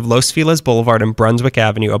intersection of Los Feliz Boulevard and Brunswick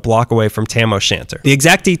Avenue, a block away from Tam O'Shanter. The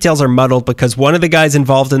exact details are muddled because one of the guys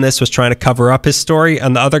involved in this was trying to cover up his story,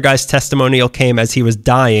 and the other guy's testimonial came as he was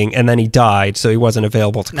dying, and then he died, so he wasn't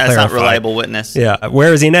available to clarify. That's not reliable witness. Yeah.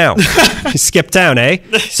 Where is he now? He skipped town, eh?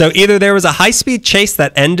 So either there was a high-speed chase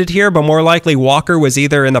that ended here, but more likely Walker was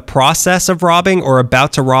either in the process of robbing or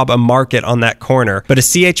about to rob a market on that corner. But a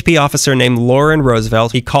CHP officer named Lauren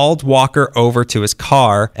Roosevelt, he called Walker over to his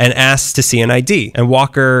car and asked to see an ID. And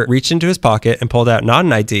Walker reached into his pocket and pulled out not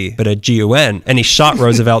an ID, but a GUN. And he shot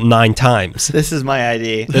Roosevelt 9 times. This is my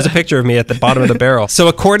ID. There's a picture of me at the bottom of the barrel. So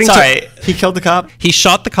he killed the cop? He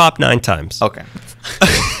shot the cop 9 times. Okay.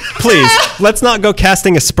 Please, let's not go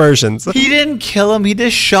casting aspersions. He didn't kill him. He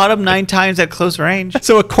just shot him 9 times at close range.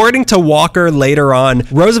 So according to Walker later on,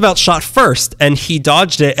 Roosevelt shot first and he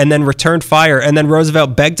dodged it and then returned fire. And then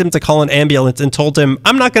Roosevelt begged him to call an ambulance and told him,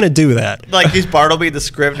 I'm not going to do that. Like he's Bartleby the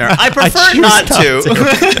Scrivener. I prefer not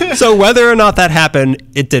to. So whether or not that happened,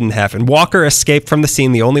 it didn't happen. Walker escaped from the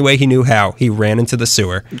scene the only way he knew how. He ran into the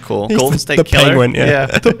sewer. Cool. Golden State Killer. Penguin, yeah.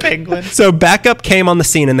 The penguin. So backup came on the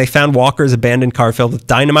scene and they found Walker's abandoned car filled with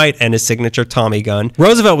dynamite and his signature Tommy gun.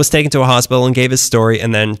 Roosevelt was taken to a hospital and gave his story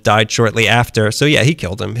and then died shortly after. So yeah, he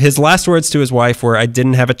killed him. His last words to his wife were, I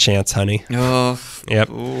didn't have a chance, honey. Oh. Yep.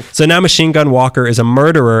 Oof. So now Machine Gun Walker is a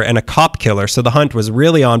murderer and a cop killer. So the hunt was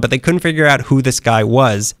really on, but they couldn't figure out who this guy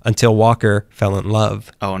was until Walker fell in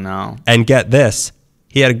love. Oh no. And get this,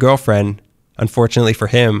 he had a girlfriend. Unfortunately for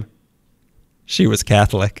him, she was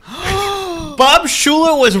Catholic. Bob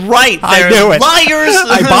Shuler was right. I knew it.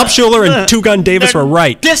 Liars. Bob Shuler and Two Gun Davis were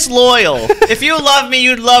right. Disloyal. If you love me,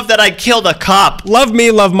 you'd love that I killed a cop. Love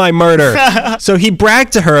me, love my murder. So he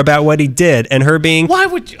bragged to her about what he did, and her being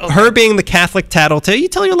her being the Catholic tattletale. You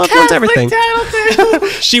tell your loved ones everything.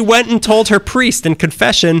 She went and told her priest in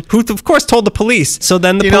confession, who of course told the police. So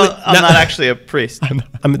then the police. I'm not actually a priest.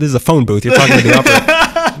 This is a phone booth. You're talking to the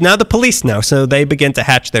operator. Now the police know, so they begin to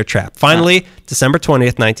hatch their trap. Finally, December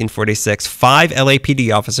 20th, 1946, 5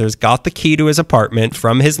 LAPD officers got the key to his apartment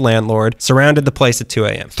from his landlord, surrounded the place at 2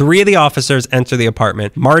 a.m. 3 of the officers enter the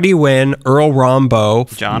apartment. Marty Wynn, Earl Rambo.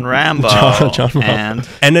 John Rambo. John Rambo.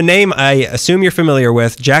 And a name I assume you're familiar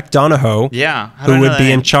with, Jack Donahoe. Yeah. Who would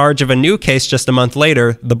be in charge of a new case just a month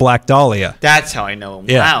later, the Black Dahlia. That's how I know him.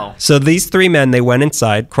 Yeah. Wow. So these 3 men, they went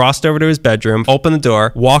inside, crossed over to his bedroom, opened the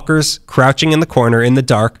door. Walker's crouching in the corner in the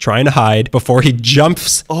dark, trying to hide before he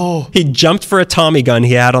jumps. Oh. He jumped for a Tommy gun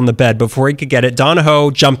he had on the bed. Before he could get it,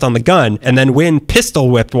 Donahoe jumped on the gun, and then Wynn pistol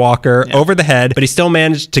whipped Walker over the head, but he still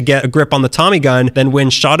managed to get a grip on the Tommy gun. Then Wynn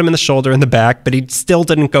shot him in the shoulder and the back, but he still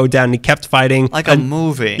didn't go down. He kept fighting. Like a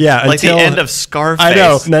movie. Yeah. Like the end of Scarface. I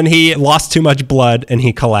know. And then he lost too much blood and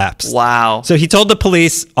he collapsed. Wow. So he told the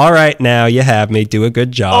police, all right, now you have me. Do a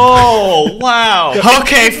good job. Oh, wow.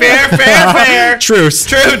 Okay, fair. Truce.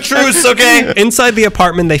 Truce, okay. Inside the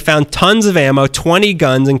apartment, they found tons of ammo, 20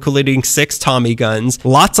 guns, including 6 Tommy guns,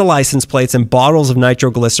 lots of license plates, and bottles of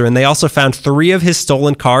nitroglycerin. They also found 3 of his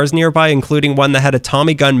stolen cars nearby, including one that had a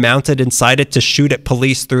Tommy gun mounted inside it to shoot at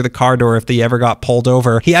police through the car door if they ever got pulled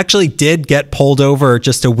over. He actually did get pulled over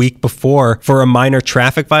just a week before for a minor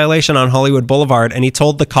traffic violation on Hollywood Boulevard, and he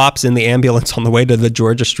told the cops in the ambulance on the way to the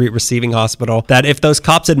Georgia Street Receiving Hospital that if those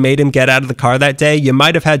cops had made him get out of the car that day, you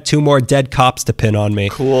might have had 2 more dead cops to pin on me.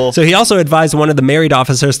 Cool. So he also advised one of the married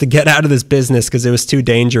officers to get out of this business because it was too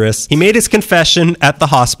dangerous. He made his confession at the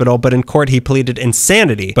hospital, but in court he pleaded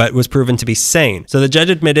insanity, but was proven to be sane. So the judge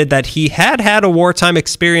admitted that he had a wartime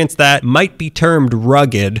experience that might be termed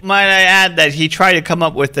rugged. Might I add that he tried to come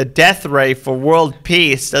up with the death ray for world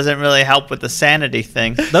peace. Doesn't really help with the sanity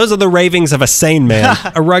thing. Those are the ravings of a sane man.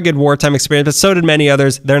 A rugged wartime experience, but so did many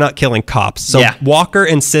others. They're not killing cops. So Walker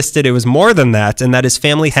insisted it was more than that, and that his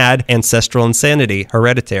family had ancestral insanity,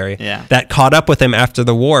 hereditary, that caught up with him after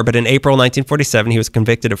the war, but in April 1947, he was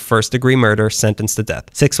convicted of first-degree murder, sentenced to death.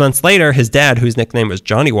 6 months later, his dad, whose nickname was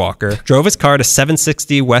Johnny Walker, drove his car to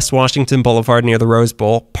 760 West Washington Boulevard near the Rose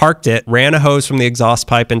Bowl, parked it, ran a hose from the exhaust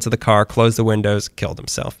pipe into the car, closed the windows, killed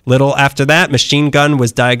himself. Little after that, Machine Gun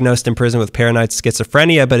was diagnosed in prison with paranoid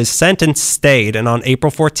schizophrenia, but his sentence stayed, and on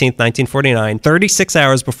April 14th, 1949, 36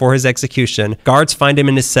 hours before his execution, guards find him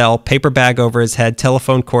in his cell, paper bag over his head,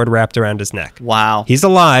 telephone cord wrapped around his neck. Wow. He's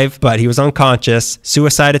alive, but he was unconscious.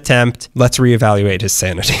 Suicide attempt. Let's reevaluate his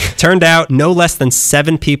sanity. Turned out, no less than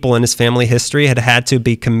 7 people in his family history had to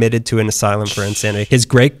be committed to an asylum for insanity. His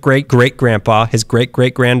great-great-great-grandpa, his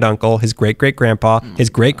great-great-granduncle, his great-great-grandpa, his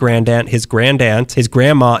great-grandaunt, his grandaunt, his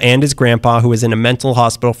grandma, and his grandpa, who was in a mental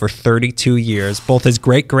hospital for 32 years. Both his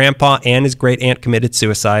great-grandpa and his great-aunt committed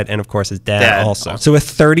suicide, and of course his dad also. So with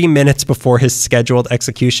 30 minutes before his scheduled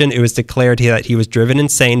execution, it was declared that he was driven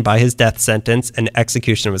insane by his death sentence, and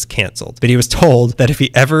execution was canceled. But he was told that if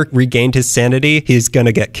he ever regained his sanity, he's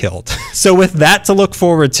gonna get killed. So with that to look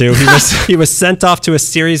forward to, he was sent off to a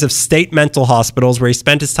series of state mental hospitals where he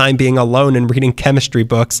spent his time being alone and reading chemistry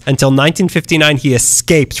books. Until 1959, he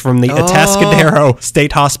escaped from the Atascadero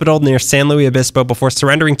State Hospital near San Luis Obispo before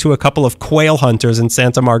surrendering to a couple of quail hunters in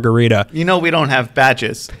Santa Margarita. You know we don't have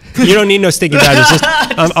badges. You don't need no sticky badges. Just,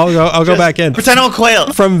 I'll go back in. Pretend I'm a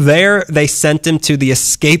quail. From there, they sent him to the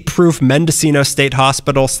escape-proof Mendocino State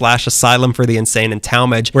Hospital / Asylum for the Insane in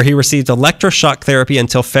Talmadge, where he received electroshock therapy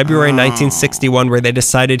until February 1961, where they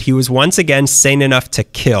decided he was once again sane enough to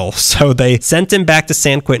kill. So they sent him back to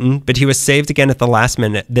San Quentin, but he was saved again at the last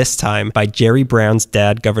minute, this time by Jerry Brown's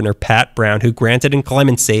dad, Governor Pat Brown, who granted him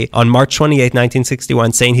clemency on March 28,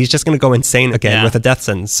 1961, saying he's just going to go insane again with a death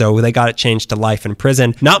sentence. So they got it changed to life in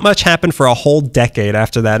prison. Not much happened for a whole decade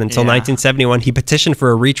after that until 1971. He petitioned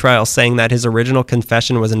for a retrial, saying that his original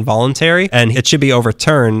confession was involuntary and it should be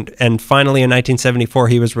overturned. And finally, in 1974,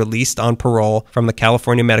 he was released on parole from the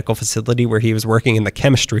California Medical Facility where he was working in the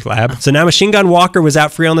chemistry lab. So now Machine Gun Walker was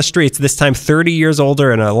out free on the streets, this time 30 years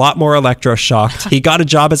older and a lot more electroshocked. He got a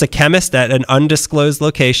job as a chemist at an undisclosed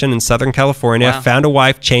location in Southern California, found a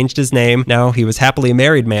wife, changed his name. Now he was happily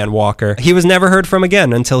married man Walker. He was never heard from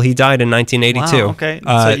again until he died in 1982. Wow, okay.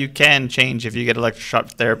 So you can change if you get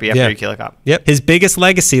electroshock therapy after you kill a cop. Yep. His biggest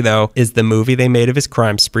legacy, though, is the movie they made of his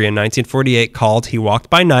crime spree in 1948 called He Walked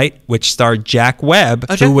by Night, which starred Jack Webb,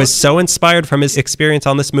 who was so inspired from his experience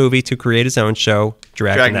on this movie to create his own show,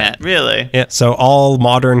 Dragnet. Really? Yeah. So all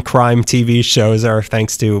modern crime TV shows are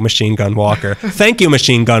thanks to Machine Gun Walker. Thank you,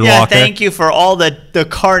 Machine Gun Walker. Thank you for all the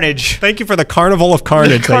carnage. Thank you for the carnival of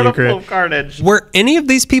carnage. Carnival of carnage. Were any of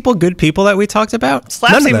these people good people that we talked about?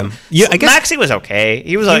 Slapsy, none of them. Yeah, I guess Maxie was okay.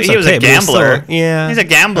 He was a gambler. He's a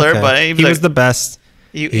gambler, but he was the best.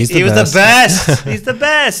 He was the best. He's the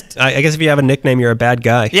best. I guess if you have a nickname, you're a bad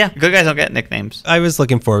guy. Yeah, good guys don't get nicknames. I was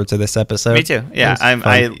looking forward to this episode. Me too.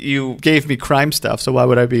 Yeah, you gave me crime stuff, so why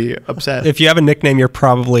would I be upset? If you have a nickname, you're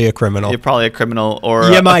probably a criminal. You're probably a criminal,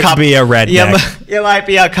 or you might be a redneck. You might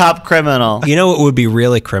be a cop criminal. You know what would be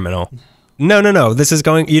really criminal? No. This is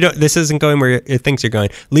going. This isn't going where it thinks you're going.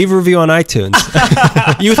 Leave a review on iTunes.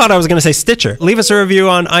 You thought I was going to say Stitcher. Leave us a review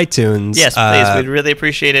on iTunes. Yes, please. We'd really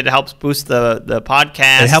appreciate it. It helps boost the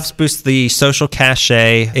podcast. It helps boost the social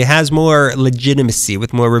cachet. It has more legitimacy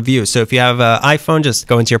with more reviews. So if you have an iPhone, just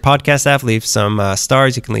go into your podcast app, leave some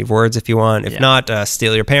stars. You can leave words if you want. If not,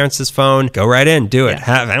 steal your parents' phone. Go right in. Do it.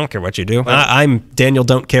 I don't care what you do. I'm Daniel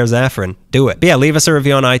Don't Care Zaffron. Do it. But yeah, leave us a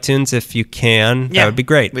review on iTunes if you can. That would be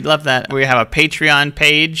great. We'd love that. We have a Patreon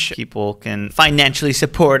page. People can financially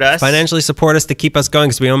support us. To keep us going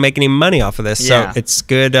because we don't make any money off of this. So it's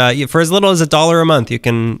good. For as little as $1 a month, you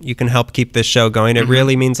can help keep this show going. It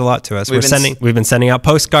really means a lot to us. We've been sending out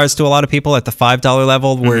postcards to a lot of people at the $5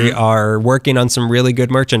 level. We are working on some really good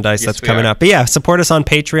merchandise that's coming up. But yeah, support us on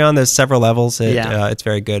Patreon. There's several levels. It's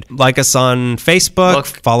very good. Like us on Facebook.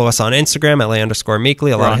 Follow us on Instagram at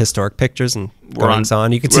 @LA_Meekly. A lot of historic pictures and goings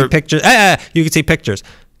on. You can see pictures. You can see pictures.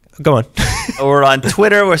 Go on. We're on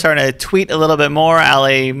Twitter. We're starting to tweet a little bit more.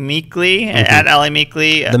 LA Meekly at LA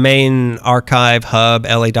Meekly. The main archive hub,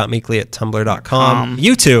 la.meekly@tumblr.com.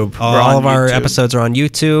 YouTube. All of our episodes are on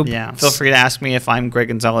YouTube. Yeah. Feel free to ask me if I'm Greg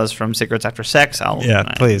Gonzalez from Cigarettes After Sex.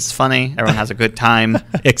 Please. It's funny. Everyone has a good time.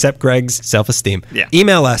 Except Greg's self-esteem. Yeah.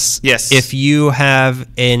 Email us. Yes. If you have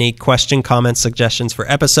any question, comments, suggestions for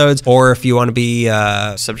episodes, or if you want to be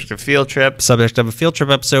subject of a field trip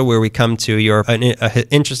episode where we come to your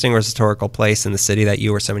interesting or historical place place in the city that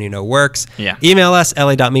you or someone you know works. Yeah. Email us,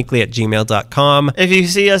 la.meekly@gmail.com. If you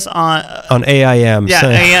see us on AIM. yeah, So-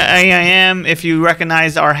 AIM, if you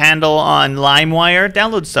recognize our handle on LimeWire,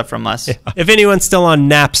 download stuff from us. If anyone's still on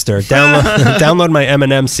Napster, download my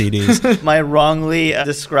Eminem CDs. My wrongly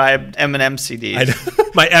described Eminem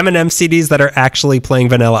CDs. My Eminem CDs that are actually playing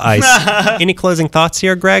Vanilla Ice. Any closing thoughts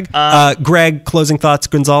here, Greg? Greg, closing thoughts,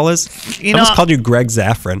 Gonzalez? I almost called you Greg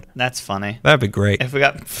Zaffron. That's funny. That'd be great. If we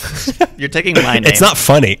got, you're taking my name. It's not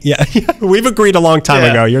funny. Yeah, we've agreed a long time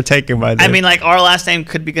ago. You're taking my name. I mean, like, our last name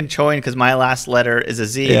could be Conchoin because my last letter is a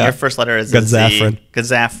Z. Yeah. Your first letter is a Z.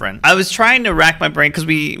 Gazafran. I was trying to rack my brain because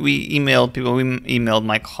we emailed people. We emailed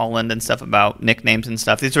Mike Holland and stuff about nicknames and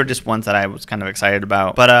stuff. These were just ones that I was kind of excited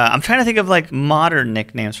about. But I'm trying to think of like modern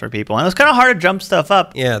nicknames for people, and it was kind of hard to jump stuff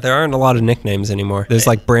up. Yeah, there aren't a lot of nicknames anymore. There's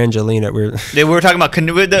like Brangelina. We were talking about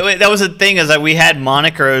that was the thing, is that we had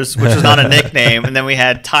monikers, which was not a nickname, and then we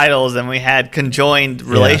had titles, and we had conjoined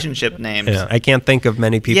relationship names. Yeah, I can't think of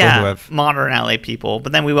many people who have modern LA people,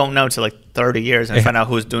 but then we won't know till like 30 years and find out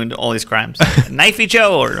who's doing all these crimes. Knifey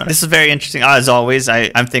Joe. This is very interesting. As always,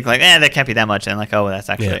 I'm thinking like, that can't be that much, and like, oh, that's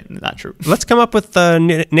actually not true. Let's come up with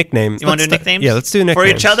nicknames. You want to do nicknames? Yeah, let's do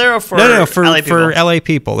nicknames. For each other or for LA people? For LA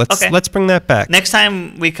people. Okay. Let's bring that back. Next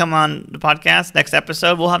time we come on the podcast, next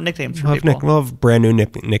episode, we'll have nicknames for people. We'll have brand new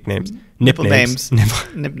nicknames. Nicknames.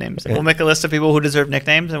 Yeah. We'll make a list of people who deserve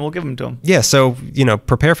nicknames, and we'll give them to them. Yeah, so,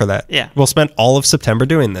 prepare for that. Yeah. We'll spend all of September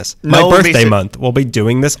doing this. My birthday month. We'll be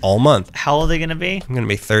doing this all month. How old are they going to be? I'm going to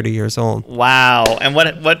be 30 years old. Wow. And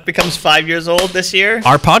what becomes 5 years old this year?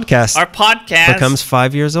 Our podcast becomes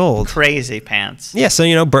 5 years old. Crazy pants. Yeah, so,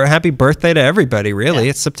 happy birthday to everybody, really.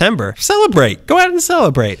 It's September. Celebrate. Go out and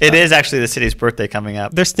celebrate. It is actually the city's birthday coming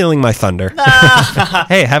up. They're stealing my thunder.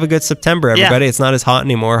 Hey, have a good September, everybody. It's not as hot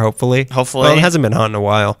anymore, hopefully. Well, it hasn't been hot in a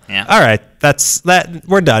while. Yeah. All right. That's that.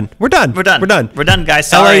 We're done, guys.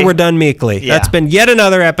 Sorry. LA, we're done meekly. Yeah. That's been yet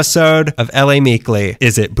another episode of LA Meekly.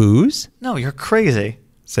 Is it booze? No, you're crazy.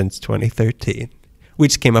 Since 2013. We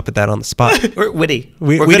just came up with that on the spot. We're witty.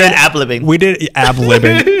 We're good at ab-libbing. We did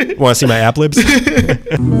ab-libbing. Want to see my ab-libs?